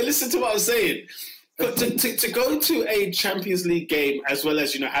Oscar, listen to what I'm saying. But to go to a Champions League game as well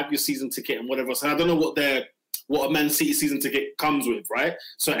as, have your season ticket and whatever else, and I don't know what a Man City season ticket comes with, right?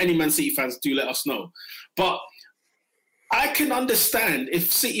 So any Man City fans, do let us know. But I can understand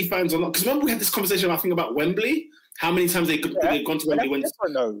if City fans are not, because remember we had this conversation, I think, about Wembley, how many times they've gone to Wembley.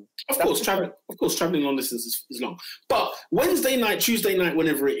 Of course, traveling long distance is long. But Wednesday night, Tuesday night,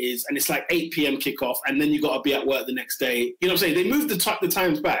 whenever it is, and it's like 8 p.m. kickoff, and then you got to be at work the next day. You know what I'm saying? They moved the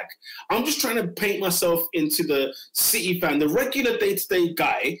times back. I'm just trying to paint myself into the City fan, the regular day-to-day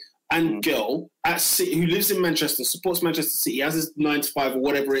guy and girl at City who lives in Manchester, supports Manchester City, has his 9 to 5 or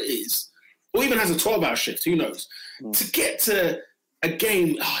whatever it is, or even has a 12-hour shift. Who knows? To get to a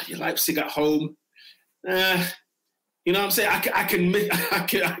game, Leipzig at home. You know what I'm saying? I can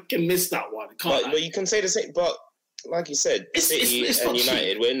miss that one. But you can say the same. But like you said, City and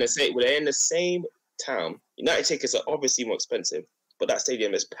United, we're in the same town. United tickets are obviously more expensive, but that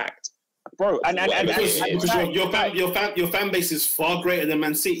stadium is packed. Bro, because your fan base is far greater than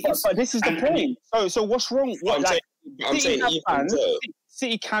Man City. But this is the point. So what's wrong? I'm saying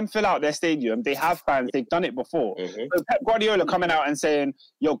City can fill out their stadium. They have fans. They've done it before. Mm-hmm. So Pep Guardiola coming out and saying,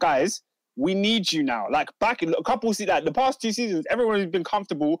 "Yo, guys, we need you now." Like back in a couple the past 2 seasons, everyone has been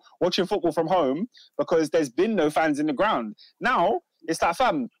comfortable watching football from home because there's been no fans in the ground. Now it's like,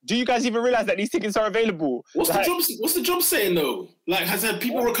 fam, do you guys even realize that these tickets are available? What's the job saying though? Like, has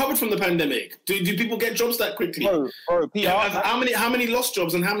people recovered from the pandemic? Do people get jobs that quickly? Bro, PR, how many lost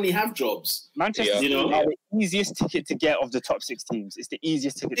jobs and how many have jobs? Manchester City are the easiest ticket to get of the top 6 teams. It's the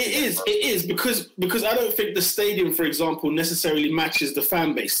easiest ticket. It is because I don't think the stadium, for example, necessarily matches the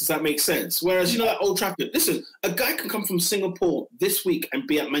fan base. Does that make sense? Whereas like Old Trafford, listen, a guy can come from Singapore this week and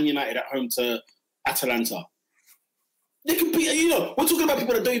be at Man United at home to Atalanta. They can be, we're talking about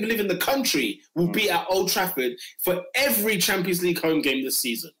people that don't even live in the country will be at Old Trafford for every Champions League home game this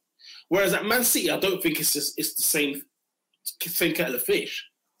season. Whereas at Man City, I don't think it's the same kettle of fish.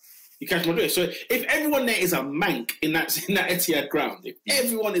 You catch my drift. So if everyone there is a mank in that Etihad ground, if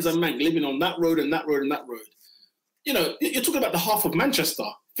everyone is a mank living on that road and that road and that road, you're talking about the half of Manchester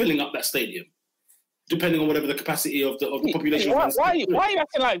filling up that stadium, depending on whatever the capacity of the population. Why are you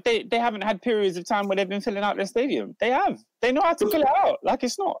acting like they haven't had periods of time where they've been filling out their stadium? They have. They know how to fill it out. Like,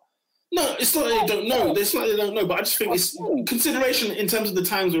 it's not. No, it's not that they don't know. It's not that they don't know, but I just think it's consideration in terms of the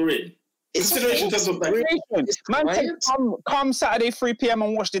times we're in. Consideration in terms of man, come Saturday 3 p.m.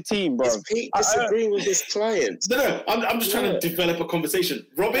 and watch the team, bro. Is Pete disagreeing with his clients? No, I'm just trying to develop a conversation.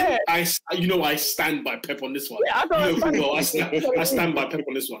 Robin, I stand by Pep on this one. I stand by Pep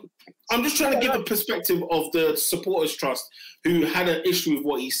on this one. I'm just trying to give a perspective of the supporters trust who had an issue with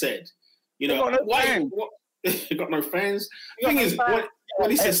what he said. He got no fans. The thing is, when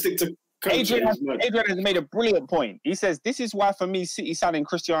he said stick to Adrian has made a brilliant point. He says, this is why, for me, City signing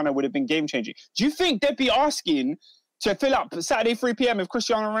Cristiano would have been game-changing. Do you think they'd be asking to fill up Saturday 3 p.m. if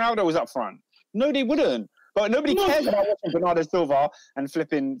Cristiano Ronaldo was up front? No, they wouldn't. But nobody cares about watching Bernardo Silva and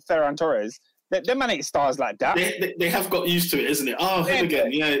flipping Ferran Torres. Them man ain't stars like that. They have got used to it, isn't it? Oh, him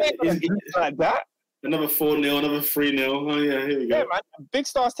again. Yeah. Like that. Another 4-0, another 3-0. Oh, yeah, here we go. Yeah, man. Big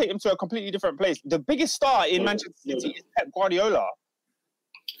stars take them to a completely different place. The biggest star in Manchester City is Pep Guardiola.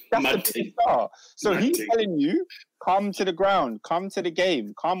 That's the big star. So he's telling you, come to the ground, come to the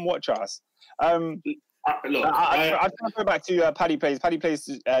game, come watch us. I want to go back to Paddy Plays. Paddy Plays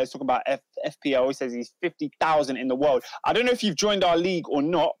is talking about FPL. He says he's 50,000 in the world. I don't know if you've joined our league or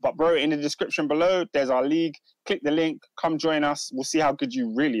not, but bro, in the description below, there's our league. Click the link. Come join us. We'll see how good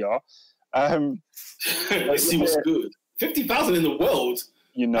you really are. Let's see what's good. 50,000 in the world.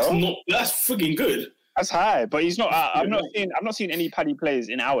 You know, that's freaking good. That's high, but he's not. I've not seen any Paddy Plays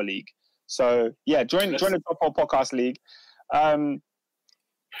in our league. So yeah, join the Top 4 Podcast League.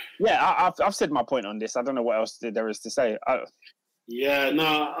 Yeah, I've said my point on this. I don't know what else there is to say. I'm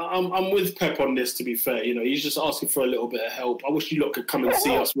with Pep on this. To be fair, you know, he's just asking for a little bit of help. I wish you lot could come and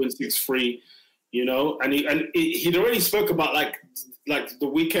see us win 6-3. You know, and he'd already spoke about like the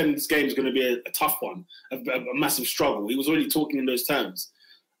weekend's game is going to be a tough one, a massive struggle. He was already talking in those terms,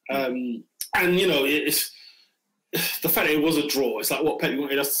 and you know, it's the fact that it was a draw. It's like, what, Pep, you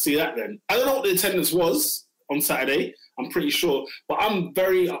wanted us to see that then? I don't know what the attendance was on Saturday. I'm pretty sure, but I'm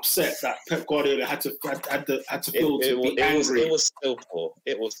very upset that Pep Guardiola had to feel to be angry. It was still poor.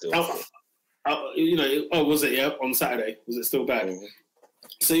 It was still poor. You know, was it? Yeah, on Saturday, was it still bad? Mm-hmm.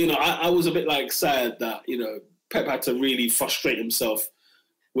 So you know, I was a bit like sad that you know Pep had to really frustrate himself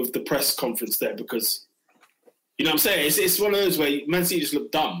with the press conference there because you know what I'm saying it's one of those where Man City just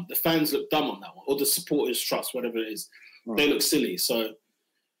look dumb. The fans look dumb on that one, or the supporters trust whatever it is. They look silly. So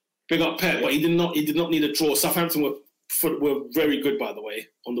big up Pep, but he did not need a draw. Southampton were very good, by the way,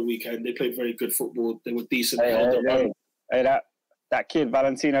 on the weekend. They played very good football. They were decent. Hey, that kid,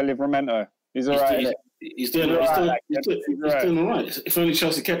 Valentino Livramento, he's all right. He's doing all right. He's doing all right. If only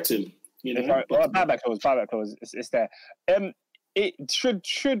Chelsea kept him. You know? Buyback clause. It's there. It should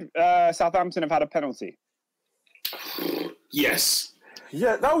Southampton have had a penalty? Yes.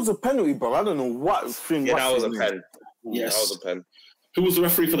 Yeah, that was a penalty, bro. I don't know what thing. Yeah, that was a pen. Yes, that was a pen. Who was the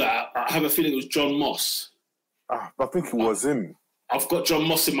referee for that? I have a feeling it was John Moss. I think it was him. I've got John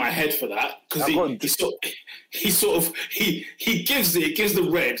Moss in my head for that because he gives the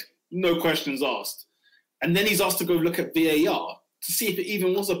red, no questions asked, and then he's asked to go look at VAR to see if it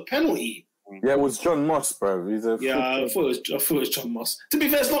even was a penalty. Yeah, it was John Moss, bro. I thought it was John Moss. To be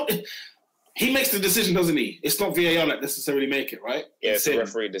fair, it's not. He makes the decision, doesn't he? It's not VAR that necessarily make it, right? Yeah, it's a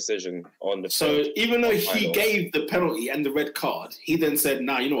referee decision on the. So even though he gave the penalty and the red card, he then said,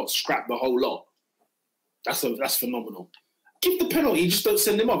 "Nah, you know what? Scrap the whole lot." That's phenomenal. Give the penalty, just don't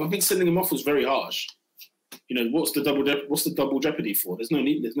send him off. I think sending him off was very harsh. You know, what's the double jeopardy for? There's no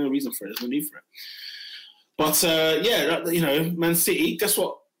reason for it. There's no need for it. But you know, Man City. Guess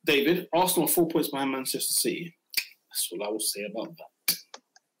what, David? Arsenal are 4 points behind Manchester City. That's what I will say about that.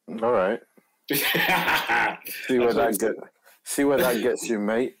 All right. See where that gets you,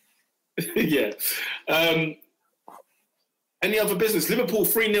 mate. Yeah. Any other business? Liverpool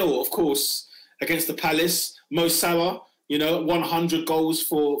 3-0, of course, against the Palace. Mo Salah, you know, 100 goals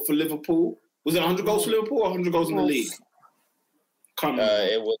for Liverpool. Was it 100 goals for Liverpool or 100 goals in the league? Can't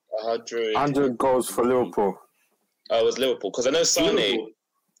remember. It was 100 goals for Liverpool. It was Liverpool because I know Sané.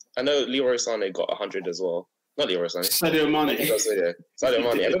 I know Leroy Sané got 100 as well. Not Leroy Sané. Sadio Mane. Sadio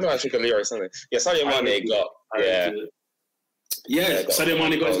Mane. I don't know how to think of Leroy Sané. Yeah, Sadio Mane got. Yeah, Sadio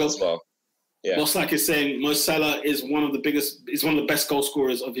Mane got his goals as well. Yeah. What's like is saying Mo Salah is one of the best goal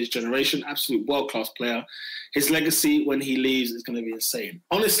scorers of his generation. Absolute world-class player. His legacy when he leaves is going to be insane.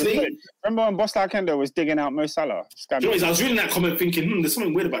 Honestly, remember when Boss Kendo was digging out Mo Salah? I was reading that comment thinking, there's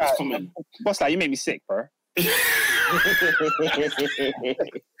something weird about this comment. Boss, you make me sick, bro.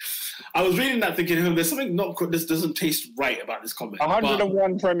 I was reading that thinking, there's something this doesn't taste right about this comment.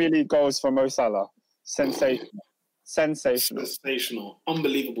 101 Premier League goals for Mo Salah. Sensational.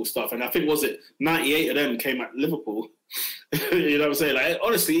 Unbelievable stuff. And I think, 98 of them came at Liverpool. You know what I'm saying? Like,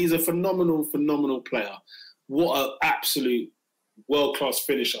 honestly, he's a phenomenal player. What an absolute world-class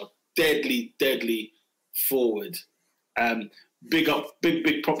finisher. Deadly forward. Big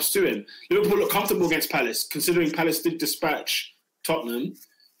props to him. Liverpool look comfortable against Palace, considering Palace did dispatch Tottenham.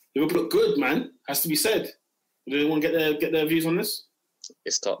 Liverpool look good, man. Has to be said. Do they want to get their views on this?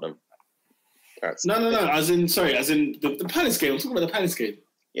 It's Tottenham. No. As in the Palace game. I'm talking about the Palace game.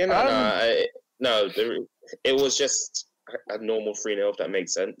 Yeah, it was just a normal 3-0, if that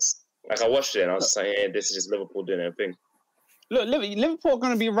makes sense. Like, I watched it and I was saying, hey, this is just Liverpool doing their thing. Look, Liverpool are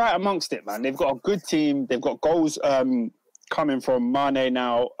going to be right amongst it, man. They've got a good team. They've got goals coming from Mane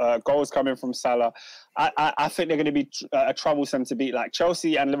now, goals coming from Salah. I think they're going to be a troublesome to beat. Like,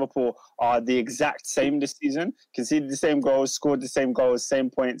 Chelsea and Liverpool are the exact same this season. Conceded the same goals, scored the same goals, same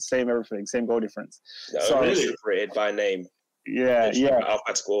points, same everything, same goal difference. So really separated by name. Yeah.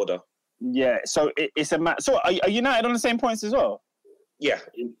 Alphabetical order. Yeah. So it's a match. So are United on the same points as well? Yeah.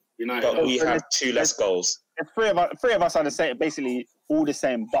 United. But we have 2 less goals. Three of us are the same, basically all the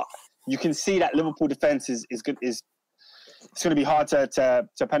same. But you can see that Liverpool defense is good. It's going to be hard to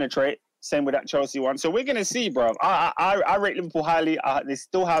penetrate. Same with that Chelsea one. So we're going to see, bro. I rate Liverpool highly. I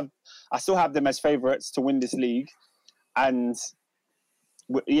still have them as favourites to win this league, and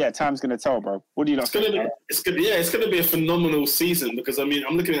yeah, time's going to tell, bro. What do you know? It's going to be a phenomenal season because I mean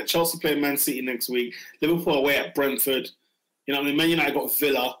I'm looking at Chelsea playing Man City next week, Liverpool away at Brentford. You know, what I mean, Man United got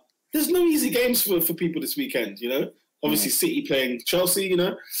Villa. There's no easy games for people this weekend. You know, obviously City playing Chelsea. You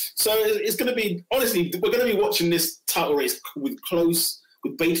know, so it's going to be honestly we're going to be watching this title race with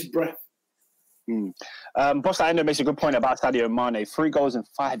bated breath. Boss Endo makes a good point about Sadio Mane. 3 goals in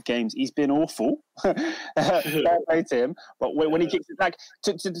 5 games. He's been awful. Don't rate him. But when he kicks it, like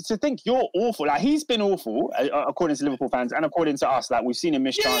to think you're awful, like he's been awful according to Liverpool fans and according to us. Like we've seen him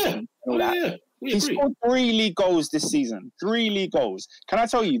miss chances and all that. Yeah. He scored 3 league goals this season. 3 league goals. Can I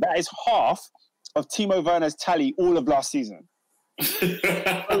tell you that is half of Timo Werner's tally all of last season?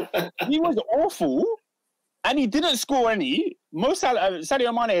 He was awful. And he didn't score any.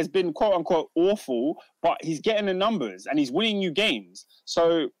 Sadio Mane has been quote unquote awful, but he's getting the numbers and he's winning you games.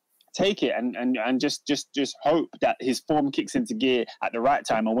 So take it and just hope that his form kicks into gear at the right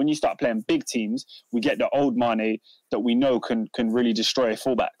time. And when you start playing big teams, we get the old Mane that we know can really destroy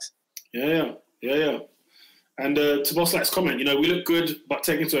fullbacks. Yeah. And to Boss Light's comment, you know, we look good, but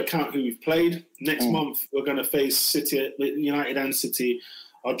take into account who we've played. Next month, we're going to face City, United and City.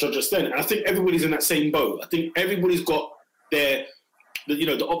 I'll judge us then. And I think everybody's in that same boat. I think everybody's got the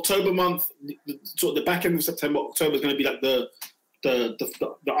October month, sort of the back end of September, October is going to be like the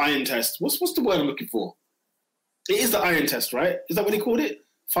iron test. What's the word I'm looking for? It is the iron test, right? Is that what they called it?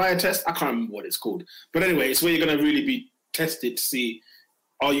 Fire test? I can't remember what it's called. But anyway, it's where you're going to really be tested to see,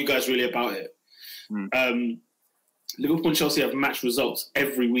 are you guys really about it? Liverpool and Chelsea have match results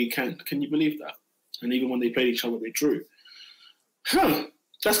every weekend. Can you believe that? And even when they played each other, they drew.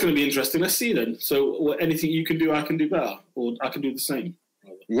 That's going to be interesting. Let's see then. So anything you can do, I can do better. Or I can do the same.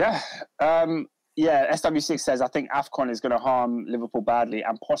 Yeah. SW6 says, I think AFCON is going to harm Liverpool badly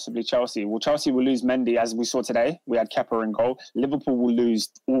and possibly Chelsea. Well, Chelsea will lose Mendy, as we saw today. We had Kepa in goal. Liverpool will lose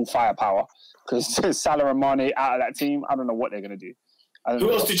all firepower because Salah and Mane out of that team. I don't know what they're going to do.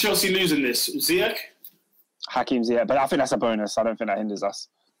 Who else did Chelsea lose in this? Ziyech? Hakim Ziyech. But I think that's a bonus. I don't think that hinders us.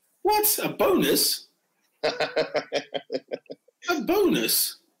 What? A bonus? A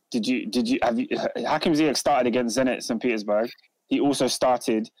bonus? Hakim Ziyech started against Zenit St. Petersburg. He also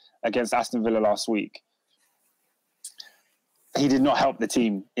started against Aston Villa last week. He did not help the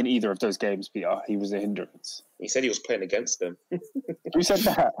team in either of those games, Peter. He was a hindrance. He said he was playing against them. Who said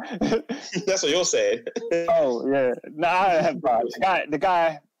that? That's what you're saying. Oh, yeah. Nah, the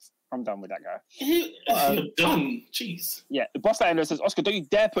guy, I'm done with that guy. You're done. Jeez. Yeah. The boss Endo says, Oscar, don't you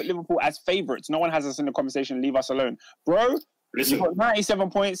dare put Liverpool as favourites. No one has us in the conversation. Leave us alone. Bro, listen. You got 97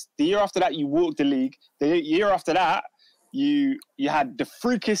 points. The year after that, you walked the league. The year after that, you had the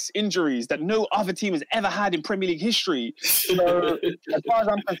freakiest injuries that no other team has ever had in Premier League history. So, as far as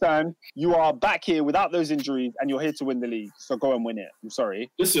I'm concerned, you are back here without those injuries and you're here to win the league. So go and win it. I'm sorry.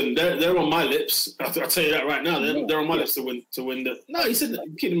 Listen, they're on my lips. I'll tell you that right now. They're on my lips to win the... No, he said,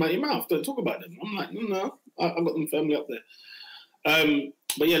 keep them out of your mouth. Don't talk about them. I'm like, no. I've got them firmly up there.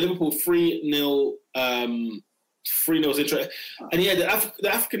 But yeah, Liverpool 3-0... 3-0 is interesting. And yeah,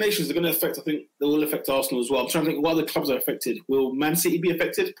 the African nations are going to affect, I think, they will affect Arsenal as well. I'm trying to think what other clubs are affected. Will Man City be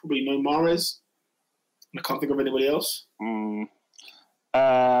affected? Probably no Mahrez. I can't think of anybody else.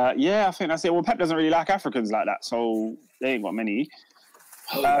 Yeah, I think that's it. Well, Pep doesn't really like Africans like that, so they ain't got many.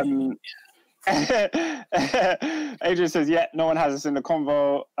 Adrian says, yeah, no one has us in the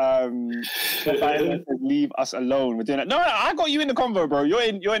convo. Leave us alone. We're doing it. No, I got you in the convo, bro. You're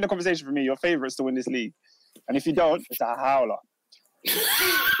in the conversation for me. Your favourites to win this league. And if you don't, it's a howler.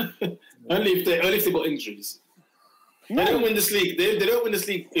 only if they got injuries. No. They don't win this league. They don't win this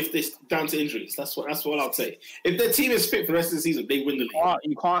league if they're down to injuries. That's what I'll say. If their team is fit for the rest of the season, they win the league.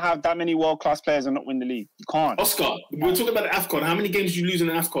 You can't have that many world-class players and not win the league. You can't. Oscar, we're talking about the AFCON. How many games do you lose in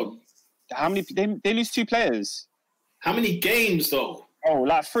the AFCON? How many? They lose 2 players. How many games, though? Oh,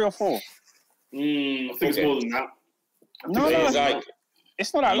 like 3 or 4. I think it's more than that. No,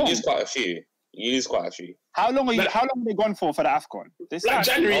 it's not that long. You lose quite a few. How long have they gone for the AFCON?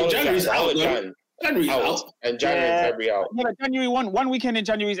 January's out. January's out. And January and February out. Yeah, January one weekend in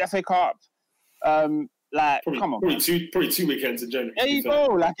January's FA Cup. Come on, probably two weekends in January. There you go.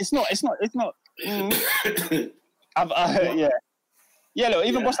 Like it's not. Yeah, look,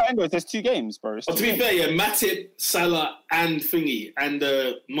 even Bossa Endo, there's 2 games, bro. To be fair, Matip, Salah, and Thingy and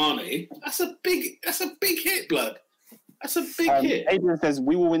Mane. That's a big hit, blood. That's a big hit. Adrian says,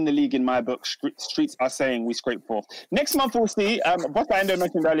 we will win the league in my book. Streets are saying we scrape fourth. Next month, we'll see. What Endo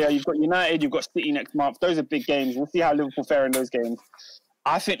mentioned earlier, you've got United, you've got City next month. Those are big games. We'll see how Liverpool fare in those games.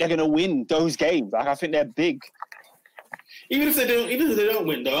 I think they're going to win those games. Like, I think they're big. Even if they don't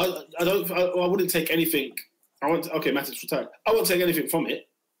win, though, I wouldn't take anything. Matip's retired. I won't take anything from it.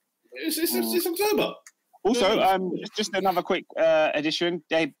 It's October. Also, just another quick addition.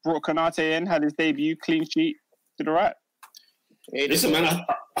 They brought Konate in, had his debut, clean sheet, did all right. Listen, man,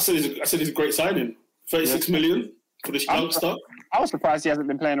 I said he's a great signing. 36 million for this youngster. I was surprised he hasn't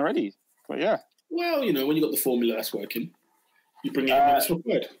been playing already, but yeah. Well, when you got the formula that's working, you bring it in when it's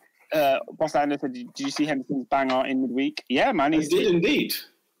required. Boss Lander said, did you see Henderson's banger in midweek? Yeah, man. He did indeed.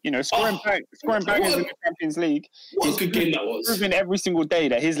 Scoring bangers in the Champions League. What a good game that was. Proving every single day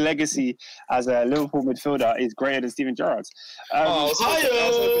that his legacy as a Liverpool midfielder is greater than Steven Gerrard's.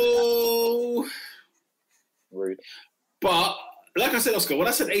 Rude. But like I said, Oscar, when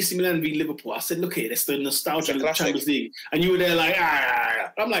I said AC Milan v Liverpool, I said, look at it, it's the nostalgia of the Champions League, and you were there like,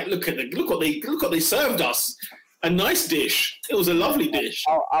 I'm like, look what they served us. A nice dish. It was a lovely dish.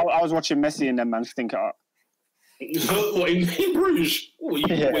 I was watching Messi and them man stink it up. What, in Bruges? What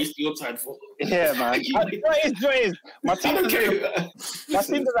are you wasting your time for? Yeah, man. What is? My team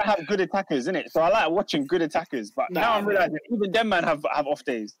doesn't have good attackers, innit? So I like watching good attackers. But now I'm realizing even them man have off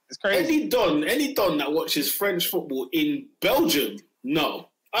days. It's crazy. Any Don that watches French football in Belgium, no.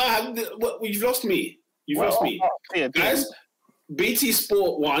 You've lost me. Lost me. Guys, BT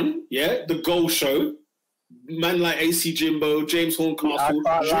Sport 1, the goal show. Man like AC Jimbo, James Horncastle,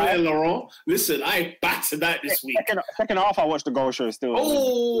 Julien Laurent. Listen, I battered that this week. Second half, I watched the goal show still.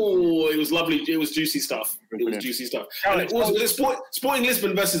 Oh, it was lovely. It was juicy stuff. And it was Sporting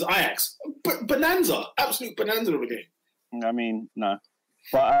Lisbon versus Ajax. Bonanza. Absolute bonanza of a game. I mean, no.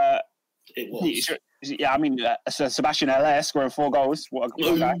 But it was. Yeah, I mean, Sebastian Haller scoring 4 goals. What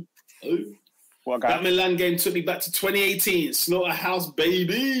a guy. What a guy. That Milan game took me back to 2018. Slaughterhouse,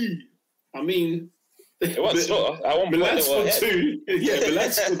 baby. I mean... It was Slaughter. At one point, they were ahead.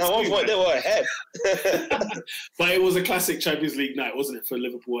 Milan scored 2. At one point, they were ahead. But it was a classic Champions League night, wasn't it, for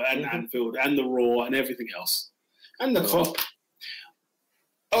Liverpool and Anfield and the Raw and everything else. And the Cup.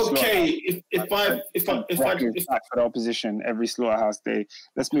 Okay, if I for the opposition every Slaughterhouse day.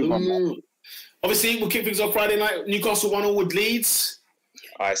 Let's move on. Obviously, we'll kick things off Friday night. Newcastle 1-0 with Leeds.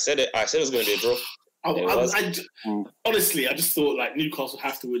 I said it was going to be a draw. Honestly, I just thought like Newcastle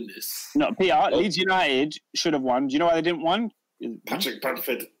have to win this. No, Peter, Leeds United should have won. Do you know why they didn't win? Patrick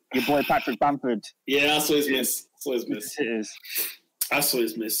Bamford. Your boy Patrick Bamford. Yeah, I saw his miss. It is. I saw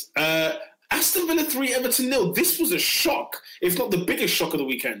his miss. Aston Villa 3, Everton 0. This was a shock, if not the biggest shock of the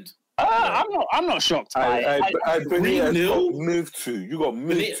weekend. I'm not shocked. I believe got moved to. You got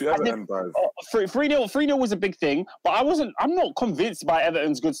moved to Everton, guys. 3-0 was a big thing, but I'm not convinced by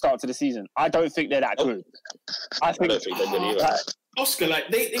Everton's good start to the season. I don't think they're that good. I don't think they're good either. Oscar,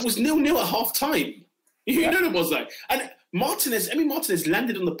 it was 0-0 at half time. You know what it was like. And Emi Martinez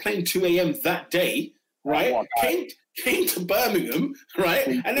landed on the plane 2 a.m. that day, right? Came to Birmingham, right?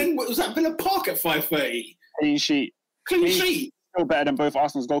 And then was at Villa Park at 5:30. Clean sheet. Still better than both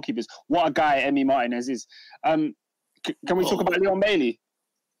Arsenal's goalkeepers. What a guy Emi Martinez is. Can we talk about Leon Bailey?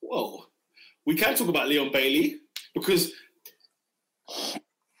 Whoa. We can talk about Leon Bailey because he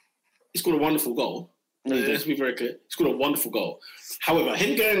scored a wonderful goal. Let's be very clear. He scored a wonderful goal. However,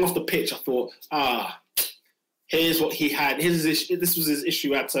 him going off the pitch, I thought, here's what he had. This was his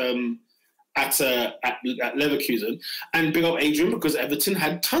issue at Leverkusen. And big up Adrian because Everton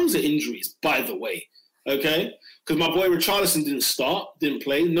had tons of injuries, by the way. Okay? Because my boy Richarlison didn't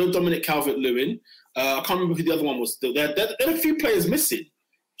play. No Dominic Calvert-Lewin. I can't remember who the other one was. There are a few players missing.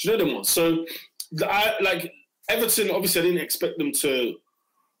 Do you know them ones? So, Everton, obviously I didn't expect them to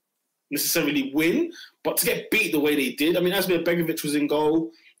necessarily win, but to get beat the way they did. I mean, Asmir Begovic was in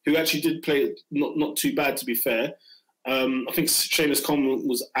goal, who actually did play not too bad, to be fair. I think Seamus Coleman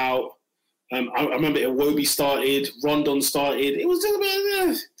was out. I remember Iwobi started, Rondon started. It was just a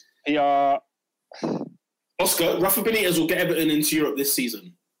bit... Oscar, Rafa Benitez will get Everton into Europe this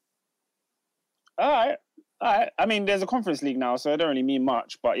season. All right. I mean, there's a Conference League now, so it don't really mean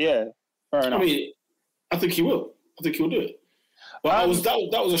much, but yeah, fair enough. I mean, I think he will. I think he'll do it. But that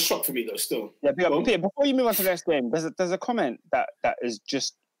was a shock for me, though, still. Yeah, Peter, before you move on to the next game, there's a comment that is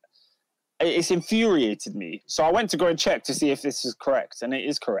just... It's infuriated me. So I went to go and check to see if this is correct, and it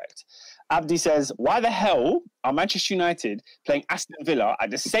is correct. Abdi says, why the hell are Manchester United playing Aston Villa at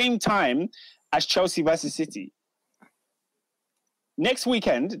the same time as Chelsea versus City? Next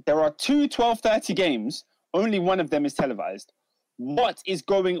weekend, there are 2 12:30 games. Only one of them is televised. What is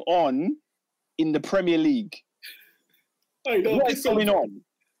going on in the Premier League? What is going on?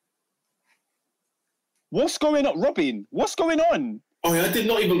 What's going on, Robin? What's going on? Oh, yeah, I did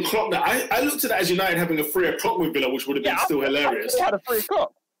not even clock that. I looked at that as United having a 3 o'clock with Villa, which would have been still hilarious. They had a 3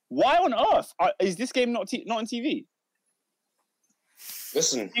 o'clock. Why on earth is this game not on TV?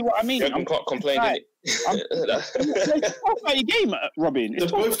 Listen, See what I mean? Jurgen Klopp complained. It's a 12:30 game, Robin. They're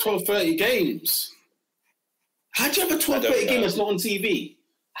both 12:30 games. How do you have a 12:30 game that's not on TV?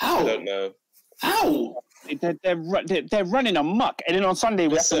 How? I don't know. How? They're running amok, and then on Sunday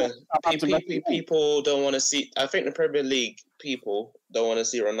we Listen, people don't want to see. I think the Premier League people don't want to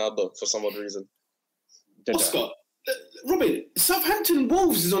see Ronaldo for some odd reason. Oscar, Robin, Southampton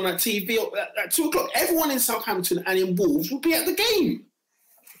Wolves is on that TV at 2 o'clock. Everyone in Southampton and in Wolves will be at the game.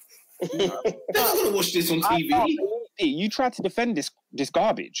 They're not going to watch this on TV. You tried to defend this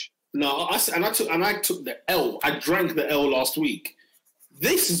garbage. No, I took the L. I drank the L last week.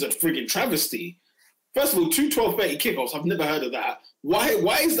 This is a frigging travesty. First of all, 2 12:30 kickoffs. I've never heard of that. Why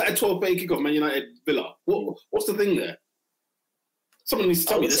is that a 12:30 kickoff, Man United Villa? What's the thing there? Someone needs to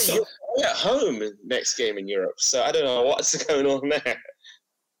tell me this stuff. We're at home next game in Europe, so I don't know what's going on there.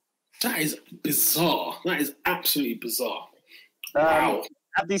 That is bizarre. That is absolutely bizarre. Wow.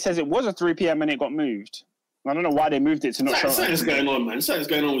 Abdi says it was a 3 p.m. and it got moved. I don't know why they moved it to not show. Something's going on, man. Something's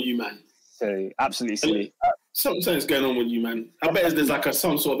going on with you, man. So, absolutely silly. Something's going on with you, man. I bet there's like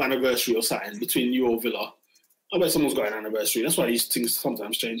some sort of anniversary or something between you or Villa. I bet someone's got an anniversary. That's why these things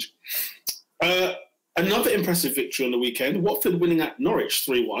sometimes change. Another impressive victory on the weekend. Watford winning at Norwich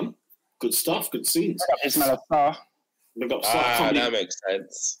 3-1. Good stuff. Good scenes. Ismail Sarr. That makes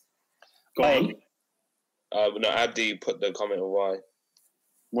sense. Go on. No, Abdi put the comment on why.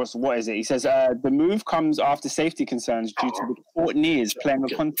 What is it? He says the move comes after safety concerns due to the Courtney's playing a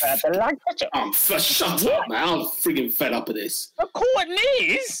concert at the Lancashire. Shut up, man. I'm freaking fed up of this. The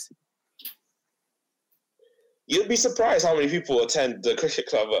Courtney's? You'd be surprised how many people attend the cricket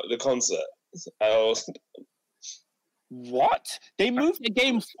club at the concert. What? They moved the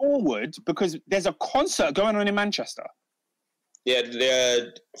game forward because there's a concert going on in Manchester. Yeah,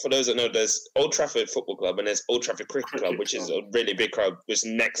 for those that know, there's Old Trafford Football Club and there's Old Trafford Cricket Club, which is a really big club, which is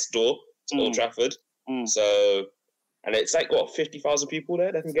next door to Old Trafford. So, and it's like, 50,000 people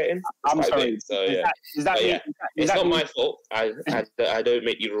there that can get in? I'm sorry. Big, so, yeah. It's not my fault. I don't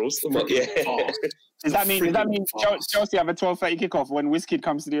make you rules. But, yeah. Does that mean Chelsea have a 12:30 kickoff when Wizkid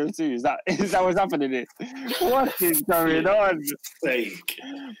comes to the O2? Is that what's happening here? What is going on?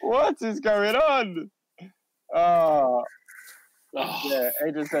 What is going on? Yeah,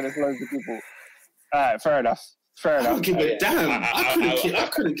 Adrian said it's loads of people. All right, fair enough. I don't give a damn. I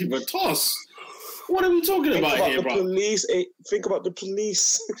couldn't give a toss. What are we talking about here, bro? Think about the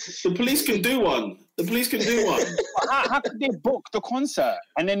police. The police can do one. How could they book the concert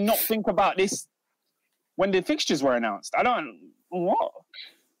and then not think about this when the fixtures were announced? What?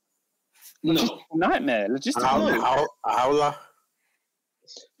 No. Nightmare. Howler.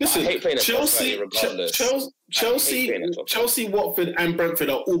 Listen, Chelsea, Watford, and Brentford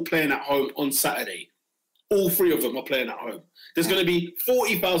are all playing at home on Saturday. All 3 of them are playing at home. There's going to be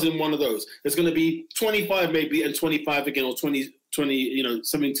 40,000 in one of those. There's going to be 25 maybe and 25 again, or 20,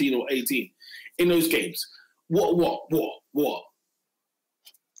 17 or 18 in those games. What?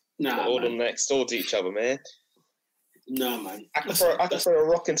 Nah, all them next door to each other, man. Nah, man. I can throw a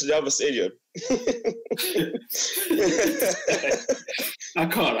rock into the other stadium. I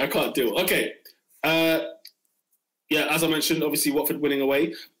can't do it. Okay. As I mentioned, obviously Watford winning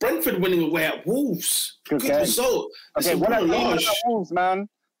away. Brentford winning away at Wolves. Good result. Okay, what are Wolves, man?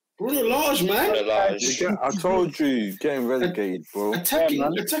 Bruno Lage, man. I told you, getting relegated, bro.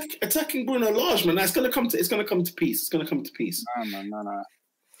 Attacking Bruno Lage, man. It's gonna come to peace. No.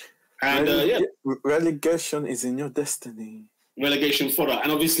 And relegation is in your destiny. Relegation fodder.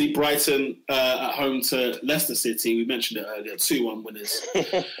 And obviously Brighton at home to Leicester City. We mentioned it earlier, 2-1 winners.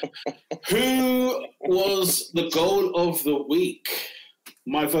 Who was the goal of the week?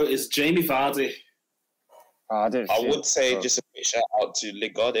 My vote is Jamie Vardy. I would say just a quick shout out to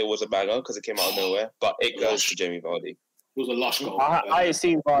Lingard. It was a banger because it came out of nowhere, but it goes to Jamie Vardy. It was a lush goal. I ain't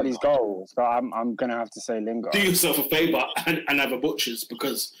seen Vardy's goal, so I'm gonna have to say Lingard. Do yourself a favour and have a butchers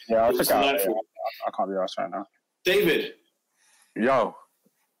because I can't be arsed right now. David. Yo.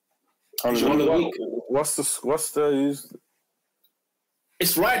 What's the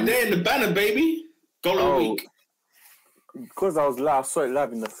It's right there in the banner, baby. Goal of the week. Because I saw it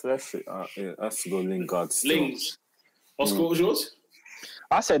live in the flesh. It has to go Lingard. Lings. Oscar, what was yours?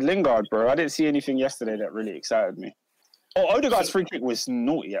 I said Lingard, bro. I didn't see anything yesterday that really excited me. Odegaard's free kick was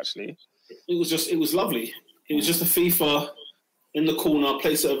naughty, actually. It was lovely. It was just a FIFA in the corner,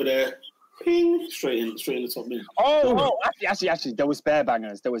 place it over there. Ping, straight in the top bin. Actually, there was bare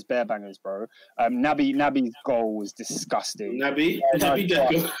bangers. There was bare bangers, bro. Naby's goal was disgusting. Naby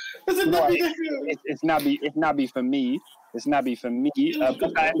Deco. It's Naby for me. It's Naby for me.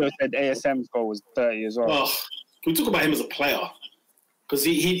 Pocaendo said ASM's goal was 30 as well. Oh, can we talk about him as a player? Because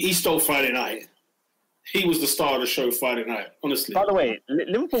he stole Friday night. He was the star of the show Friday night, honestly. By the way,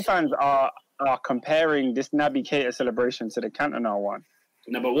 Liverpool fans are comparing this Naby Keita celebration to the Cantona one.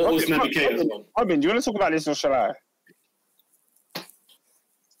 No, but what was Naby Keita's one? Robin, do you want to talk about this or shall I?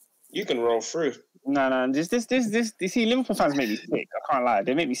 You can roll through. No. This. You see, Liverpool fans make me sick. I can't lie.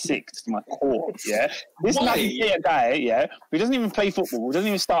 They make me sick to my core. Yeah. This Naby Keita guy, yeah, who doesn't even play football, who doesn't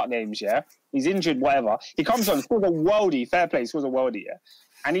even start games. Yeah, he's injured, whatever. He comes on, scores a worldie. Fair play, scores a worldie. Yeah,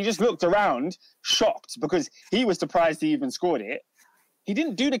 and he just looked around, shocked because he was surprised he even scored it. He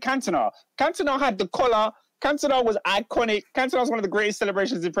didn't do the Cantona. Cantona had the collar. Cantona was iconic. Cantona was one of the greatest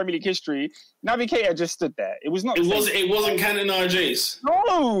celebrations in Premier League history. Naby Keita just stood there. It was not. It wasn't Cantona Jace.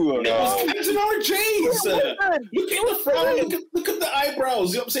 No. It was Cantona Jace. Look at the frown. Look at the eyebrows.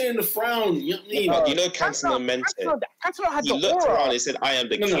 You know what I'm saying? The frown. You know what I mean? But you know Cantona meant it. Cantona had he looked around and he said, "I am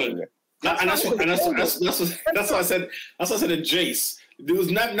the king." And that's what I said. That's what I said to Jace. There was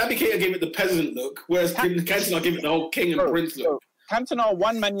Naby Keita gave it the peasant look, whereas Cantona gave it the whole king and prince look. Cantona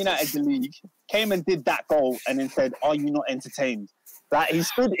won Man United the league, came and did that goal, and then said, "Are you not entertained?" That he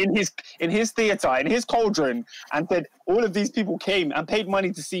stood in his theatre, in his cauldron, and said, "All of these people came and paid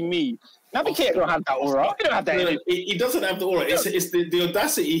money to see me." Naby Keita don't have that aura. He don't have that. No, he doesn't have the aura. It's the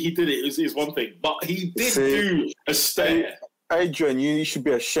audacity he did it is one thing, but he did do a stare. Adrian, you should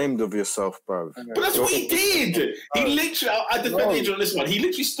be ashamed of yourself, bro. But that's what he did. He literally, I defend Adrian on this one. He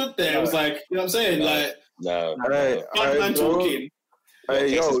literally stood there and was like, you know what I'm saying? Like, man talking.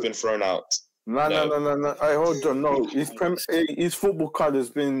 Case has been thrown out. No. Hey, hold on. No, his football card has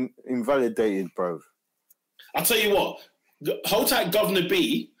been invalidated, bro. I'll tell you what. Hold tight, Governor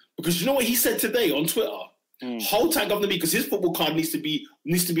B, because you know what he said today on Twitter. Hold tight, Governor B, because his football card needs to be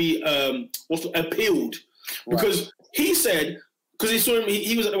appealed. Because he said, because he saw him,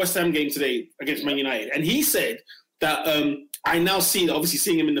 he was at the West Ham game today against Man United, and he said that I now see, obviously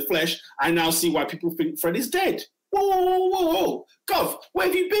seeing him in the flesh, I now see why people think Fred is dead. Whoa. Gov, where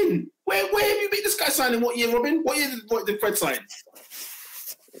have you been? Where have you been? This guy signed in what year, Robin? What year did Fred sign?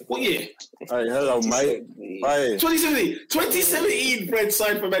 What year? Hey, hello, mate. Hey. 2017, Fred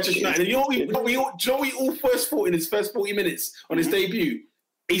signed for Manchester United. And you know what we all first thought in his first 40 minutes on his debut?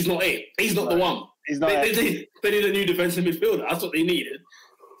 He's not it. He's not the one. He's not they need a new defensive midfielder. That's what they needed.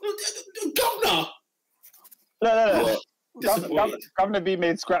 Governor! No. Governor B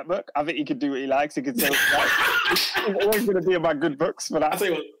made scrapbook. I think he could do what he likes. He could say he's always going to be in my good books for that. I'll tell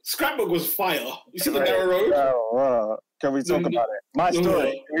you what, scrapbook was fire. You see the Narrow Road? Oh, can we talk about it? My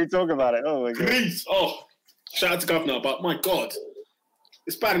story. Can we talk about it? Oh, my God. Please. Oh, shout out to Governor, but my God.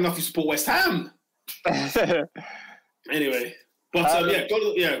 It's bad enough you support West Ham. Anyway. But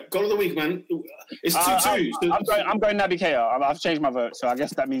goal of the week, man. It's 2-2. I'm going Naby Keita. I've changed my vote, so I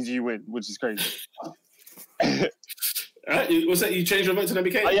guess that means you win, which is crazy. Was that you changed your vote to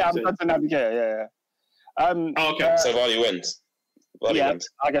Naby Keita? Oh, yeah, I'm going to Naby Keita. Yeah. Okay. So Vardy wins. Wins.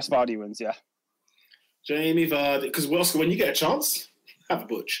 I guess Vardy wins. Yeah. Jamie Vardy, because Oscar, when you get a chance, have a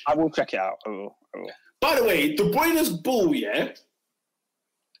butch. I will check it out. I will. By the way, De Bruyne's ball, yeah.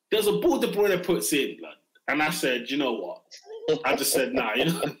 There's a ball De Bruyne puts in, blood. And I said, you know what? I just said, nah, you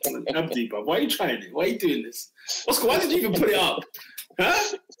know, I'm deeper. Why are you trying it? Why are you doing this? Oscar, why did you even put it up?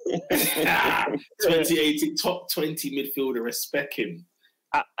 Huh? 2018, top 20 midfielder, respect him.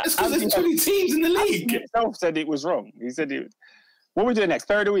 That's because there's 20 teams in the league. He himself said it was wrong. He said it. What are we doing next?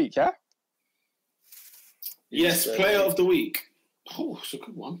 Player of the week, yeah? Yes, player of the week. Oh, it's a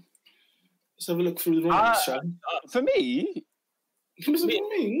good one. Let's have a look through the ranks, shall we? For me,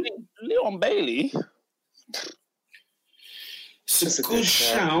 Leon Bailey. It's a good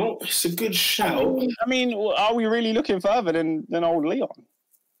shout. It's a good shout. I mean, are we really looking further than old Leon?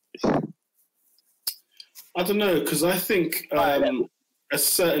 I don't know, because I think a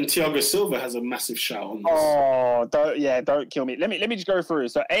certain Thiago Silva has a massive shout on this. Oh, don't kill me. Let me just go through.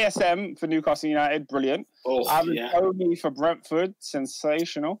 So ASM for Newcastle United, brilliant. Tony for Brentford,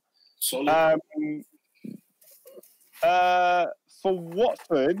 sensational. Solid. For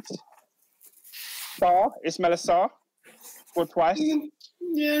Watford, Ismaila Sarr scored twice.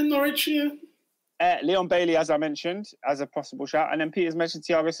 Yeah, Norwich, yeah. Leon Bailey, as I mentioned, as a possible shout, and then Peter's mentioned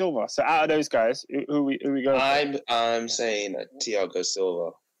Thiago Silva. So out of those guys, who we go? I'm saying Thiago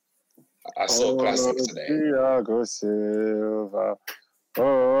Silva. I saw classics today. Thiago Silva.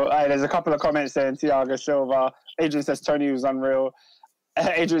 Oh, there's a couple of comments saying Thiago Silva. Adrian says Tony was unreal.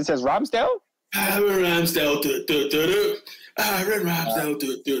 Adrian says Ramsdale. Aaron Ramsdale, Aaron Ramsdale,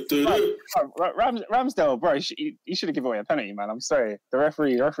 Ramsdale, bro, he should have given away a penalty, man. I'm sorry. The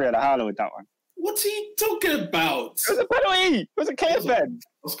referee had a howler with that one. What's he talking about? It was a penalty. It was a KFN.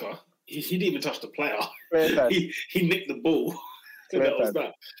 Oscar, he didn't even touch the player. Clear he nicked the ball. Clear That was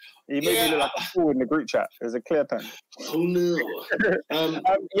that. He made me look like a fool in the group chat. It was a clear pen. Oh no.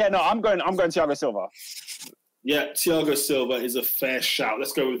 I'm going Thiago Silva. Yeah, Thiago Silva is a fair shout.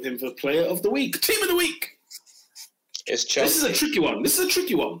 Let's go with him for Player of the Week. Team of the Week. It's Chelsea. This is a tricky one. There's a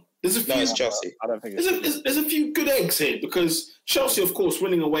few. No, it's Chelsea. I don't think There's a few good eggs here because Chelsea, of course,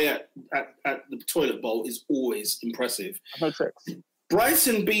 winning away at the toilet bowl is always impressive. No tricks.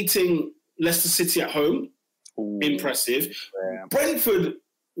 Brighton beating Leicester City at home, Ooh. impressive. Yeah. Brentford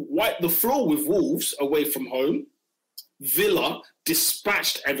wiped the floor with Wolves away from home. Villa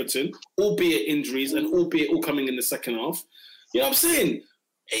dispatched Everton, albeit injuries and albeit all coming in the second half. You know what I'm saying?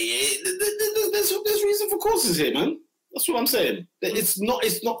 There's reason for causes here, man. That's what I'm saying. It's not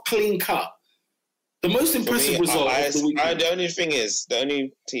clean cut. The most impressive result of the weekend. The only thing is, the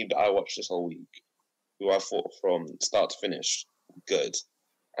only team that I watched this whole week, who I thought from start to finish good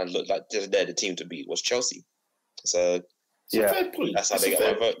and looked like they're the team to beat, was Chelsea. So fair point. That's how they got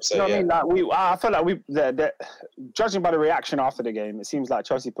my vote. So I mean, I feel like judging by the reaction after the game, it seems like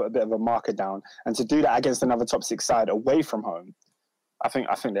Chelsea put a bit of a marker down, and to do that against another top 6 side away from home, I think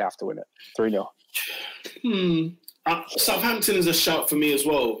they have to win it 3-0. Southampton is a shout for me as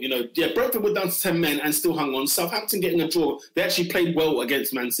well. You know, Brentford were down to 10 men and still hung on. Southampton getting a draw. They actually played well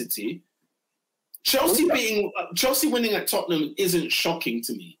against Man City. Chelsea winning at Tottenham isn't shocking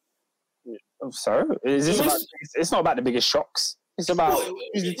to me. So it's not about the biggest shocks. It's about who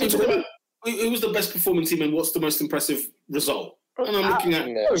was the best performing team and what's the most impressive result. And I'm looking at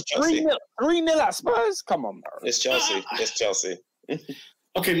 3-0 at Spurs. Come on, bro. It's Chelsea.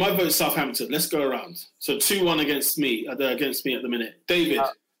 Okay, my vote's Southampton. Let's go around. So 2-1 against me at the minute. David,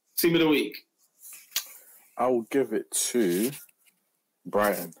 team of the week. I will give it to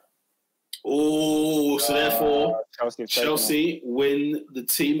Brighton. Oh, so therefore Chelsea win the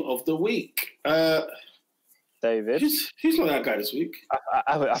team of the week. David, who's not that guy this week?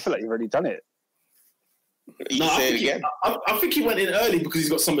 I feel like you've already done it. I think he went in early because he's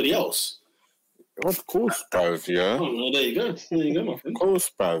got somebody else. Of course, bruv, yeah. Oh, well, there you go, my friend. Of course,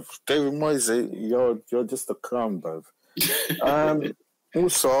 bruv. David Moyes, you're just a clown, bruv.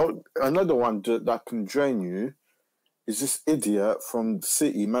 Also, another one that can drain you is this idiot from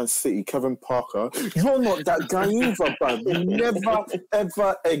Man City, Kevin Parker. You're not that guy either, bruv. You never,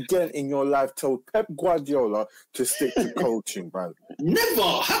 ever again in your life told Pep Guardiola to stick to coaching, bruv. Never.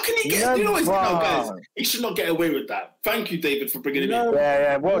 How can he get? Never. You know, guys, he should not get away with that. Thank you, David, for bringing it in.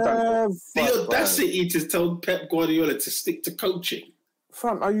 Yeah, well done. The audacity to tell Pep Guardiola to stick to coaching.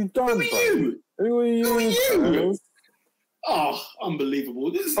 Fam, are you done? Who are you? Oh,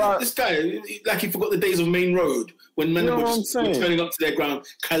 unbelievable. This guy, like he forgot the days of Main Road when men were turning up to their ground,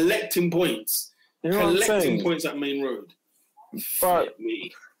 collecting points. Collecting points at Main Road. But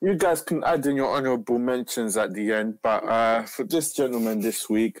you guys can add in your honourable mentions at the end. But for this gentleman this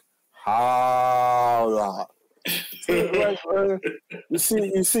week, howler. You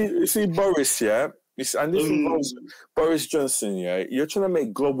see Boris, yeah? And this involves Boris Johnson, yeah? You're trying to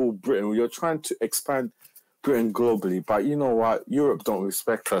make global Britain. You're trying to expand Britain globally, but you know what? Europe don't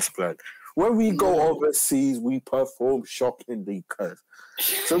respect us, blood. When we go overseas, we perform shockingly.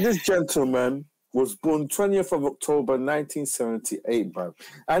 So this gentleman was born 20th of October 1978, bruv.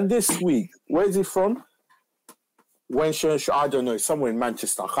 And this week, where is he from? I don't know, somewhere in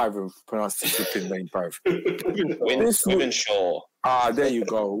Manchester. I can't even pronounce the flipping name, bruv. Wivenshaw. There you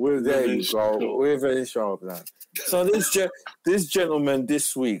go. Wivenshaw, man. So this gentleman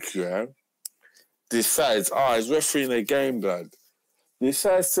this week, yeah, decides, he's refereeing a game, blood.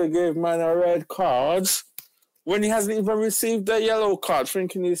 Decides to give man a red card when he hasn't even received a yellow card,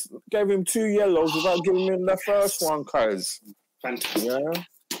 thinking he gave him 2 yellows without giving him the first one, cuz. Fantastic. Yeah.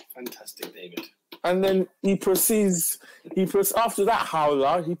 Fantastic, David. And then he proceeds, after that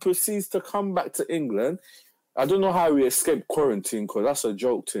howler, he proceeds to come back to England. I don't know how he escaped quarantine, because that's a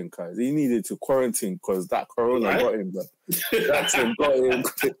joke thing, cuz. He needed to quarantine because that corona got him, blood. That's him, got him.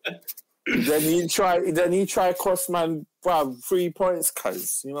 Then he try cost man 3 points,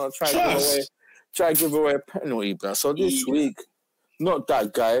 cuz try give away a penalty, bro. So this week, not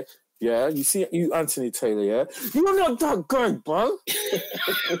that guy, yeah. You see, you Anthony Taylor, yeah. You're not that guy, bro.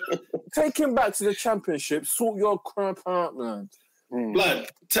 Take him back to the Championship. Sort your crap out, man. Blood,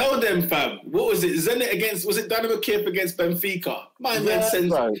 tell them, fam. What was it? Was it Dynamo Kiev against Benfica? My man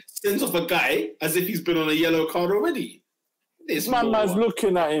sends off a guy as if he's been on a yellow card already. This man's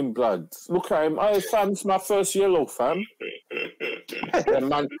looking at him, blood. Look at him. Hey, fam, it's my first yellow, fam.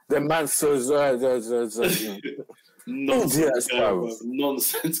 the man says, nonsense guy, bro.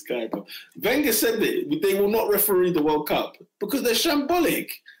 Nonsense guy, bro. Wenger said that they will not referee the World Cup because they're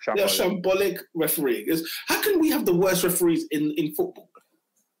shambolic. They're shambolic refereeing. How can we have the worst referees in football?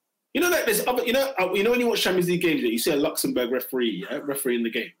 You know that there's other. You know when you watch Champions League games, you see a Luxembourg referee refereeing the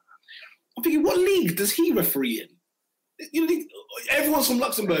game. I'm thinking, what league does he referee in? You know, everyone's from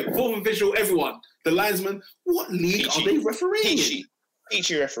Luxembourg, fourth official, everyone, the linesman. What league are they refereeing?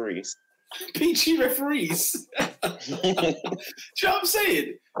 Peachy referees. Peachy referees. Do you know what I'm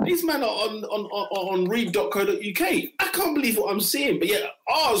saying? These men are on read.co.uk. I can't believe what I'm seeing, but yet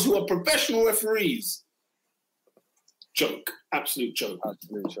ours who are professional referees. Joke. Absolute joke.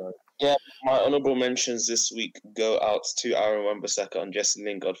 Yeah, my honourable mentions this week go out to Aaron Wan-Bissaka and Jesse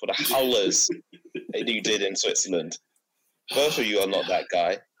Lingard for the howlers that you did in Switzerland. Both of you are not that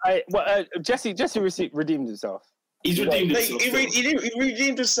guy. Jesse redeemed himself. He's redeemed himself. He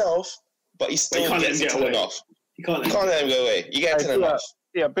redeemed himself, but he still gets a telling off. You can't let him go away. You get a telling off.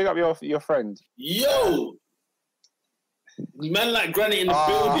 Yeah, big up your friend. Yo! Man like Granite in the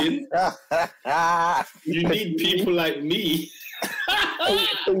building. You need people like me.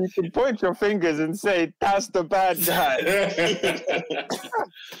 You can point your fingers and say, that's the bad guy.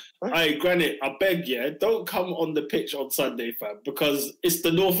 Hey, Granite, I beg you, don't come on the pitch on Sunday, fam, because it's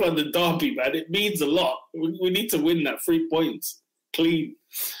the North London derby, man. It means a lot. We need to win that 3 points. Clean.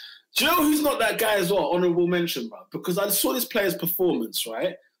 Do you know who's not that guy as well? Honourable mention, bro. Because I saw this player's performance,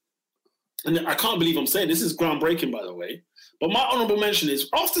 right? And I can't believe I'm saying this is groundbreaking, by the way. But my honourable mention is,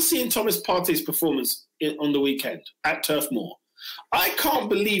 after seeing Thomas Partey's performance on the weekend at Turf Moor, I can't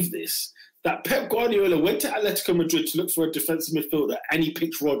believe this, that Pep Guardiola went to Atletico Madrid to look for a defensive midfielder and he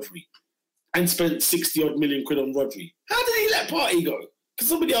picked Rodri and spent 60-odd million quid on Rodri. How did he let Partey go? Because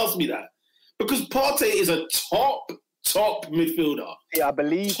somebody asked me that. Because Partey is a top midfielder. Yeah, I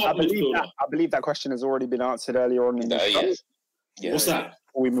believe that question has already been answered earlier on in the show. Yes. Yeah. What's that?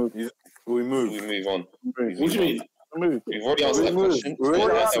 We move on. What do you mean? We've already answered that question. We move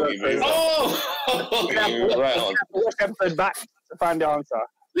right on. Watch episode back to find the answer.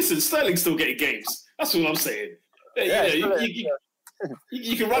 Listen, Sterling's still getting games. That's what I'm saying.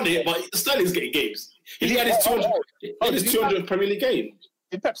 You can run it, but Sterling's getting games. He had his 200th Premier League game.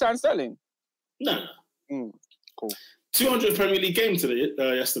 Did Pep sign Sterling? No. Cool. 200th Premier League game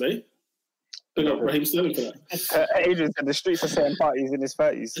yesterday. Big up Raheem Sterling for that. Adrian said the streets are saying parties in his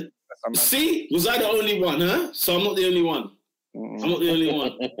 30s. See? Was I the only one, huh? So I'm not the only one. I'm not the only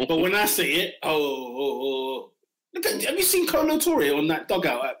one. But when I say it, Look at, have you seen Kolo Touré on that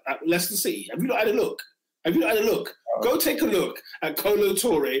dugout at Leicester City? Have you not had a look? Go take a look at Kolo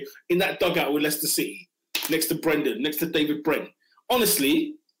Touré in that dugout with Leicester City, next to Brendan, next to David Brent.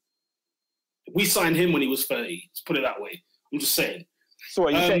 Honestly, we signed him when he was 30. Let's put it that way. I'm just saying. So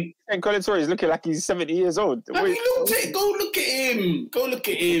what, you saying Kolo Touré is looking like he's 70 years old? Go look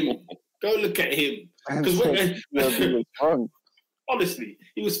at him. Because honestly,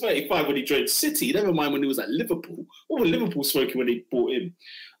 he was 35 when he joined City. Never mind when he was at Liverpool. What were Liverpool smoking when they bought him?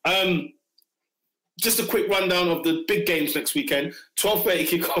 Just a quick rundown of the big games next weekend. 12:30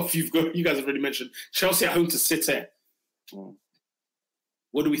 kickoff. You guys have already mentioned Chelsea at home to City.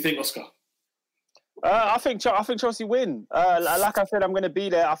 What do we think, Oscar? I think Chelsea win. Like I said, I'm going to be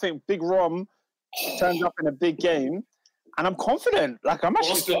there. I think Big Rom turns up in a big game, and I'm confident. Like I'm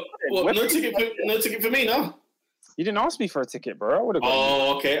actually Oscar, confident. no ticket for me, no. You didn't ask me for a ticket, bro. I would have.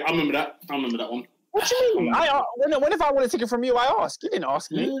 Oh, okay. I remember that one. What do you mean? When if I want a ticket from you, I ask. You didn't ask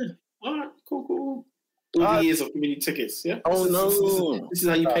me. Yeah. All right, cool. All the years of giving you tickets, yeah? Oh, no. This is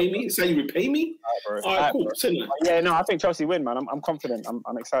how you pay me? This is how you repay me? All right, cool. Yeah, no, I think Chelsea win, man. I'm confident.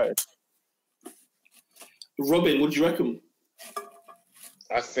 I'm excited. Robin, what do you reckon?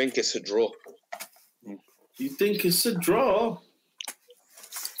 I think it's a draw. You think it's a draw?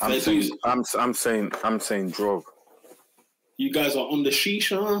 I'm saying draw. You guys are on the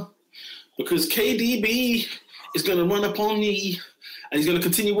shisha because KDB is going to run up on me and he's going to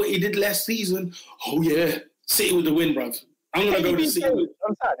continue what he did last season. Oh, yeah. City with the win, bruv. I'm going to go to City.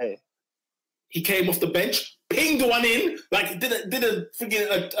 On Saturday. He came off the bench, pinged one in, like did a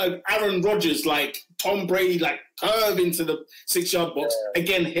freaking Aaron Rodgers, like Tom Brady, like curve into the 6-yard box. Yeah.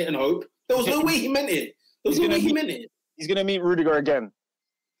 Again, hit and hope. There was no way he meant it. He's going to meet Rudiger again.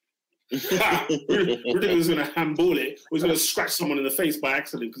 Rudiger was going to handball it. He was going to scratch someone in the face by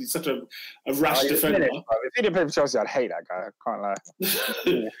accident because he's such a rash defender. If he didn't play for Chelsea, I'd hate that guy. I can't lie.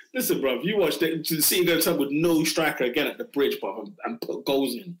 Listen, bro, you watched it. To see him go with no striker again at the bridge, bro, and put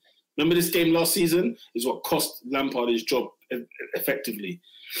goals in. Remember this game last season is what cost Lampard his job effectively.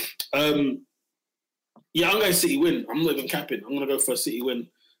 Yeah, I'm going City win. I'm not even capping. I'm going to go for a City win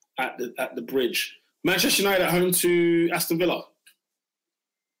at the Bridge. Manchester United at home to Aston Villa.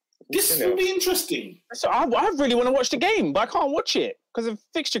 This will be interesting. So I really want to watch the game, but I can't watch it because of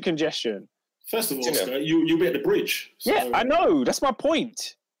fixture congestion. First of all, Oscar, you'll be at the Bridge. So. Yeah, I know. That's my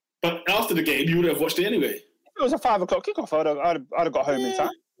point. But after the game, you would have watched it anyway. If it was a 5 o'clock kickoff, I'd have got home in time.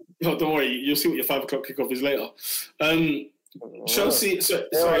 Oh, don't worry. You'll see what your 5 o'clock kickoff is later. Chelsea.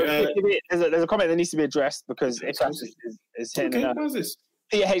 There's a comment that needs to be addressed because Iklas is hitting it. How's this?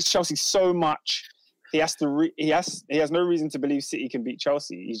 He hates Chelsea so much. He has no reason to believe City can beat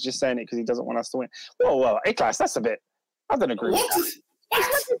Chelsea. He's just saying it because he doesn't want us to win. Well, Iklas, that's a bit. I don't agree. What? With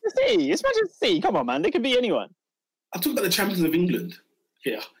that. It's Manchester City. Come on, man. They can beat anyone. I'm talking about the champions of England.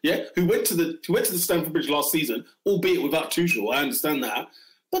 Yeah. Who went to the Stamford Bridge last season, albeit without Tuchel. I understand that,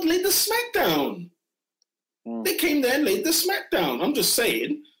 but laid the smackdown. They came there and laid the smackdown. I'm just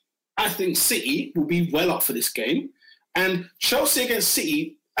saying. I think City will be well up for this game, and Chelsea against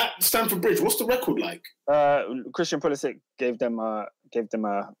City at Stamford Bridge. What's the record like? Christian Pulisic gave them a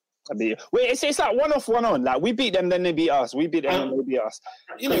beat. Wait, it's like one off, one on. Like we beat them, then they beat us. We beat them, then they beat us.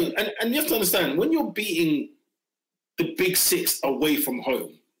 You know, and you have to understand when you're beating the big six away from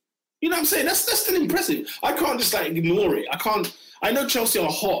home. You know what I'm saying? That's still impressive. I can't just ignore it. I know Chelsea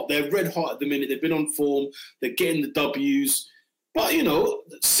are hot. They're red hot at the minute. They've been on form. They're getting the W's. But,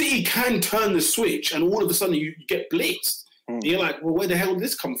 City can turn the switch and all of a sudden you get blitzed. You're like, well, where the hell did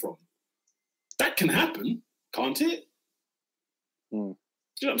this come from? That can happen, can't it? You know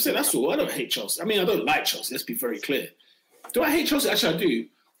what I'm saying? That's all. I don't hate Chelsea. I mean, I don't like Chelsea. Let's be very clear. Do I hate Chelsea? Actually, I do.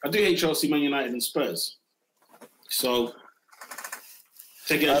 I do hate Chelsea, Man United and Spurs. So,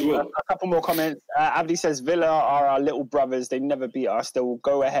 take it as you will. A couple more comments. Abdi says, Villa are our little brothers. They never beat us. They will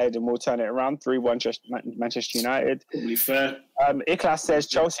go ahead and we'll turn it around. 3-1 Manchester United. Probably fair. Iklas says,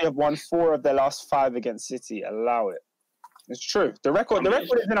 Chelsea have won 4 of their last 5 against City. Allow it. It's true. The record is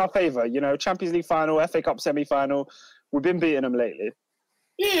in our favour. Champions League final, FA Cup semi-final. We've been beating them lately.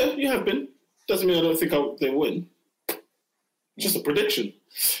 Yeah, you have been. Doesn't mean I don't think they'll win. Just a prediction.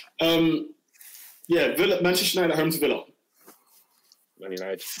 Villa, Manchester United at home to Villa. Man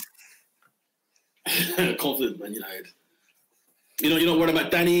United. Confident Man United. You're not worried about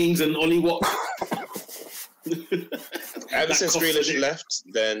Danny Ings and Ollie Watt. Ever since Grealish left,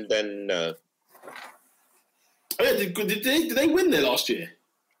 then no. Oh, yeah, did they win there last year?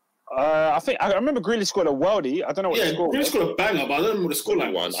 I remember Grealish scored a worldie. I don't know what the score was. Grealish scored a banger, but I don't remember the score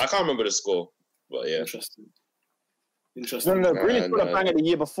line was. I can't remember the score, but yeah. Interesting. No, Grealish scored a banger the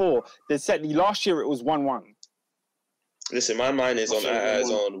year before. They said last year it was 1-1. Listen, my mind is on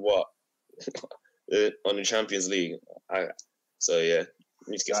what? On the Champions League. We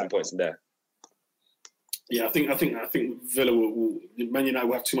need to get some points in there. Yeah, I think Villa will Man United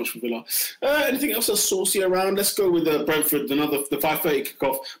will have too much for Villa. Anything else that's saucy around? Let's go with Brentford, the 5:30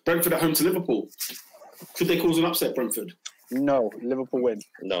 kickoff. Brentford at home to Liverpool. Could they cause an upset, Brentford? No, Liverpool win.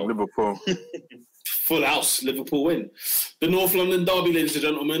 No. Liverpool. Full house, Liverpool win. The North London derby, ladies and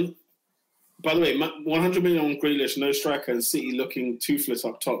gentlemen. By the way, 100 million on Grealish, no striker, and City looking toothless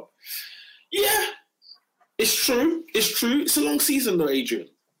up top. Yeah, it's true. It's a long season though, Adrian.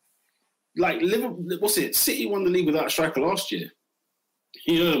 Liverpool, City won the league without a striker last year.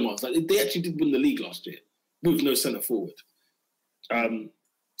 You know them ones. They actually did win the league last year with no centre forward.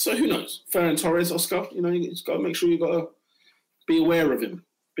 So who knows? Ferran Torres, Oscar. You just got to make sure you got to be aware of him.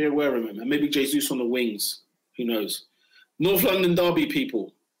 And maybe Jesus on the wings. Who knows? North London derby,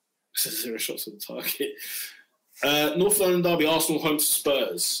 people. 0 shots on target. North London derby, Arsenal home to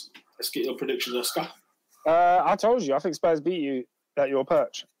Spurs. Let's get your predictions, Oscar. I told you. I think Spurs beat you at your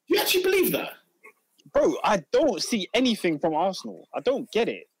perch. You actually believe that? Bro, I don't see anything from Arsenal. I don't get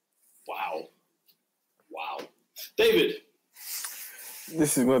it. Wow. David?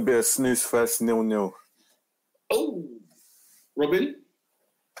 This is going to be a snooze fest 0-0. Oh. Robin?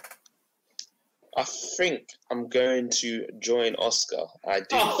 I think I'm going to join Oscar. I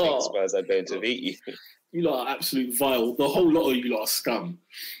do think Spurs are going to beat you. You lot are absolute vile. The whole lot of you lot are scum.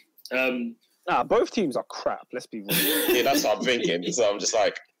 Both teams are crap. Let's be real. Yeah, that's what I'm thinking. So I'm just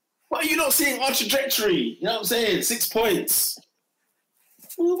like... Why are you not seeing our trajectory? You know what I'm saying? 6 points.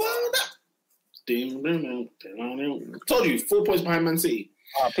 Told you, 4 points behind Man City.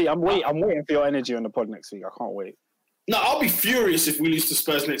 Pete, I'm waiting for your energy on the pod next week. I can't wait. No, I'll be furious if we lose to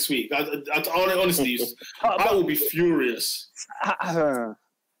Spurs next week. Honestly, I will be furious. The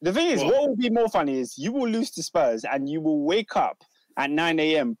thing is, what will be more funny is you will lose to Spurs and you will wake up at 9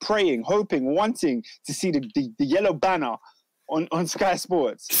 a.m. praying, hoping, wanting to see the yellow banner on Sky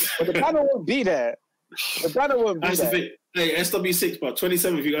Sports. But the banner won't be there. The banner won't be That's there. the thing. Hey, SW6, but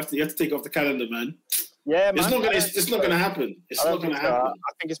 27th, you have to take off the calendar, man. Yeah, man. It's not gonna happen. It's not gonna happen.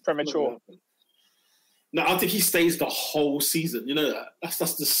 I think it's premature. No, I think he stays the whole season. You know that. That's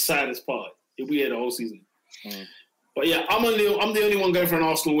the saddest part. He'll be here the whole season. But yeah, I'm the only one going for an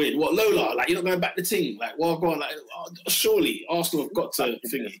Arsenal win. What, Lola? Like, you're not going back the team? Like, well, go on. Like, surely Arsenal have got to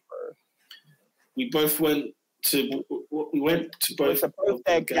thingy. We both went to both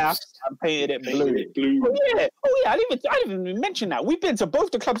their gaps and painted it blue. Oh yeah. I didn't even mention that. We've been to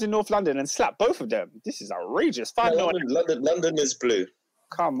both the clubs in North London and slapped both of them. This is outrageous. London is blue.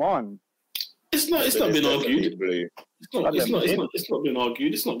 Come on. It's not been argued. It's not been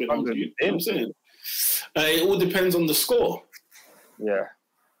argued. It's not been argued. You know what I'm saying? It all depends on the score. Yeah.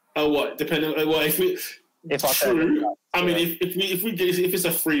 Oh, what? Depending. Well, if it's a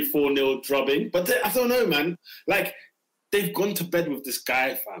 3-4-0 drubbing, but I don't know, man. Like, they've gone to bed with this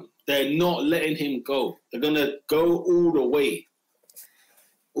guy, fam. They're not letting him go. They're gonna go all the way.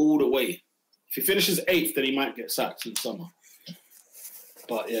 All the way. If he finishes 8th, then he might get sacked in the summer.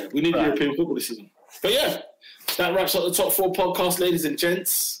 But yeah, we need European football this season. But yeah, that wraps up the Top 4 podcast, ladies and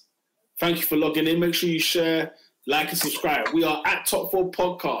gents. Thank you for logging in. Make sure you share, like, and subscribe. We are at Top 4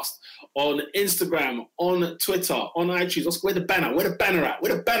 Podcast on Instagram, on Twitter, on iTunes. Where the banner? Where the banner at?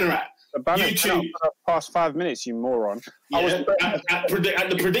 The banner YouTube. For the past 5 minutes, you moron. Yeah, at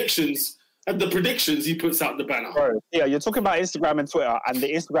the predictions, he puts out the banner. Bro, yeah, you're talking about Instagram and Twitter, and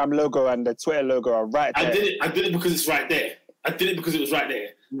the Instagram logo and the Twitter logo are right there. I did it because it's right there. I did it because it was right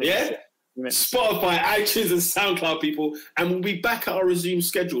there. Yeah? Spotify, iTunes, and SoundCloud, people. And we'll be back at our resumed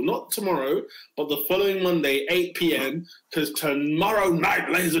schedule. Not tomorrow, but the following Monday, 8 p.m. Because tomorrow night,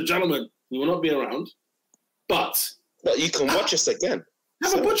 ladies and gentlemen, we will not be around. But you can watch us again.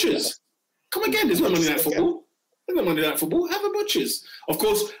 Have a Butchers. Come again. There's no Monday Night Football. There's no Monday Night Football. Have a Butchers. Of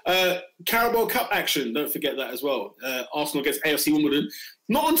course, Carabao Cup action. Don't forget that as well. Arsenal against AFC Wimbledon.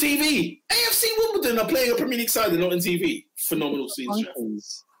 Not on TV. AFC Wimbledon are playing a Premier League side. They're not on TV. Phenomenal season.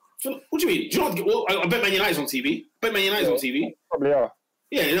 What do you mean? Do you know what, I bet Man United's on TV. On TV. Probably are.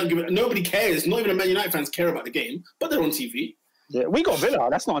 Yeah, they don't give it, nobody cares. Not even the Man United fans care about the game, but they're on TV. Yeah, we got Villa.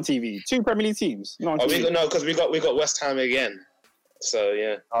 That's not on TV. 2 Premier League teams. Not on TV. Because we got West Ham again. So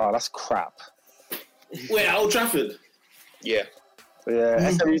yeah. Oh, that's crap. Wait, at Old Trafford. Yeah. Yeah,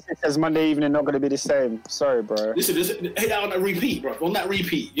 SW6 says Monday evening not going to be the same. Sorry, bro. Listen, hit that on that repeat, bro. On that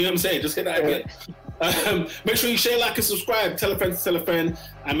repeat. You know what I'm saying? Just hit that again. Make sure you share, like, and subscribe. Tell a friend.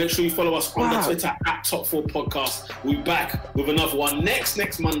 And make sure you follow us on the Twitter at Top 4 Podcast. We'll be back with another one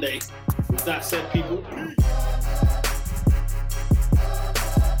next Monday. With that said, people...